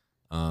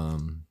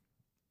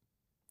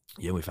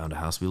Yeah, we found a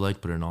house we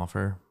liked, put in an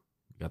offer,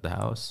 got the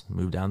house,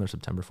 moved down there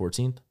September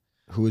 14th.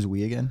 Who was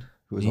we again?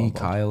 Who was all Me,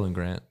 involved? Kyle, and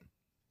Grant.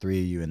 3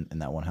 of you in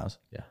that one house.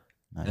 Yeah.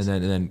 Nice.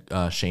 And then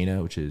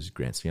Shayna, which is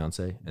Grant's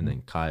fiance, and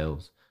then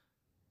Kyle's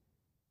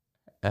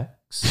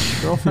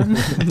ex-girlfriend,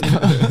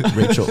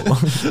 Rachel.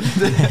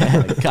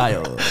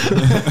 Kyle,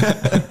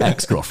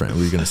 ex-girlfriend.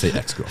 We were gonna say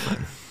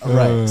ex-girlfriend. All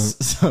right.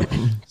 So,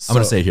 I'm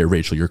gonna say here,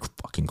 Rachel, you're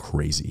fucking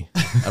crazy.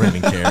 I don't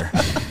even care.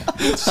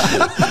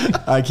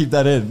 I keep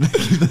that in.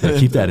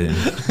 Keep that in.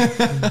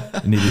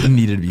 It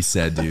needed to be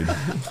said, dude.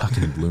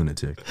 Fucking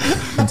lunatic.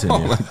 Continue.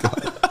 Oh my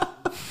God.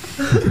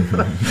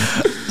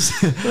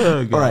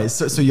 All right,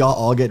 so y'all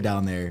all get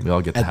down there. We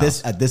all get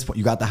the at this point.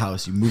 You got the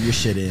house. You move your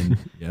shit in.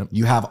 Yep.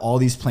 You have all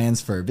these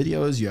plans for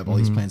videos. You have all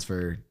these plans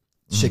for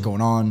shit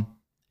going on.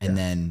 And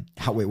then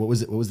what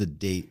was the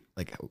date,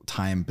 like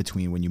time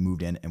between when you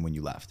moved in and when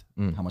you left?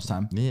 How much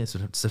time? Yeah, so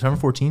September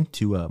 14th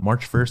to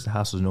March 1st, the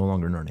house was no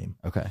longer in our name.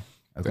 Okay.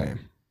 Damn.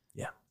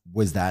 Yeah.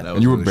 Was that?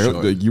 And you were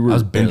barely, like, you were I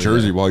was in barely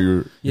Jersey there. while you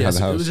were Yeah, had the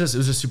so house. it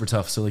was just super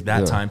tough. So like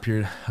that time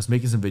period, I was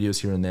making some videos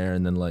here and there,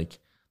 and then like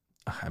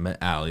I met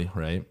Allie,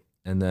 right?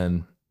 And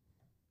then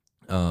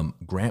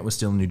Grant was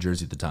still in New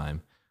Jersey at the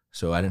time,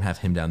 so I didn't have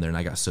him down there, and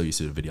I got so used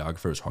to the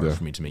videographer, it was hard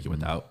for me to make it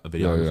without a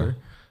videographer.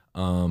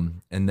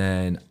 And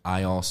then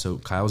Kyle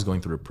was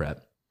going through a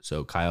prep,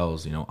 so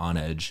Kyle's on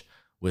edge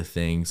with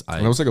things.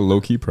 And that was like a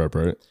low key prep,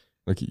 right?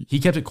 Like He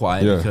kept it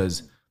quiet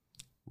because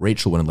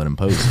Rachel wouldn't let him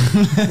post.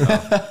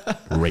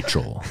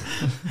 Rachel.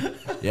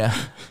 Yeah.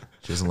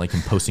 She doesn't like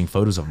him posting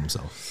photos of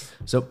himself.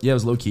 So yeah, it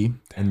was low key.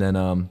 And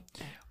then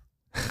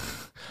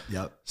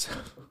Yep.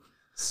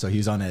 So he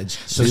was on edge.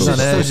 So he was on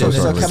edge. So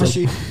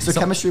chemistry. So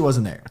chemistry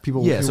wasn't there.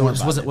 People. Yeah, so it weren't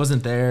just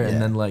wasn't there. Yeah.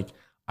 And then like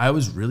I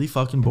was really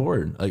fucking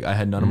bored. Like I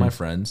had none of my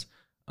friends.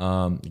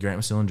 Grant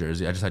was still in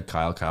Jersey. I just had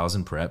Kyle. Kyle's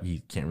in prep. He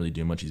can't really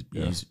do much.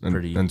 He's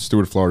pretty. And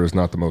Stewart, Florida is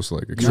not the most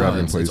like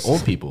extravagant place. It's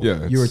old people.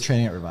 Yeah, You were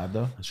training at Revive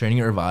though. I was training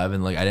at Revive,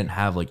 and like I didn't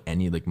have like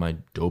any like my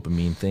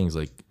dopamine things.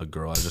 Like a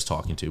girl I was just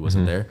talking to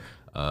wasn't there.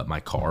 My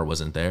car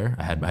wasn't there.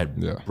 I had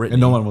Brittany.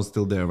 And no one was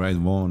still there, right? No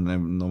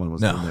one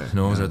was still there.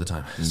 No one was there at the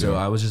time. So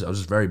I was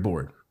just very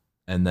bored.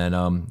 And then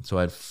so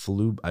I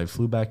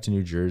flew back to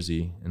New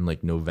Jersey in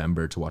like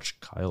November to watch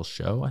Kyle's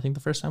show. I think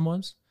the first time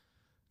was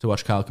to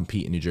watch Kyle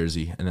compete in New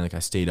Jersey. And then like I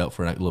stayed out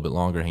for a little bit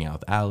longer, hanging out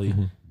with Allie.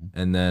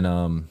 And then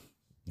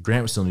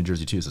Grant was still in New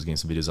Jersey too, so I was getting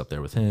some videos up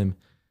there with him.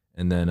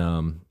 And then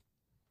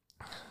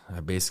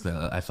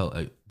I felt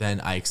like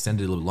then I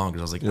extended a little longer.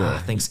 I was like,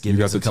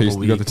 Thanksgiving was a couple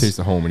weeks. You got the taste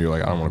of home, and you're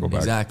like, I don't want to go back.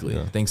 Exactly.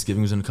 Yeah.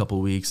 Thanksgiving was in a couple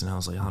of weeks, and I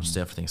was like, I'll just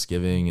stay after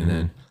Thanksgiving. And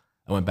then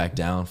I went back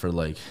down for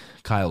like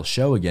Kyle's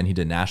show again. He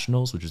did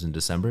Nationals, which was in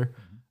December.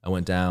 I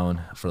went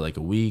down for like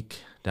a week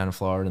down in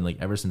Florida, and like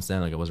ever since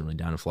then, like I wasn't really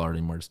down in Florida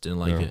anymore. Just didn't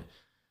like it.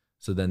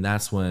 So then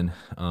that's when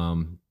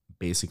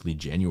basically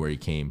January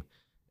came,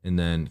 and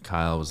then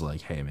Kyle was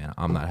like, "Hey man,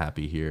 I'm not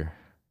happy here.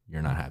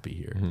 You're not happy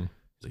here."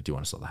 He's like, "Do you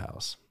want to sell the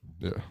house?"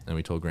 Yeah. And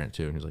we told Grant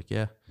too, and he was like,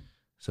 "Yeah."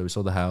 So we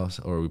sold the house,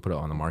 or we put it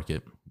on the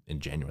market in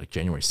January, like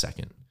January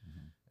 2nd.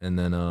 And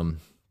then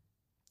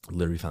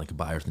literally found like a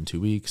buyer within 2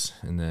 weeks,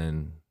 and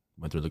then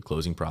went through the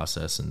closing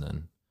process, and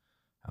then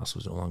house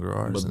was no longer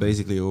ours. But and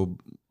basically,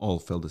 all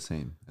felt the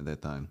same at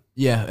that time.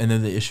 yeah, and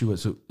then the issue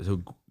was so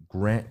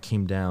Grant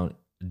came down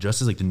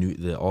just as like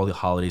all the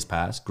holidays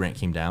passed. Grant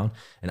came down,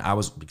 and I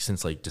was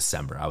since like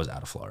December I was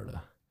out of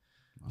Florida.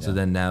 So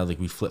then now like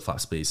we flip flop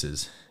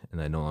spaces,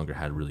 and I no longer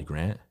had really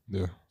Grant.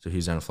 Yeah. So he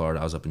was down in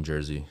Florida, I was up in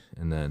Jersey,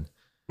 and then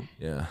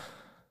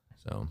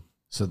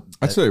So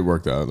I'd say it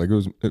worked out. Like it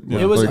was.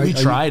 it was. Like, We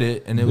tried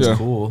it, and it was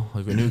cool,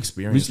 like a new at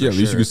experience. least, at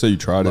least you could say you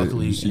tried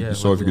Luckily, it. You yeah,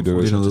 saw if you could do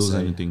luckily it. Didn't to lose say.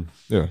 anything.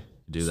 Yeah.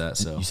 Do that.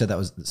 So you said that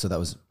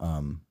was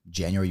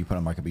January you put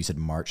on market, but you said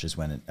March is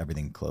when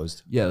everything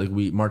closed. yeah, like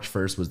March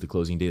 1st was the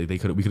closing date.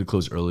 Like we could have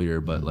closed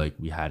earlier, but like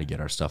we had to get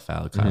our stuff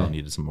out. Kyle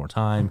needed some more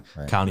time.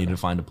 Right. Kyle needed to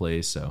find a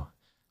place. So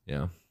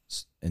yeah.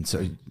 And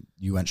so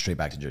you went straight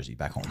back to Jersey,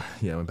 back home.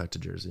 Yeah, I went back to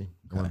Jersey.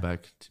 I went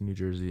back to New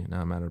Jersey.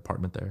 Now I'm at an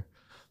apartment there.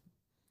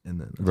 And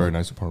then Very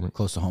nice apartment.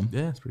 Close to home.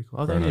 yeah, it's pretty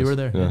cool. Oh, Very yeah, nice. you were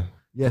there. Yeah.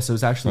 Yeah, so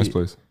it's actually Nice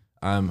place.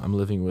 I'm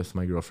living with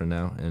my girlfriend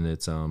now, and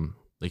it's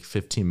like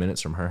 15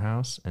 minutes from her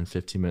house and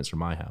 15 minutes from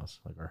my house,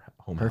 like our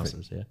home Perfect.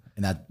 houses. Yeah.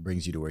 And that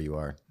brings you to where you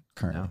are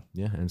currently.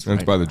 Yeah, and it's, And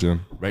it's by the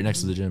gym. right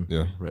next to the gym.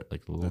 Yeah. Right,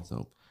 like a That's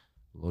dope.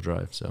 little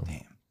drive. So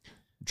Damn.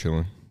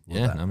 Chilling.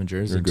 yeah, and I'm in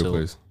Jersey You're in a good until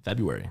place.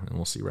 February, and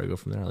we'll see where I go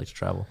from there. I like to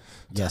travel.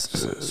 Yes.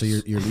 So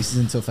your lease is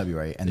until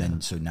February, and then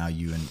so now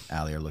you and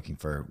Allie are looking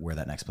for where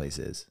that next place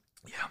is.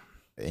 Yeah.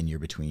 And you're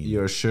between.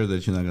 You're sure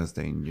that you're not gonna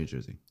stay in New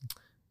Jersey?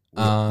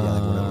 like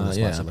whatever the spots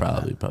you're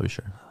looking at. probably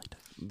sure. I like that.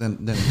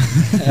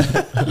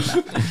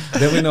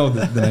 Then we know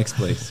the next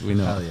place. We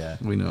know. Hell yeah.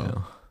 We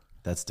know.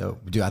 That's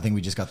dope, dude. I think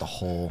we just got the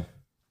whole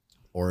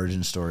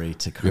origin story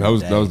to Yeah, that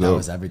was dope. That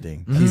was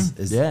everything.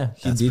 Yeah.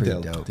 that's He pretty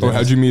detailed. dope. Oh,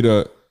 how'd you meet?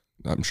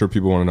 I'm sure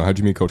people want to know. How'd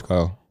you meet Coach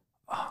Kyle?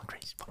 Oh,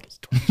 great fucking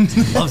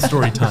story. Love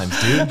story times,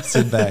 dude.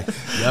 Sit back.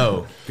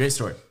 Yo, great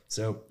story.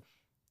 So,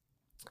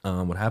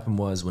 what happened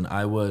was when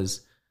I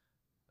was,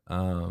 I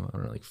don't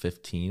know, like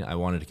 15, I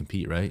wanted to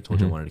compete, right?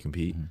 Told you I wanted to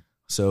compete. I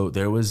So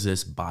there was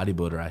this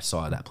bodybuilder I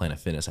saw at Planet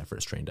Fitness I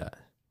first trained at.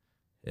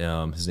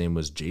 His name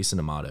was Jason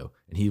Amato,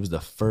 and he was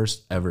the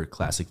first ever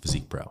Classic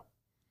Physique Pro.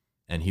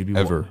 And he'd be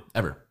ever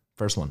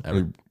first one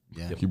ever.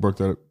 Yeah. You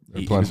worked at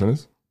Planet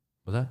Fitness?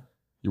 What's that?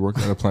 You worked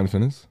at Planet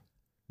Fitness?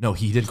 No,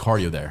 he did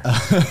cardio there.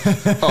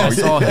 I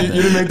saw him.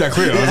 You didn't make that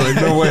clear. I was like,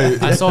 no way.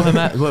 I saw him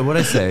at, what did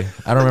I say?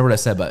 I don't remember what I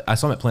said, but I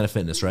saw him at Planet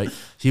Fitness, right?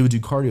 He would do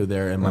cardio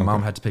there, and my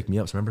mom had to pick me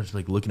up. So I remember just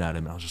like looking at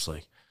him, and I was just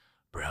like,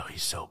 bro,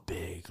 he's so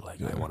big.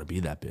 Like, I want to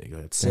be that big.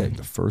 Like, that's sick.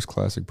 The first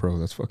Classic Pro.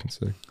 That's fucking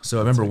sick. So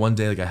I remember one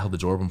day, like, I held the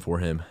door open for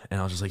him, and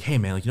I was just like, hey,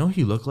 man, like, you know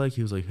who you look like?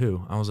 He was like,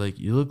 who? I was like,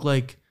 you look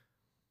like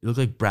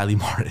Bradley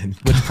Martin,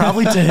 which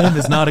probably to him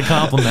is not a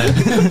compliment.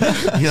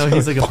 You know,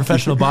 he's like a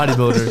professional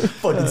bodybuilder.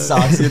 Fucking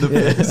socks in the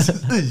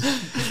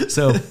piss.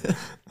 So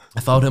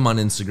I followed him on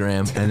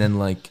Instagram, and then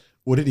like,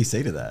 what did he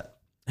say to that?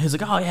 he was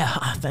like, oh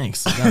yeah,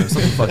 thanks. Like, it was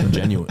something fucking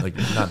genuine, like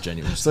not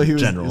genuine. So he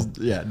was general.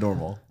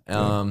 Normal.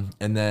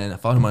 And then I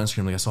followed him on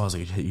Instagram. Like I saw, I was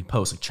like, he'd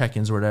post like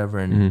check-ins or whatever,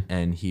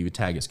 and he would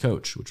tag his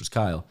coach, which was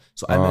Kyle.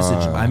 So I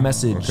messaged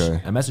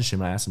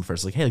him and I asked him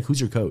first, like, hey, like, who's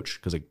your coach?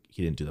 Because like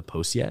he didn't do the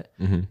post yet,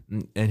 and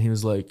he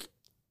was like,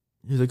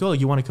 oh, like,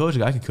 you want to coach?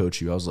 Like, I could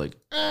coach you. I was like,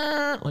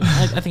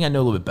 I think I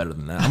know a little bit better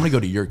than that. I'm gonna go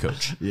to your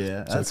coach.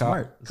 Yeah, so that's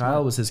smart.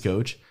 Kyle was his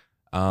coach.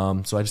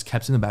 So I just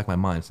kept it in the back of my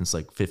mind since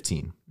like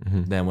 15.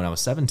 Then when I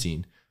was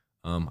 17,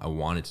 I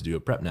wanted to do a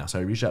prep now. So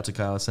I reached out to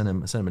Kyle, I sent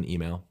him an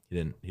email. He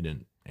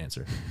didn't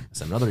answer. I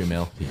sent another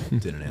email. He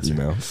didn't answer.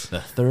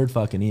 The third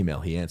fucking email,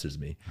 he answers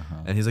me.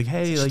 And he's like,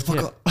 hey, like,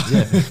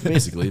 yeah,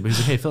 basically. But he's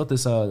like, hey, fill out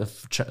this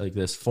like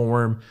this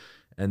form,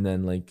 and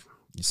then like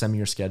you send me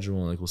your schedule,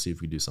 and like we'll see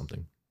if we do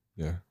something.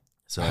 Yeah.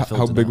 So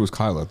how big was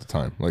Kyle at the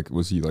time? Like,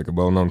 was he like a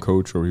well-known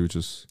coach, or he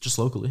was just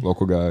locally?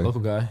 Local guy. Local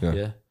guy.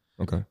 Yeah.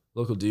 Okay.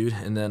 Local dude.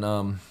 And then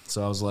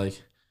so I was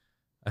like,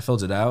 I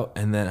filled it out,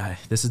 and then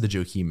this is the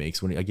joke he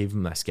makes when I gave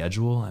him my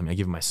schedule. I mean, I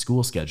gave him my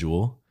school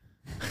schedule,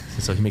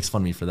 so he makes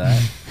fun of me for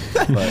that.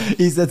 But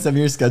he said some of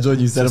your schedule,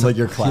 and you said him like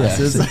your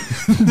classes.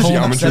 Yeah,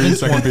 geometry,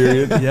 second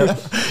period. Yep.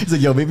 He's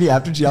like, yo, maybe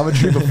after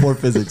geometry, before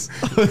physics.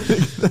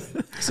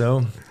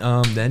 So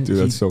then, dude,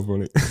 that's so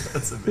funny.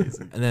 That's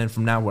amazing. And then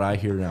from now, what I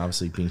hear, and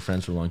obviously being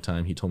friends for a long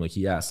time, he told me, like,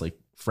 he asked like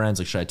friends,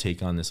 like, should I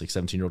take on this like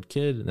 17-year-old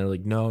kid? And they're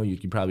like, no, you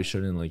probably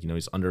shouldn't. Like, you know,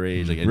 he's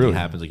underage. Like, anything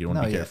happens, like, you don't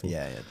want to be careful.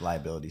 Yeah,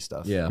 liability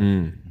stuff. Yeah.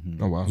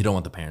 Oh wow. You don't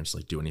want the parents to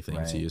like do anything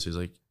to you. So he's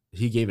like,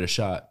 he gave it a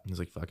shot. He's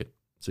like, fuck it.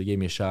 So he gave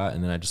me a shot,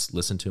 and then I just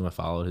listened to him. I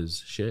followed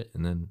his shit,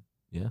 and then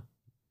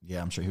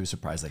yeah, I'm sure he was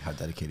surprised like how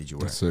dedicated you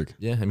were. That's sick.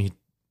 Yeah, I mean,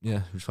 he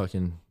was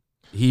fucking.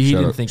 He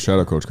didn't think. Shout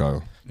out, Coach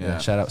Kyle. Yeah,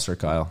 shout out, Sir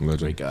Kyle. Legend.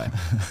 Great guy.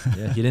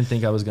 Yeah, he didn't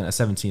think I was gonna. At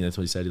 17, that's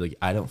what he said. Like,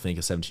 I don't think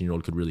a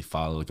 17-year-old could really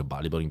follow like a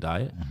bodybuilding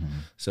diet.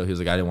 So he was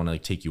like, I didn't want to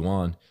like take you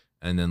on,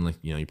 and then like,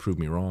 you know, you proved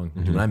me wrong.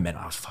 When I met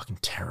him, I was fucking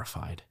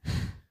terrified,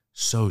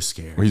 so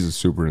scared. Well, he's a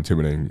super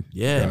intimidating.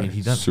 Yeah, guy. I mean,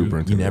 he doesn't. super You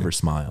intimidating. never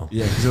smile.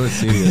 Yeah, he's always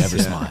serious. Never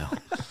smile.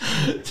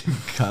 Dude,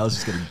 Kyle's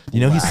just gonna. You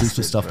know, he sleeps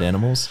with stuffed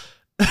animals.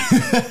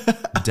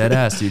 Dead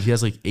ass, dude. He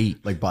has like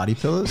 8 like body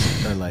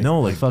pillows or like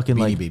no, like fucking Beanie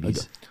like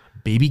Babies.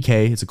 Baby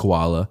K. It's a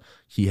koala.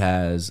 He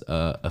has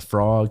a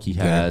frog. He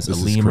has a this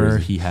is lemur.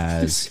 crazy. He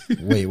has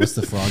Wait, what's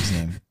the frog's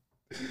name?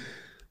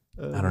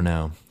 I don't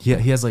know. He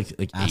has like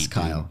Ask 8.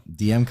 Kyle.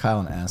 DM Kyle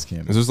and ask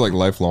him. Is this like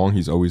lifelong?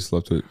 He's always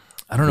slept with.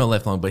 I don't know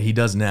lifelong, but he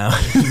does now.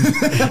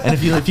 And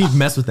if you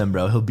mess with him,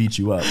 bro, he'll beat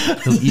you up.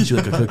 He'll eat you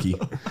like a cookie.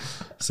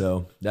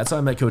 So that's how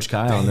I met Coach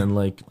Kyle, and then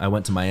like I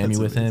went to Miami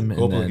with him. And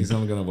Hope then, he's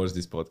not gonna watch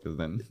this podcast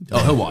then.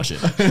 oh, he'll watch it.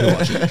 He'll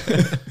watch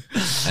it.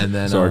 And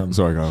then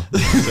Sorry, Kyle.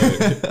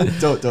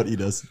 don't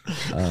eat us.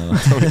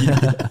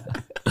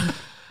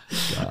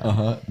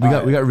 we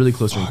got really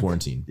close during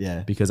quarantine.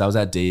 Yeah. Because I was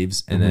at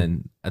Dave's, and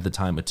then at the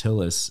time,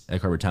 Attila's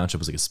at Carver Township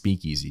was like a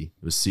speakeasy.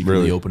 It was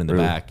secretly open in the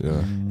back. Yeah.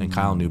 And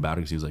Kyle knew about it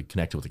because he was like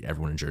connected with like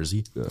everyone in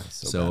Jersey. Yeah.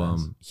 So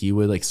he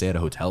would like stay at a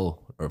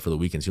hotel or for the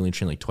weekends. He only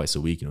trained like twice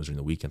a week, and it was during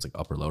the weekends, like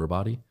upper lower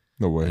body.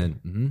 No way.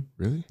 And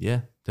Really?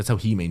 yeah, that's how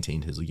he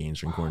maintained his gains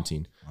during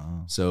quarantine.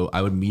 So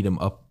I would meet him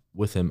up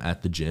with him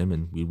at the gym,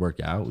 and we'd work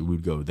out. We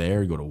would go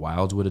there, go to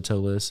Wildwood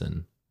Attila's,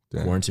 and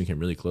quarantine came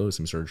really close,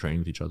 and we started training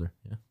with each other.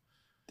 Yeah.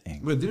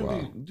 Dang. Wait,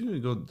 didn't we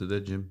go to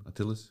that gym,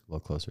 Attila's? A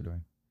little closer,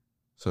 doing.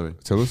 Sorry,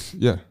 Attila's?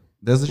 Yeah.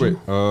 that's the Wait.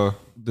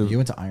 gym. You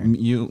went to Iron.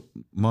 You,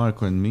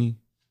 Marco, and me,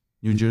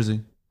 New Jersey,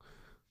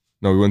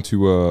 No, we went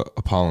to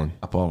Apollon.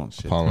 Apollon.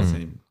 Shit,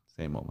 Apollon.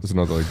 same almost. That's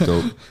another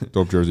like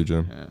dope Jersey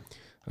gym. Yeah.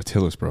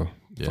 Attila's, bro.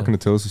 Yeah. Fucking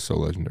Attila's is so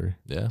legendary.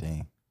 Yeah.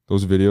 Dang.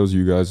 Those videos,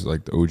 you guys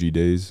like the OG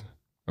days.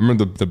 I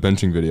remember the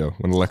benching video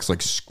when Lex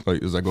like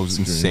it was like goes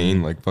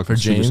insane, like fucking For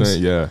James? Super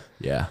Saiyan. Yeah.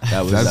 Yeah.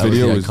 That That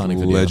video the was iconic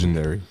video.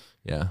 legendary.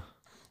 Yeah.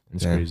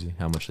 It's Damn. crazy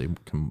how much they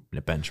can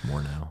bench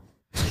more now.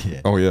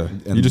 Yeah. Oh yeah.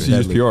 And You just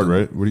deadlift PR'd, them.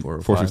 right?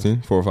 What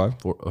 415?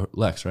 405? For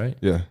Lex, right?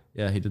 Yeah.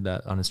 Yeah, he did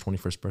that on his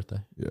 21st birthday.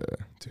 Yeah.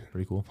 Dude.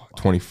 Pretty cool.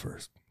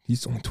 21st.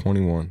 He's only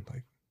 21.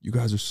 Like, you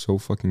guys are so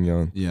fucking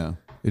young. Yeah,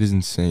 It is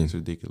insane. it's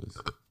ridiculous.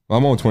 Well,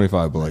 I'm only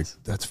 25, but like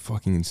that's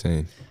fucking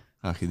insane.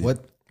 He did.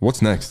 What?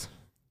 What's next?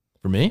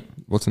 For me?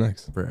 What's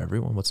next? For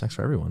everyone? What's next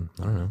for everyone?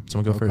 I don't know.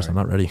 Someone go Go first. kart. I'm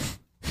not ready.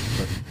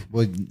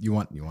 Well, you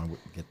want to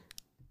get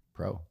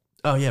pro.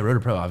 Oh yeah, Roto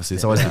Pro. Obviously,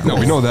 it's always No,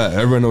 we know that.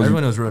 Everyone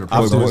knows Roto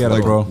Pro.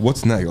 Like,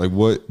 what's next? Like,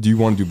 what do you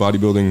want to do?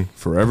 Bodybuilding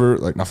forever?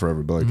 Like, not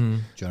forever, but like, Do you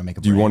want to make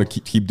a? do you want to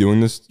keep doing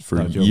this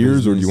for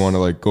years, or do you want to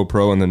like go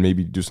pro and then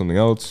maybe do something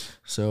else?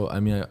 So I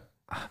mean,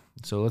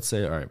 so let's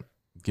say, all right,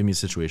 give me a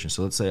situation.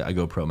 So let's say I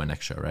go pro my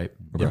next show, right?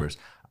 Givers.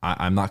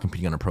 I'm not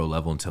competing on a pro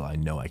level until I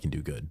know I can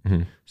do good.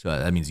 So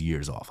that means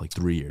years off, like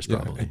 3 years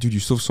probably. Dude, you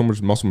still have so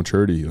much muscle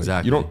maturity. Like,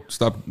 Exactly. You don't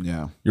stop.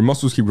 Yeah. Your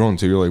muscles keep growing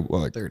until you're like, what,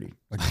 like 30?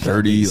 Like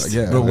 30. Like,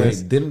 yeah. But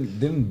wait,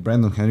 didn't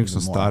Brandon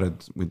Hendrickson more.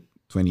 started with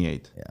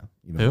 28? Yeah.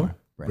 Even Who? more.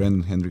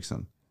 Brandon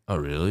Hendrickson. Oh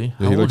really?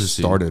 Yeah, he like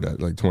started at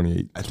like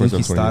 28. I think he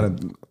 27, 28.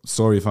 started.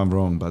 Sorry if I'm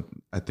wrong, but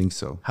I think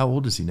so. How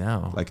old is he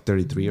now? Like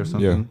 33 or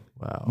something. Yeah.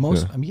 Wow.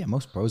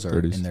 Most pros are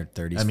 30s. in their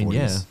 30s. I mean, 40s.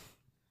 yeah.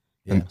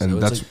 And So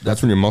it's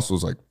that's when your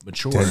muscles like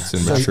Mature. tense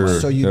and So, mature.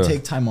 so you Yeah.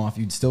 take time off.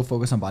 You'd still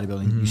focus on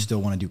bodybuilding. You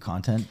still want to do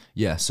content.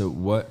 Yeah. So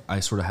what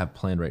I sort of have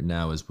planned right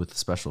now is with a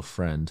special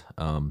friend.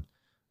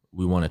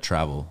 We want to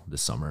travel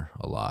this summer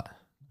a lot.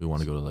 We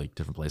want to go to like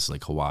different places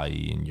like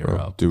Hawaii and Bro,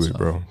 Europe. do and it, stuff.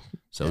 bro.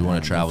 So we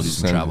want to travel, do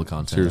some Send travel it.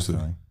 content. Seriously.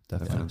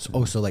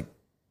 Definitely. So like,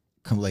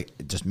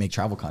 just make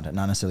travel content,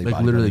 not necessarily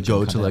Like literally bodybuilding, go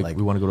gym to content, like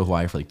we want to go to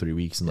Hawaii for like 3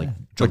 weeks and like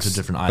jump to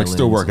different Like islands.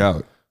 still work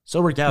out.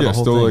 Still work out Yeah, the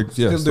whole still thing. like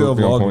yeah, Still do a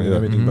be on vlog point, and yeah.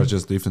 everything, but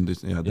just different.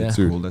 Yeah, that's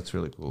Yeah. cool. That's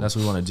really cool. That's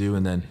what we want to do,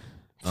 and then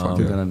Fuck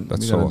we're yeah. gonna,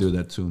 That's we're so gonna do awesome.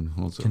 that soon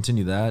also.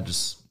 continue that.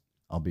 Just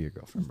I'll be your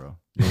girlfriend, bro.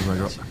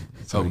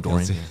 oh,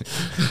 Dorian.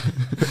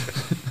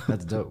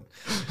 That's dope.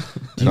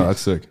 No,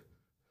 that's sick.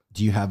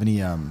 Do you have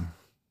any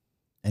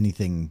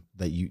anything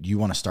that you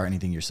want to start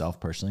anything yourself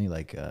personally,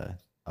 like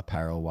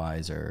apparel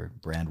wise or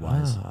brand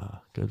wise?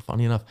 Good.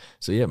 Funny enough.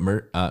 So yeah,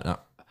 no,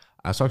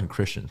 I was talking to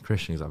Christian.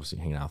 Christian is obviously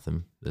hanging out with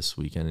him this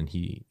weekend, and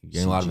he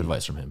getting a lot of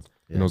advice from him.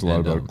 He knows a lot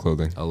And, about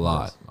clothing. A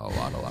lot.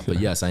 But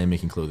yes, I am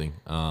making clothing.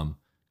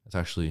 It's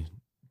actually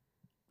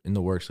in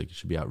the works. Like it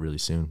should be out really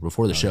soon.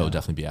 Before the show, it'll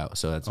definitely be out.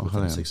 So that's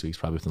within 6 weeks,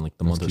 probably within like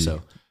the month or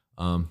so.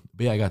 But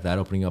yeah, I got that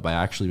opening up. I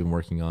actually been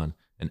working on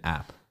an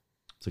app.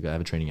 It's like I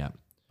have a training app.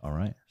 All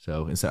right.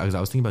 So instead, I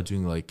was thinking about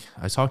doing like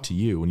I talked to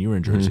you when you were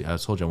in Jersey. I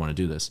told you I want to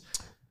do this.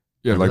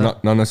 Yeah, Remember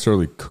like not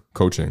necessarily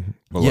coaching,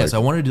 but Yes,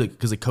 like, I wanted to do like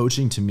because the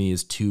coaching to me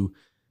is too.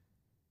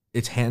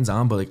 It's hands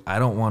on, but like I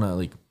don't want to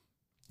like.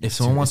 If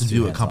someone wants to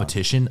do a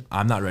competition,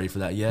 I'm not ready for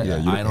that yet.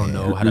 Yeah, I don't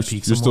know how to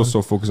peak You're someone.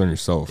 still so focused on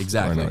yourself.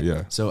 Exactly. Right now,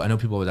 yeah. So I know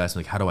people always ask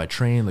me like, how do I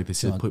train? Like they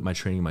see put my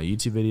training in my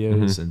YouTube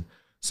videos, and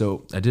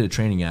so I did a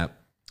training app,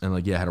 and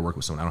like I had to work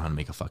with someone. I don't know how to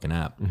make a fucking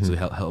app, so they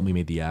helped me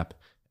make the app.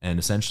 And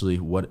essentially,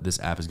 what this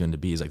app is going to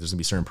be is like there's gonna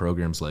be certain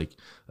programs like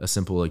a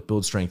simple like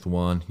build strength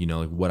one. You know,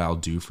 like what I'll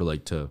do for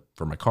like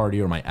for my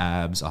cardio or my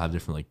abs. I'll have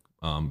different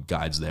like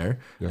guides there.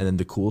 Yeah. And then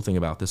the cool thing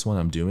about this one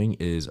I'm doing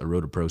is a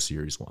Road to Pro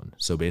series one.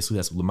 So basically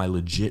that's my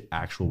legit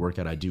actual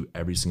workout I do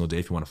every single day.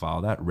 If you want to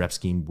follow that rep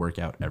scheme,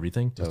 workout,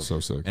 everything. That's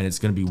so sick. And it's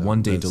going to be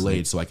 1 day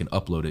delayed so I can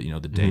upload it, you know,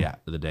 the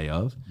day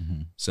of.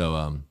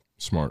 So,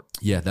 Smart.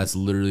 Yeah, that's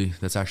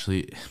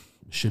actually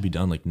should be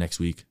done like next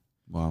week.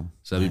 Wow.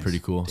 So that'd be pretty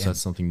cool. So that's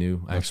something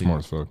new. That's smart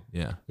as fuck.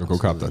 Yeah. You'll go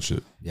cop that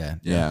shit. Yeah.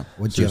 Yeah.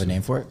 What do you have a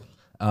name for it?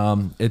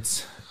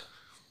 It's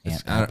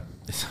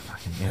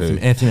fucking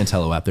Anthony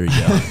Mantello app. There you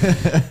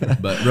go.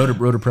 But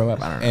Roto Pro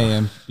app. I don't know.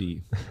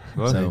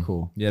 AMP. So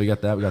cool. Yeah, we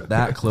got that. We got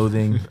that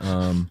clothing.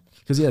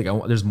 Because yeah,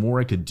 like there's more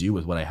I could do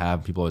with what I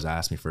have. People always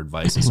ask me for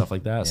advice and stuff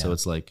like that. So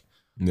it's like,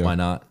 why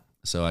not?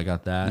 So I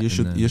got that. You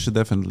should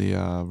definitely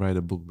write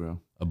a book, bro.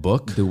 A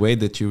book? The way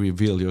that you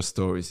reveal your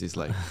stories is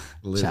like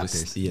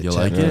Chapters. You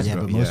like it? Yeah,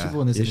 but most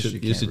people in this industry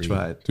you should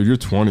try it. Dude, you're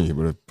 20,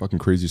 but a fucking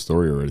crazy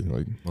story already.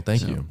 Like, Well,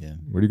 thank you. Yeah.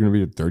 what are you gonna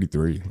be at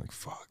 33? Like,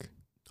 fuck.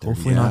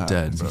 Hopefully not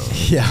dead, bro.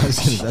 Yeah,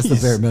 that's the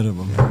bare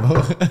minimum.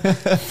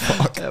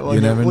 Fuck.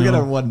 You never we'll get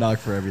know. a one knock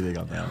for everything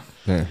on that.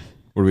 Damn.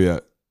 What are we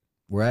at?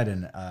 We're at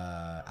an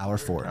hour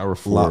 4. Hour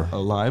 4.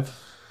 Live?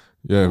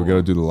 Yeah, we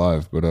gotta do the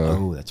live, but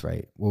Oh, that's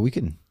right. Well, we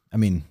can. I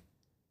mean,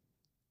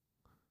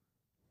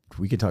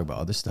 we could talk about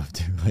other stuff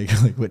too. Like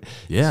what?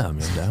 Yeah, I'm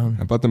down.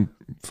 how about them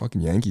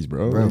fucking Yankees,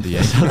 bro?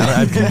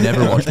 I've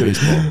never watched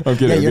baseball. I'm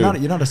kidding. Yeah,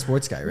 I'm you're not a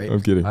sports guy, right?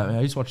 I'm kidding.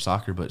 I used to watch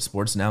soccer, but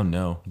sports now,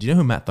 no. Do you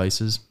know who Matt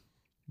Thice is?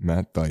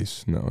 Matt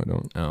Dice. No, I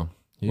don't. Oh,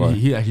 Why?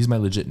 he's my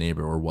legit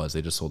neighbor, or was.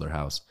 They just sold their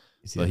house.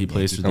 But he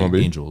plays for the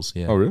MLB? Angels.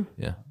 Yeah. Oh, really?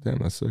 Yeah. Damn,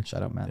 that's sick.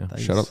 Shout out Matt. Yeah.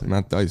 Dice. Shout out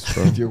Matt Dice,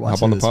 bro. If you're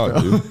Hop on the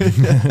watching pod, this,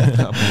 dude.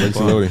 Thanks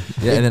for loading.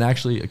 Yeah, and then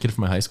actually, a kid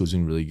from my high school is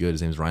doing really good.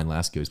 His name is Ryan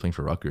Lasco. He's playing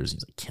for Rutgers.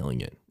 He's like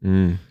killing it.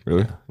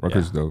 Really?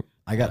 Rutgers dope.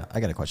 I got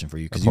a question for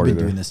you because A you've party been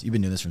there. doing this. You've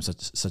been doing this from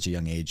such a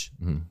young age.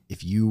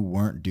 If you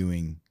weren't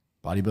doing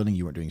bodybuilding,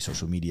 you weren't doing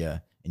social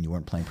media, and you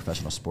weren't playing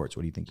professional sports,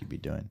 what do you think you'd be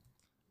doing?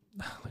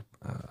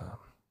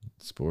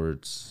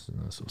 Sports.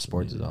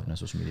 Sports is often on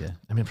social media.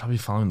 I mean, probably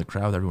following the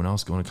crowd with everyone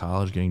else, going to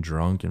college, getting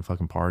drunk, and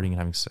fucking partying and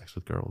having sex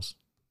with girls.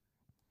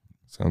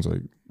 Sounds like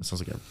That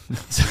sounds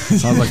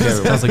like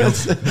Sounds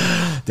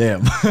like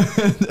damn.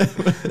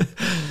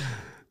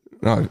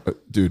 no,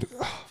 dude.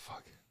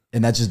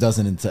 And that just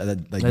doesn't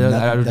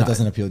that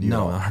doesn't appeal to you.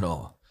 No, at all. not at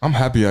all. I'm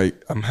happy.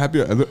 I'm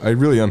happy. I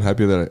really am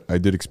happy that I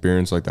did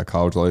experience like that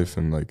college life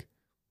and like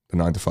the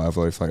 9-to-5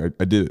 life. Like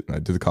I did it. I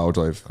did the college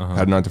life,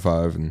 had a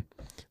 9-to-5, and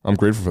I'm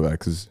grateful for that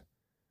because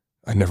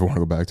I never want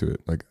to go back to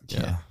it. Like,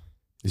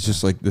 it's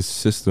just like this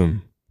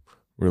system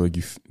where like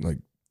like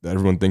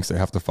everyone thinks they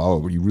have to follow,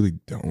 but you really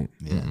don't.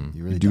 Yeah,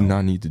 you really do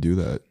not need to do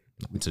that.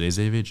 In today's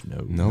age,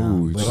 no.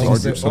 You But start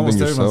almost something everyone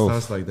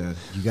yourself. starts like that.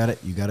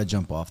 You gotta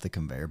jump off the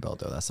conveyor belt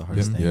though. That's the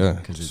hardest thing. Yeah,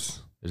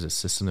 because There's a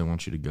system they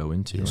want you to go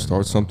into.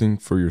 start something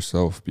for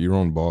yourself. Be your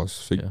own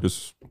boss.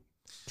 Just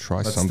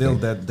try But something.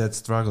 still, that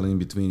struggle in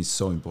between is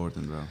so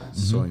important, bro.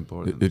 So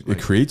important. It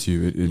creates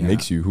you. It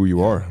makes you who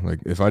you are. Like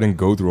if I didn't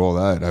go through all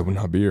that, I would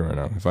not be here right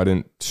now. If I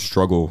didn't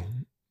struggle,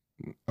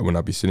 I would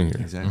not be sitting here.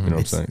 Exactly. You know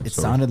what I'm saying? It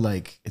sounded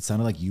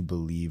like you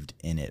believed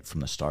in it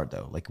from the start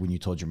though. Like when you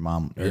told your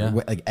mom,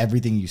 or like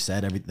everything you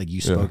said, like you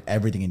spoke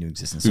everything into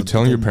existence. Dude,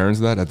 telling your parents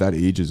that at that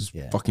age is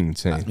fucking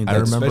insane. I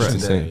remember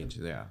especially at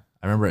that age,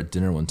 I remember at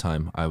dinner one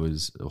time, I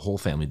was a whole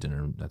family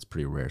dinner. That's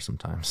pretty rare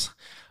sometimes.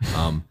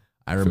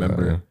 I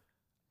remember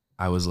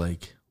I was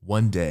like,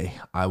 one day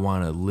I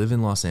want to live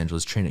in Los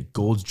Angeles, train at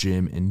Gold's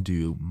Gym, and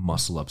do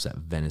muscle ups at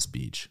Venice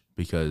Beach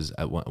because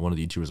one of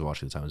the YouTubers I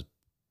watched at the time was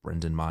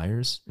Brendan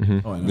Myers. Mm-hmm.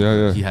 Oh, I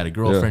know. Yeah. He had a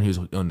girlfriend. He was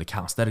on the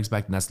calisthenics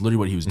back, and that's literally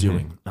what he was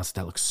doing. I was like,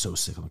 that looks so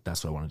sick. I'm like,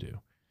 that's what I want to do.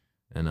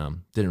 And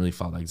didn't really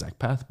follow that exact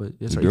path, but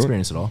it's our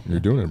experience it all.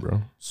 You're doing it,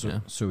 bro.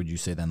 So would you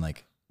say then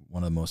like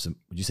would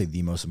you say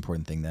the most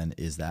important thing then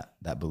is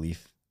that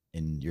belief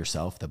in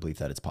yourself, that belief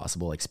that it's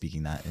possible, like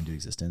speaking that into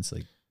existence?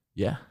 Like,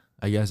 yeah,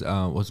 I guess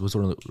what's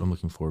what I'm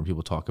looking for when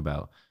people talk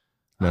about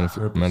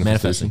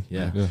Manifesting.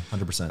 Yeah,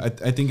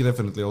 100%. I think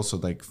definitely also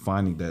like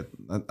finding that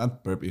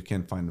not purpose. You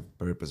can't find a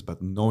purpose,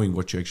 but knowing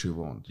what you actually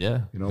want.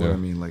 Yeah, you know what I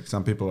mean. Like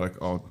some people are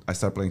like, oh, I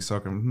start playing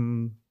soccer.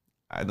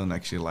 I don't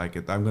actually like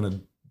it. I'm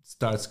gonna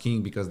start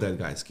skiing because that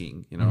guy's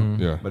skiing. You know.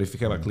 Yeah. But if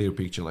you have a clear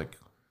picture, like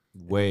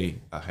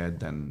way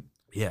ahead, then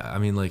I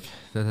mean, like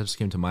that just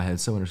came to my head.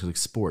 So interesting, like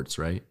sports,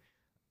 right?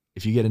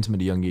 If you get into them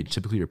at a young age,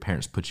 typically your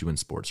parents put you in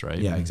sports, right?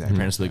 Yeah, exactly. Your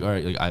parents are like, all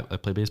right, like I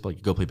play baseball, you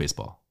go play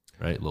baseball,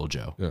 right, little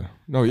Joe? Yeah.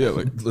 No, yeah,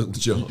 like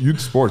youth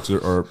sports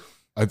are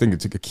I think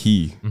it's like a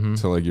key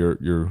to like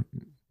your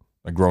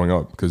like growing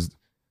up because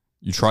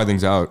you try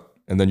things out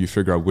and then you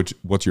figure out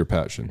what's your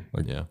passion.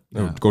 Like,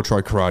 go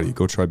try karate,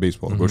 go try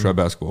baseball, go try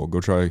basketball,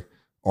 go try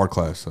art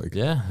class. Like,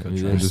 I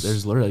mean,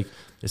 there's literally like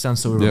it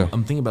sounds so.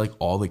 I'm thinking about like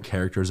all the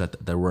characters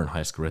that were in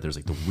high school. Right, there's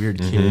like the weird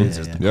kids,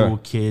 there's the cool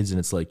kids, and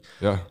it's like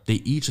they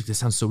each like they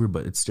sound so weird,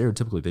 but it's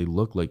stereotypically they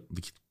look like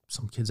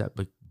some kids that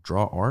like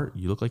draw art.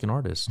 You look like an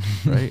artist,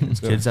 right?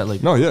 It's kids that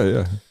like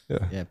yeah,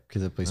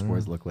 because they play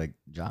sports look like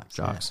jocks.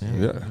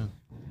 Yeah.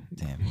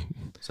 Damn.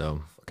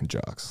 So fucking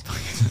jocks.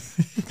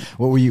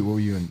 What were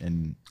you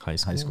in high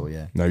school?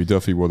 Yeah. No, you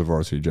definitely wore the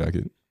varsity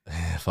jacket.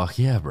 Fuck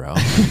yeah, bro.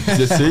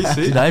 See?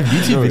 Dude, I have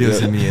YouTube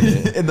videos of me in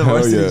it. In the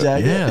varsity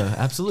jacket. Yeah,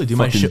 absolutely. Dude,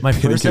 my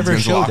first ever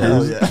show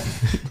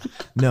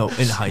No,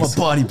 in high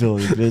school.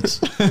 Bodybuilding,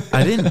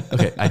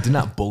 bitch. I did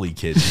not bully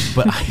kids,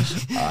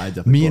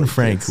 but me and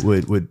Frank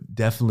would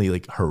definitely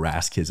like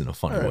harass kids in a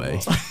funny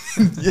way.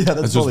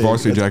 That's just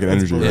varsity jacket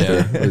energy right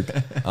there. Like,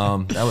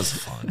 that was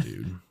fun,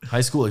 dude.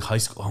 High school,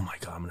 oh my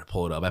God, I'm going to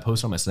pull it up. I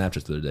posted on my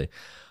Snapchat the other day.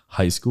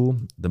 High school,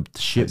 the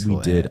shit we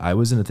did. I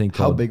was in a thing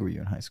called. How big were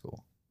you in high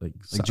school? Like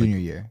junior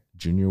year.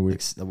 Junior year.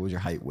 Like, what was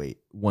your height, weight?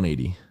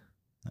 180.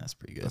 That's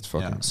pretty good. That's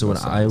fucking. So when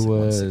I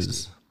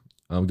was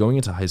going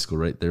into high school,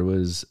 right, there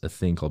was a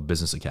thing called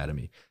Business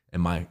Academy, and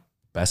my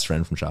best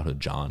friend from childhood,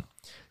 John,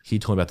 he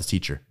told me about this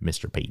teacher,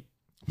 Mr. Pate.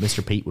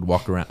 Mr. Pate would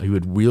walk around. He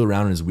would wheel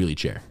around in his wheelie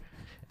chair,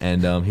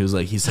 and he was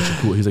like, he's such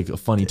a cool. He's like a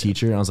funny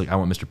teacher, and I was like, I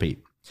want Mr.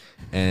 Pate,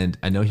 and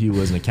I know he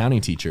was an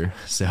accounting teacher,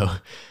 so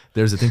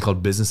there's a thing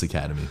called Business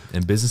Academy,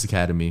 and Business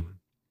Academy.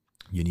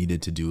 You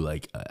needed to do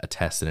like a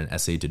test and an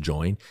essay to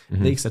join.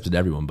 They accepted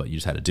everyone, but you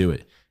just had to do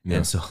it. Yeah.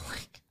 And so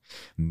like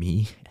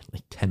me and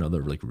like 10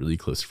 other like really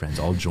close friends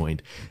all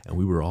joined, and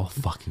we were all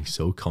fucking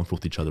so comfortable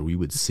with each other. We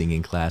would sing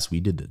in class. We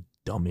did the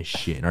dumbest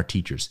shit, and our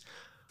teachers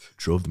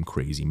drove them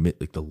crazy.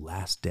 Like the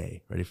last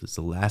day, right? If it's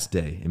the last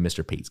day in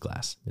Mr. Pate's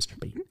class, Mr.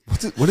 Pate.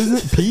 What is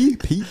it? Pate?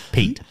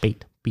 Pate.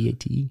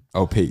 P-A-T-E.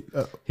 Oh, Pate.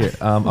 Here,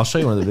 I'll show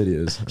you one of the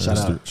videos. Shout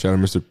out,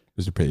 Mr.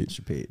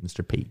 Pate.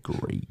 Mr. Pate,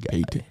 great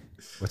guy. Pate.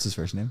 What's his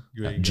first name?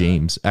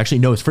 James. Actually,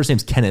 no, his first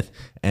name's Kenneth,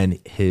 and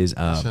his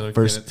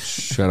first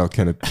shout out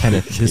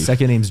Kenneth. His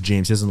second name's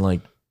James. He doesn't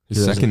like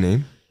his second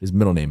name. His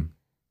middle name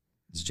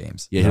is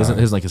James. Yeah, he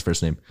doesn't like his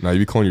first name. Nah, you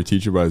be calling your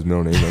teacher by his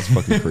middle name. That's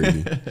fucking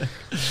crazy.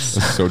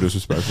 That's so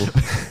disrespectful.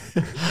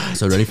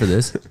 So ready for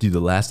this, dude? The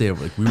last day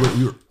of like we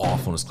were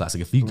off on this class.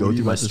 Like if you go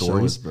through my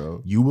stories,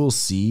 bro, you will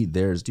see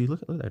there's dude.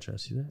 Look at that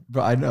dress. See that,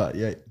 bro? I know.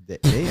 Yeah,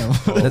 damn.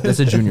 That's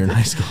a junior in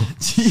high school.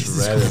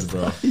 Jesus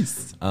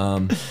Christ.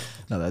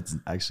 No, that's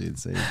actually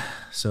insane.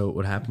 So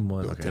what happened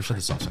was, okay, I'll shut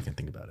this off so I can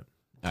think about it.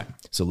 All right.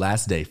 So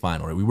last day,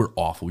 final, right? We were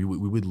awful. We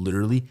would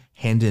literally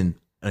hand in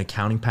an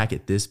accounting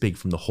packet this big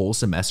from the whole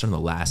semester on the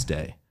last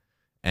day.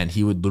 And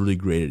he would literally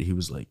grade it. He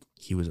was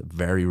a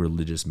very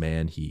religious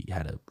man. He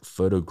had a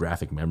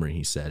photographic memory,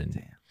 he said. And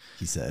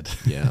he said.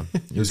 Yeah.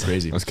 It was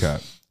crazy. That's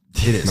cap.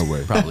 It is. No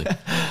way. Probably.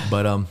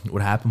 But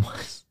what happened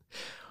was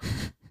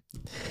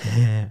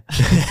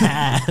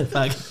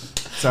Fuck.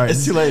 Sorry,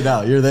 It's too late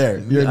now. You're there.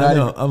 You're I not.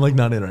 know. I'm like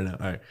not in right now.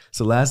 All right.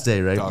 So last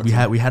day, right? We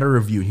had a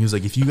review, and he was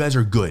like, "If you guys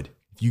are good,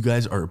 if you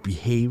guys are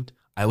behaved,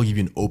 I will give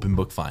you an open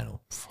book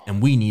final."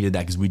 And we needed that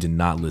because we did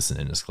not listen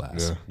in this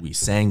class. Yeah. We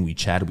sang, we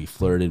chatted, we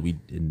flirted, we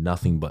did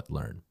nothing but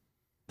learn.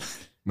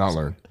 Not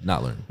learn.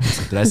 Not learn.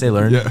 Did I say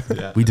learn?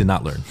 Yeah. We did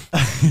not learn.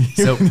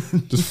 So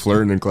Just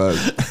flirting in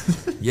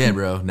class. yeah,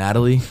 bro.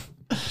 Natalie.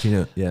 You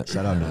know, yeah.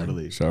 Shout out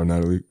Natalie. Shout out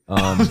Natalie.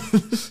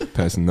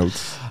 Passing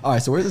notes. All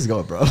right, so where does this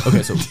go, bro?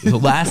 Okay, so the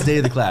last day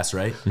of the class,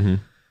 right?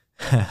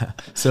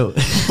 So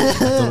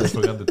Totally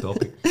forgot the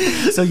topic.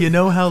 so you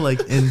know how like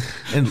in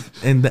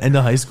the end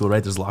of high school,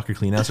 right? There's locker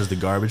cleanouts, there's the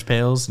garbage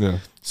pails. Yeah.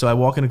 So I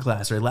walk into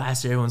class, right?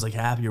 Last year, everyone's like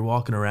happy. You're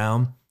walking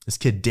around. This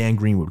kid, Dan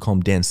Greenwood, call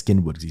him Dan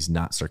Skinwood because he's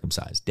not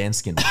circumcised. Dan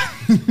Skinwood.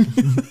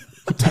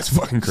 That's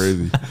fucking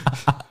crazy.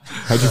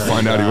 How'd you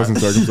find out he wasn't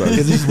circumcised?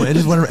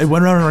 It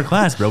went around in our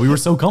class, bro. We were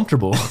so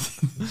comfortable.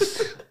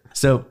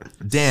 So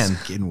Dan,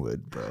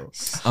 Skinwood, bro.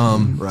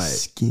 right.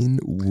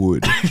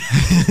 Skinwood.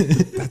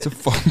 That's a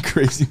fucking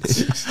crazy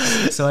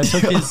name. So I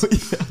took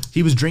his.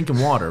 He was drinking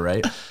water,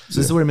 right? So this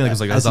is what I mean.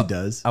 Like, As he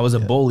does. I was a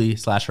bully /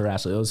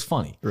 harasser. It was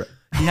funny. Right.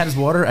 He had his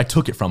water. I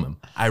took it from him.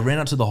 I ran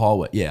out to the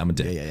hallway. Yeah, I'm a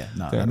dick. Yeah.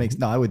 No, that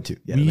makes I would too.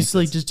 Yeah, We that used to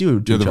makes like just do.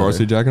 Do you have the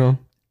varsity jacket on?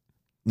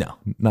 No,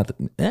 not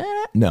the.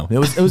 No, it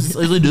was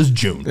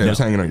June. Yeah, it No. was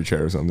hanging on your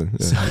chair or something.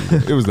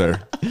 Yeah. It was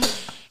there.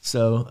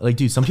 So like,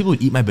 dude, some people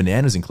would eat my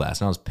bananas in class,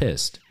 and I was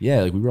pissed.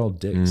 Yeah, like we were all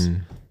dicks.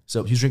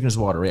 So he's drinking his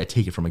water. Right, I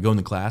take it from him. I go in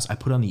the class. I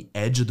put it on the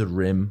edge of the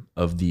rim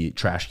of the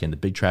trash can, the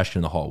big trash can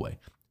in the hallway.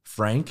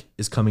 Frank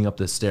is coming up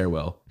the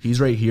stairwell. He's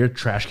right here.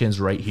 Trash can's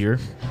right here.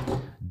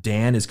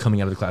 Dan is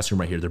coming out of the classroom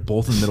right here. They're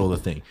both in the middle of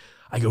the thing.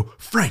 I go,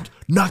 Frank,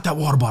 knock that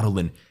water bottle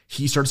in.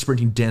 He starts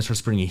sprinting. Dan starts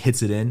sprinting. He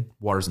hits it in.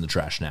 Water's in the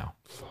trash now.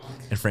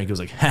 And Frank goes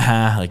like,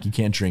 haha, like you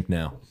can't drink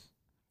now.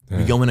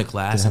 We go into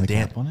class Did it have and a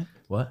Dan. cap on it?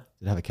 What?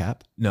 Did it have a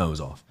cap? No, it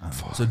was off.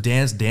 So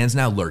Dan's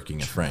now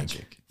lurking at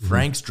Frank.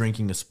 Frank's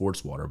drinking a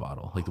sports water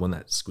bottle, like the one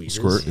that squeezes.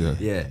 Squirt, yeah.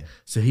 Yeah.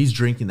 So he's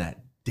drinking that.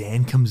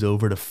 Dan comes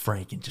over to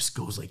Frank and just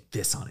goes like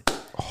this on it.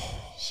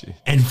 Shit.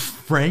 And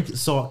Frank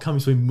saw it coming,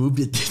 so he moved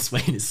it this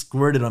way and it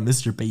squirted on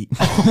Mr. Pate.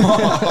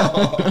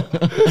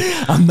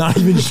 I'm not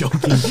even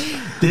joking.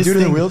 This Dude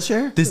in a thing-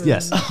 wheelchair?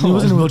 Yes. It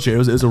wasn't a wheelchair. It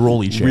was a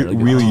rolly chair. Like,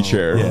 Wheelie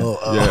chair. Yeah.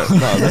 Yeah.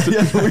 No,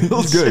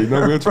 that's good.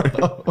 No wheelchair.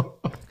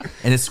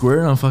 And it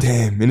squirted on fucking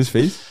Damn, in his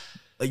face?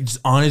 like just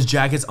on his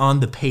jackets, on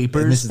the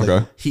papers. this is like-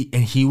 Okay.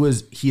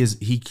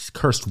 He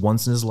cursed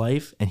once in his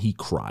life and he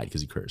cried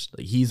because he cursed.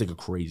 Like he's like a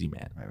crazy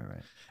man.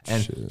 Right.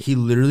 And he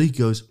literally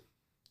goes,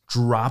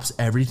 drops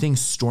everything,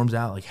 storms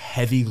out, like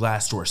heavy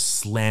glass door,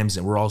 slams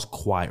it. We're all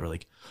quiet. We're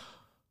like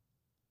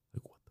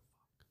what the fuck?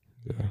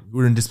 Yeah.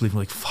 We're in disbelief.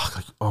 We're like, fuck,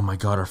 like, oh my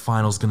God, our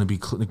final's gonna be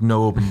like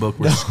no open book.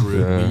 We're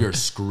screwed. Yeah. You're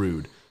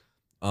screwed.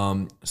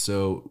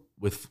 So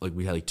with like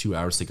we had like 2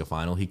 hours to take a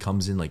final. He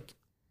comes in like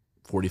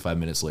 45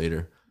 minutes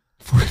later.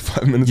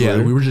 45 minutes Yeah,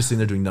 later. we were just sitting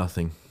there doing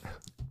nothing.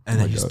 And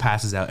then he just God.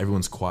 passes out.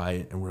 Everyone's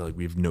quiet. And we're like,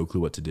 we have no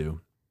clue what to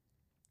do.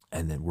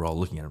 And then we're all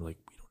looking at him like,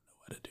 we don't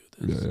know how to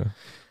do this. Yeah.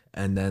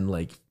 And then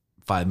like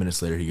 5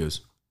 minutes later, he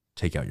goes,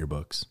 take out your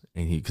books.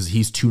 And because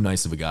he's too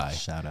nice of a guy.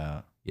 Shout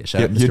out. Yeah,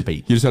 shout out Mr.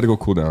 Pate. He just had to go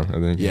cool down, I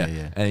think. Yeah.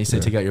 Yeah. And he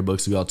said, take out your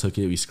books. We all took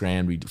it. We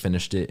scrammed. We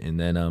finished it. And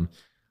then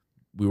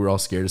we were all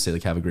scared to say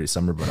like, have a great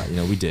summer. But,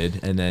 we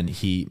did. And then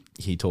he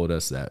told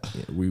us that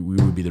we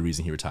would be the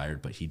reason he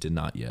retired. But he did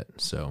not yet.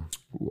 So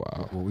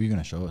Wow. What were you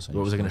gonna show us?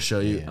 what was I going to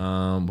show you?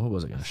 Yeah. What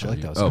was I going to show like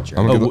you? that was Oh, such a-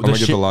 I'm gonna, oh, get, I'm gonna the get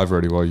shit- the live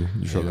ready while you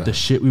show that. the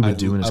shit we would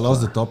do in his I lost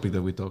the class. topic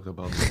that we talked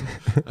about.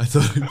 I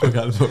thought we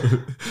forgot about it.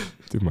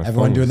 Dude, my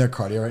Everyone phone doing was- their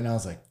cardio right now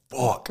is like,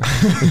 fuck.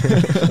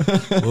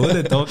 What were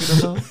they talking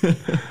about?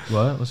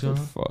 What? What's going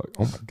on? Fuck.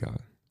 Oh my God.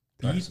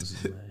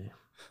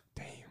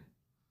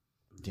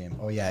 Damn.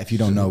 Oh yeah. If you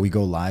don't know, we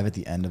go live at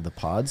the end of the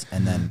pods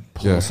and then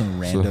pull Yeah. some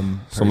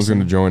random. Someone's person.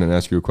 gonna join and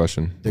ask you a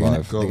question They're gonna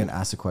live. they're gonna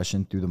ask a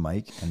question through the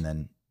mic and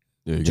then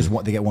Yeah, you just can-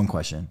 one. They get one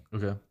question.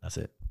 Okay. That's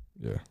it.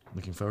 Yeah.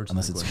 Looking forward to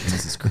Unless that it's question.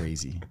 unless it's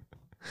crazy.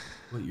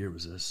 What year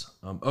was this?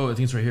 Oh, I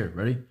think it's right here.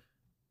 Ready?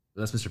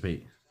 That's Mr.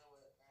 Pate.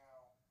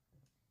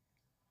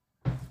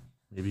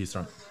 Maybe he's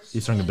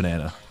throwing a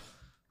banana.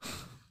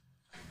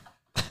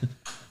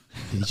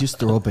 Did he just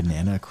throw a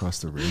banana across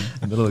the room?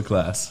 In the middle of the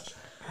class.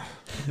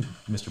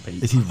 Mr.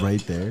 Pate. Is he right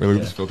there? Wait, look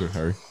at this filter,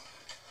 Harry.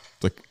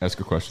 Like, ask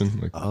a question.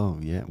 Like, Oh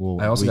yeah. Well,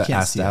 I also we got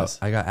can't asked see out. us.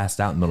 I got asked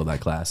out in the middle of that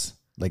class.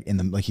 Like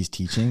he's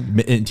teaching,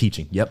 In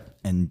teaching. Yep.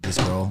 and this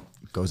girl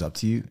goes up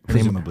to you, Her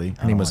name- presumably.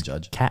 Her name was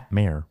Judge Kat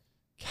Mayer.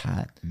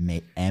 Cat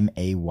Mayer.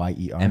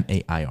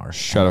 Mair.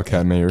 shout out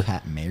Cat Mayer.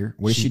 Cat Mayer.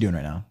 What is she doing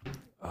right now?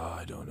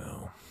 I don't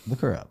know. Look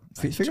her up.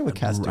 Figure out what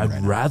Cat's doing I'd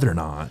right now. rather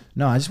not.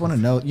 No, I just want to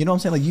know. You know what I'm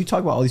saying? Like you talk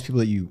about all these people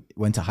that you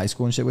went to high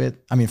school and shit with.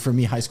 I mean, for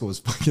me, high school was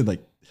fucking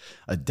like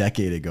a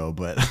decade ago,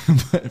 but,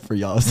 but for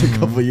y'all, it's a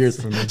couple of years.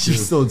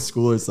 She's still in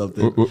school or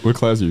something. What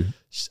class are you?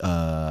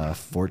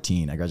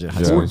 14. I graduated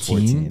high Yeah. school at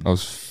 14? 14. I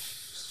was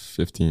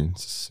 15,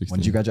 16. When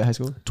did you graduate high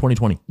school?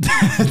 2020.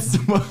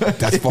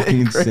 That's fucking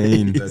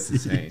insane. That's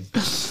insane.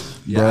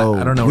 Bro,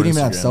 I don't know. We where didn't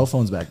even have Instagram- cell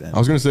phones back then. I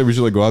was gonna say we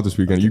should like go out this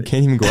weekend. You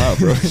can't even go out,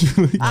 bro.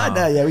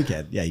 No, yeah, we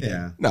can. Yeah, you can.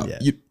 Yeah. No, Yeah.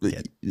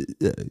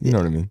 you know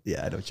what I mean.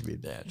 Yeah, I know what you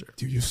mean.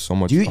 Dude, you have so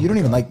much. Do you, oh you my don't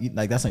even God.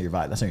 like that's not your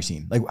vibe. That's not your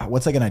scene. Like,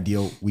 what's like an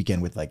ideal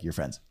weekend with like your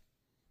friends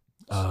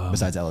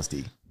besides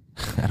LSD?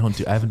 I haven't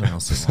done LSD. in a long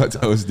That's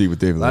time. LSD with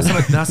David. Last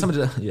time I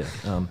did, yeah.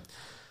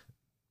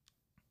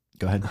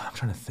 Go ahead. I'm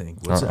trying to think.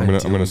 All right,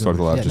 I'm gonna start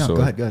the lap. Yeah, just no, so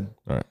go like- ahead.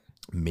 Go ahead.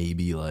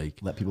 Maybe like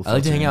Let people. I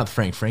like to filter hang in. out with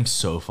Frank. Frank's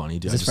so funny,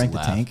 dude. Is I this just Frank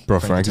laugh. the Tank? Bro,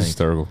 Frank Frank the is Tank.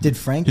 hysterical. Did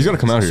Frank? He's gonna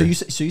come out so here.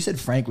 You said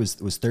Frank was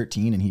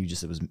 13 and he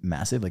just was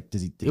massive. Like,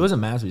 does he? It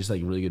wasn't massive, just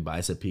like really good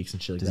bicep peaks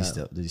and shit like Does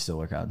that. he still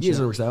work out? and He shit?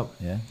 still works out.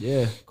 Yeah.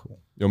 Yeah. Cool.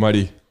 Yo,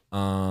 Mighty,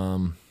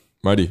 Um,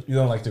 Mighty. You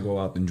don't like to go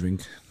out and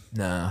drink.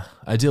 nah.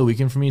 Ideal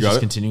weekend for me is Got just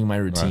it? continuing my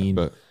All right, routine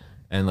but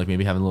and like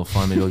maybe having a little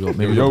fun. Maybe we'll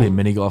go Yo. play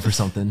mini golf or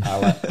something.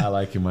 I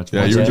like you much.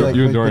 yeah, more. you're Like,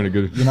 you're wait, Dorian but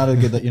a good. You're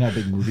not a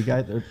big movie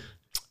guy. They're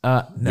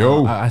No,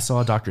 Yo. I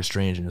saw Doctor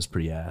Strange and it was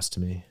pretty ass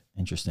to me.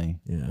 interesting.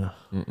 Yeah. Not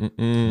a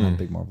Mm-mm.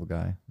 big Marvel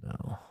guy.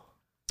 No.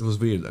 It was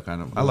weird.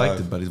 I liked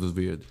it, but it was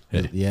weird.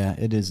 Yeah,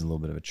 it is a little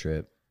bit of a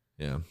trip.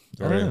 Yeah.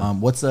 Dorian.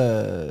 What's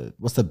the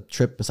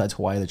trip besides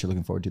Hawaii that you're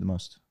looking forward to the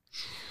most?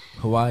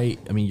 Hawaii.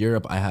 I mean,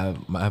 Europe. I have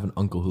an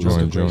uncle who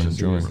Join, lives in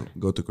join.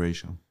 Go to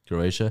Croatia.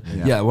 Croatia.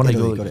 Yeah. Yeah. When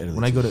Italy, I go to Italy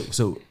when I go to,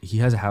 so he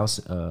has a house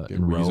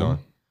in Rees Rome. on.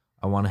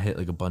 I want to hit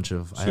like a bunch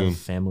of. I Soon. have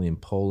family in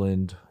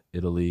Poland,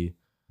 Italy,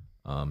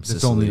 It's all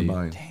Sicily.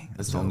 nearby. Dang,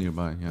 It's all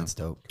nearby. Yeah. That's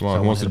dope. Come So I on, who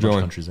wanna wants hit to a bunch of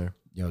join? countries there.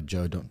 Yo,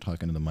 Joe, don't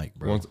talk into the mic, Who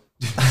bro. wants-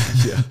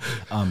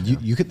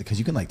 You could because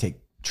you can like take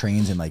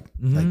trains and like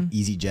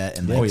EasyJet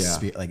and like Oh,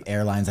 yeah. like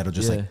airlines that'll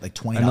just Yeah. like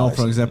 $20. I know,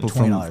 for example,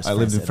 from $20 I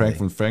lived in France,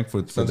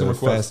 Frankfurt. So Send there some was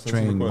requests, fast send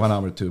some train requests. 1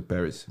 hour to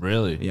Paris.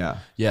 Really? Yeah.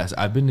 Yes,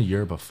 I've been to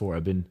Europe before.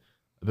 I've been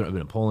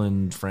to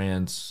Poland,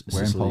 France,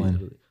 Where in Sicily, Poland?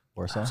 Italy.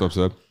 Warsaw. What's up,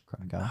 Seb?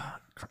 Krakow.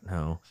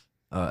 No,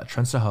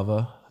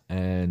 Częstochowa,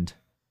 and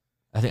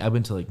I think I've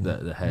been to like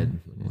the head,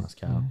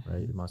 Moscow,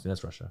 right? Moscow,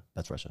 that's Russia.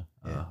 That's Russia.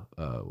 Yeah.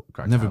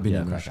 Krakow, Never been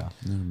yeah, in Krakow. Russia.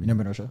 You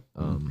never been to Russia?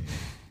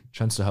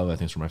 Częstochowa, I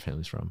think, is where my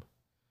family's from.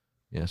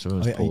 Yeah, so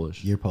everyone's Okay,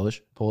 Polish, You're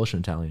Polish? Polish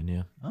and Italian.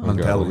 Yeah, Oh.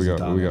 Mantello What we is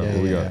got? What we got? Yeah,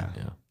 What we yeah, got?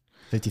 yeah.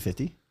 yeah,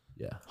 50-50?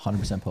 yeah.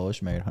 100%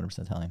 Polish, married 100%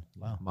 Italian.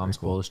 Wow. Mom's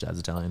Polish, dad's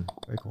Italian.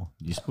 Very cool.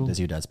 Does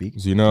your dad speak?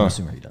 Zena. I'm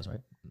assuming he does, right?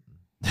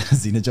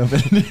 Zena jump in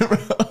here, bro.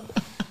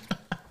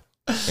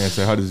 And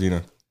say hi to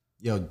Zena.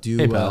 Yo, do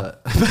Hey, pal.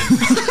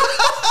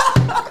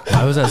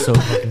 Why was that so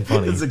fucking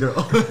funny? it's a girl.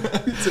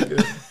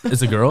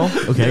 It's a girl.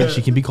 Okay,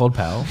 she can be called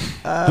pal.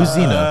 Who's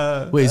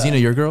Zena? Wait, Zena,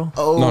 your girl?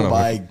 Oh No, my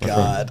my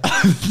god.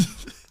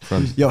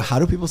 Friends. Yo, how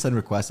do people send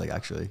requests? Like,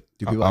 actually,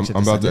 do people I'm actually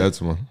about send to it? add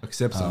someone.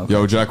 Except some.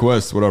 Yo, Jack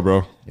West. What up,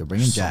 bro? Yo,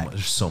 bring in Jack.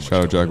 There's so much.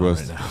 Shout out going Jack on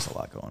West. right now. There's a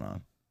lot going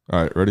on.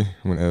 All right, ready?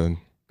 I'm gonna add.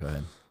 Go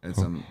ahead. And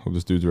some. Hope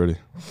this dude's ready.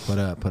 Put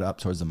it up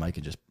towards the mic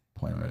and just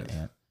point it at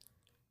Ant.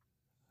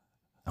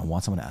 I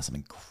want someone to ask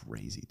something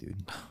crazy,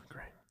 dude.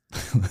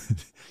 Great.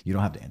 You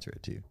don't have to answer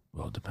it too.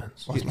 Well, it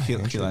depends.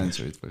 He'll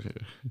answer it for sure.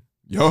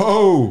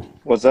 Yo,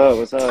 What's up?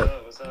 What's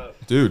up? What's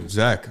up? dude,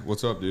 Zach.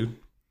 What's up, dude?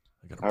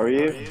 How are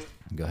you?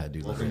 Go ahead,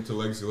 dude. Welcome to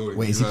Legacy Loading.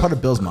 Wait, is he part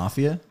of Bill's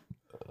Mafia?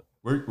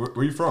 Where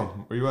you from?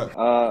 Where you at?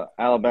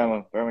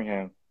 Alabama,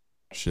 Birmingham.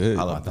 Shit,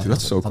 I thought dude, that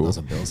that's was- so I thought that cool. was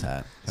a Bill's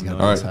hat. He's got a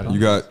All Bill's hat right, on. you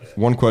got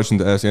one question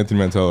to ask Anthony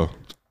Mantello.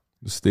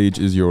 The stage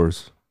is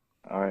yours.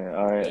 All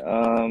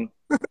right.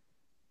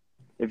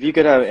 If you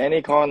could have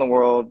any car in the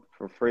world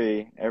for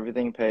free,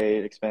 everything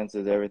paid,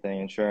 expenses,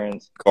 everything,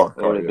 insurance, what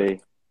would it be?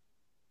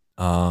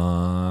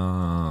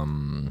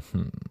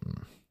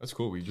 That's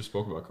cool. We just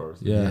spoke about cars.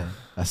 Yeah.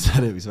 I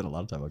said it. We spent a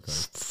lot of time on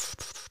cars.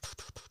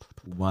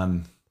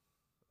 One.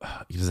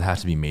 Does it have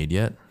to be made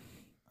yet?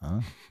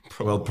 Huh?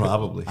 Well,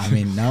 probably. I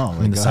mean, no. I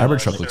mean, the go ahead.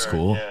 Cybertruck looks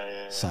cool.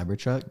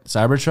 Cybertruck.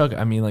 Cybertruck.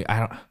 I mean, like I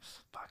don't.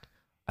 Fuck.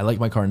 I like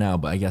my car now,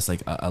 but I guess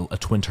like a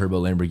twin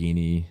turbo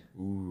Lamborghini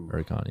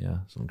Huracan. Yeah.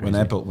 Something When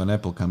crazy.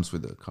 Apple comes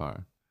with a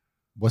car.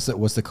 What's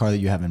the car that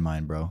you have in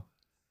mind, bro?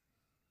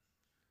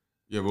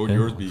 Yeah, what would Okay.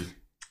 yours be?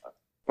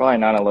 Probably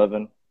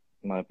 911,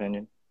 in my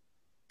opinion.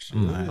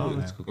 Oh,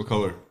 that's cool. What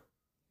color?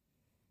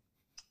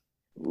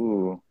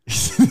 Ooh,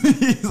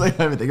 He's like,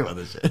 I didn't even think about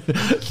this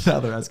shit. Now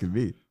they're asking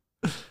me.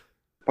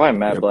 probably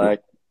matte black.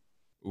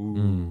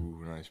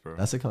 Ooh, nice, bro.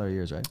 That's the color of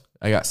yours, right?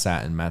 I got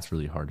satin. Matt's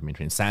really hard to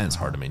maintain. Satin's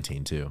hard to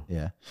maintain too.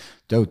 Yeah.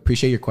 Dope.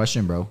 Appreciate your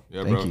question, bro.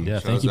 Yeah, Thank bro. you. Yeah.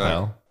 Shout Thank out you, Zach.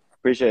 pal.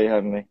 Appreciate you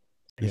having me.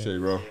 Appreciate you,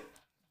 bro.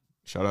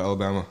 Shout out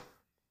Alabama.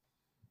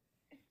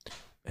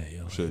 Hey,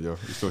 yo. Shit, yo, you're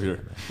still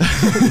here.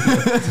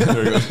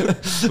 There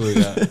you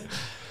go.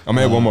 I'm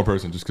gonna add one more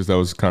person just because that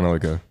was kind of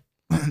like a.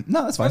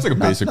 No, that's fine. That's like a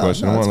No, basic no,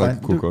 question. I no, want it's like a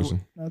fine. cool Dude,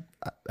 question.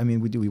 I mean,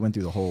 we went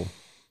through the whole.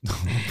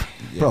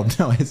 Bro,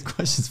 no, his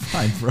question's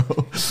fine, bro.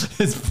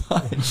 It's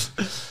fine.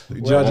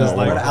 Judge us like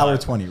one we're more. at hour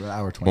 20. We're at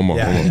hour 20. One more.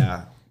 One more.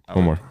 Yeah.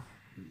 One more.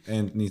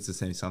 And needs to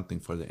say something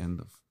for the end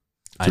of.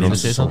 I Dude, need I'm to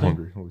say so something.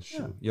 hungry. Holy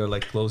shit. You're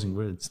like closing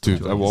words.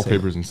 Dude, What that you like to say?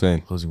 wallpaper is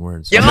insane. Closing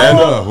words.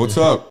 Amanda, what's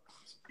up?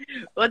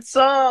 What's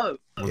up?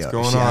 What's Yeah,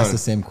 going she asked on? the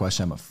same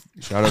question.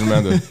 Shout out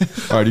Amanda.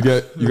 All right,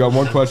 you got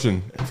one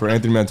question for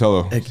Anthony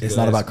Mantello. It's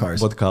not about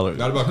cars. What color?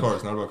 Not about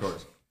cars. Not about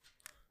cars.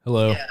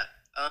 Hello. Yeah.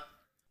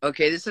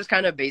 Okay, this is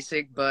kind of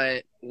basic,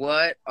 but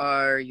what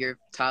are your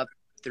top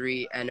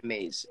 3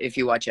 animes if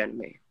you watch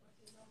anime?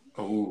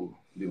 Oh,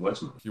 do you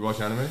watch it? You watch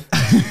anime?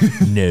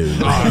 No.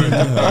 Sorry.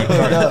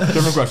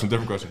 Different question.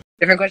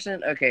 Different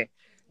question? Okay.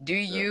 Do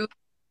you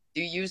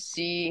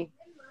see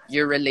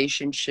your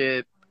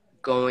relationship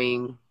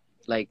going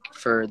like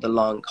for the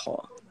long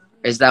haul?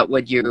 Is that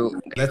what you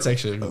That's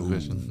actually a good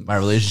question. My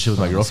relationship with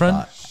my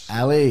girlfriend?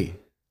 Ali.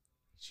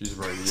 She's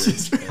right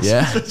here.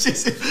 Yeah.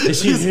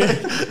 Is she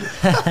here?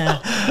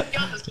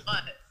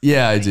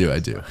 Yeah, I do.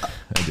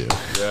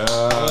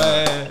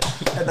 Yeah.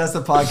 And that's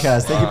the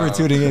podcast. Thank you for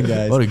tuning in,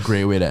 guys. What a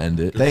great way to end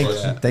it.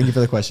 Thank you for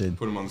the question.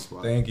 Put him on the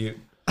spot. Thank you.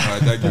 All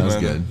right, thank you, That was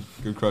man. good.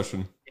 Good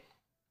question.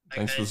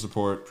 Thanks for the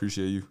support.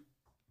 Appreciate you.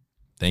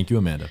 Thank you,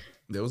 Amanda.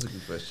 That was a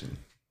good question.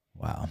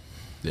 Wow.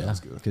 Yeah. That's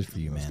good. Good for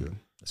you, man. good.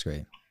 That's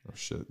great. Oh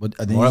shit.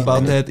 More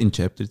about that in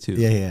chapter 2.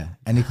 Yeah.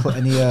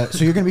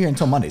 So you're gonna be here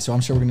until Monday. So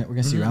I'm sure we're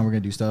gonna see you around. We're gonna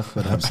do stuff.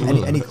 But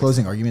any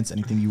closing arguments?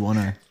 Anything you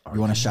wanna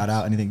shout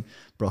out? Anything,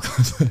 bro?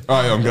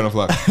 All right, I'm gonna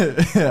fly.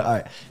 All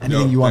right.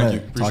 Anything you wanna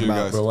talk Appreciate you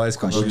about? guys. Bro, why is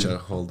kombucha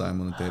whole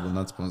time on the table?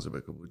 Not sponsored by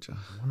kombucha.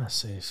 I want to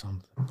say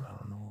something, but I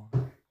don't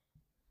know.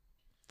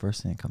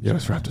 First thing that comes. Yeah, to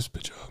let's mind. wrap this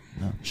bitch up.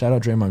 Shout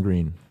out Draymond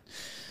Green.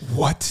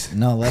 What?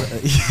 No, do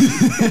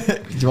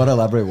you want to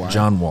elaborate why?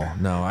 John Wall.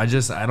 No, I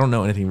don't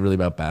know anything really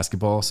about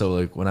basketball. So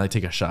like when I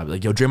take a shot, I'll be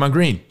like, yo, Draymond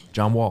Green,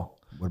 John Wall.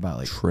 What about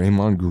like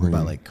Draymond Green.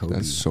 about like Kobe?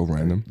 That's so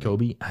random.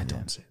 Kobe? I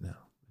don't say no.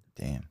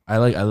 Damn. I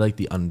like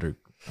the under.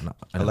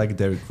 I like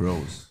Derrick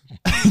Rose.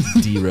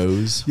 D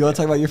Rose. You want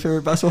to talk about your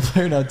favorite basketball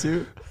player now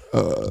too?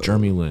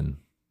 Jeremy Lin.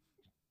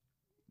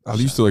 I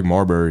used to like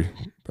Marbury.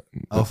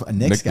 Oh, a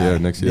Knicks guy. Yeah,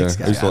 Knicks. Yeah,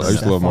 guy. I used to love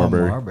Stephon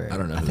Marbury. I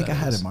don't know I who think I that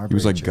had is. a Marbury. He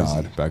was like jersey.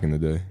 God back in the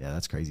day. Yeah,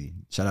 that's crazy.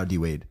 Shout out D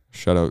Wade.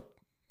 Shout out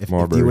If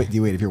Marbury. D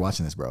Wade, if you're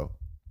watching this, bro.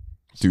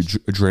 dude.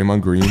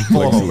 Draymond Green like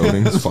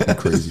loading is fucking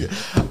crazy.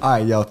 All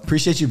right, yo,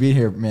 appreciate you being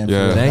here, man. Yeah,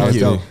 For real. thank That was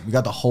you. dope. We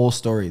got the whole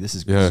story. This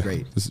is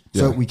great.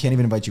 Yeah. So we can't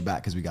even invite you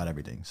back because we got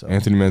everything. So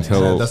Anthony That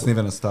Mantello doesn't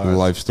even a start.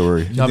 life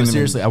story. No, but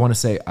seriously, I want to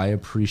say I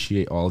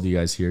appreciate all of you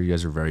guys here. You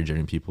guys are very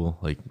genuine people.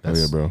 Like, that's,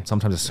 yeah, bro.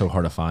 Sometimes it's so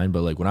hard to find,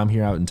 but like when I'm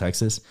here out in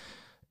Texas,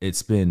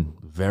 it's been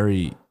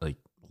very like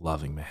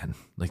loving, man.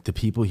 Like the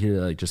people here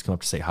that like just come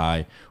up to say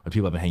hi, or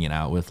people I've been hanging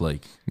out with,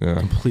 like Yeah.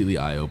 completely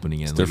eye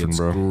opening, and like, different, it's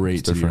bro. great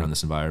It's to be different. around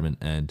this environment.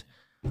 And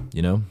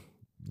you know,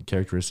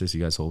 characteristics you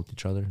guys hold with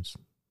each other. It's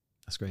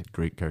that's great.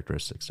 great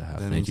characteristics to have.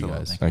 That Thank means you a lot.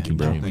 guys. Thank you,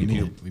 bro. Genuine We mean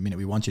people. it. We mean it.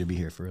 We want you to be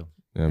here for real.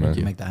 Yeah, man.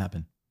 To make that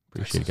happen.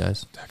 Appreciate it,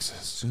 guys. Texas.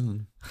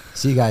 Soon.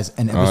 See you guys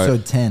in All right.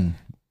 episode 10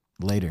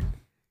 later.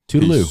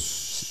 Toodaloo.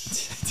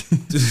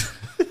 Peace.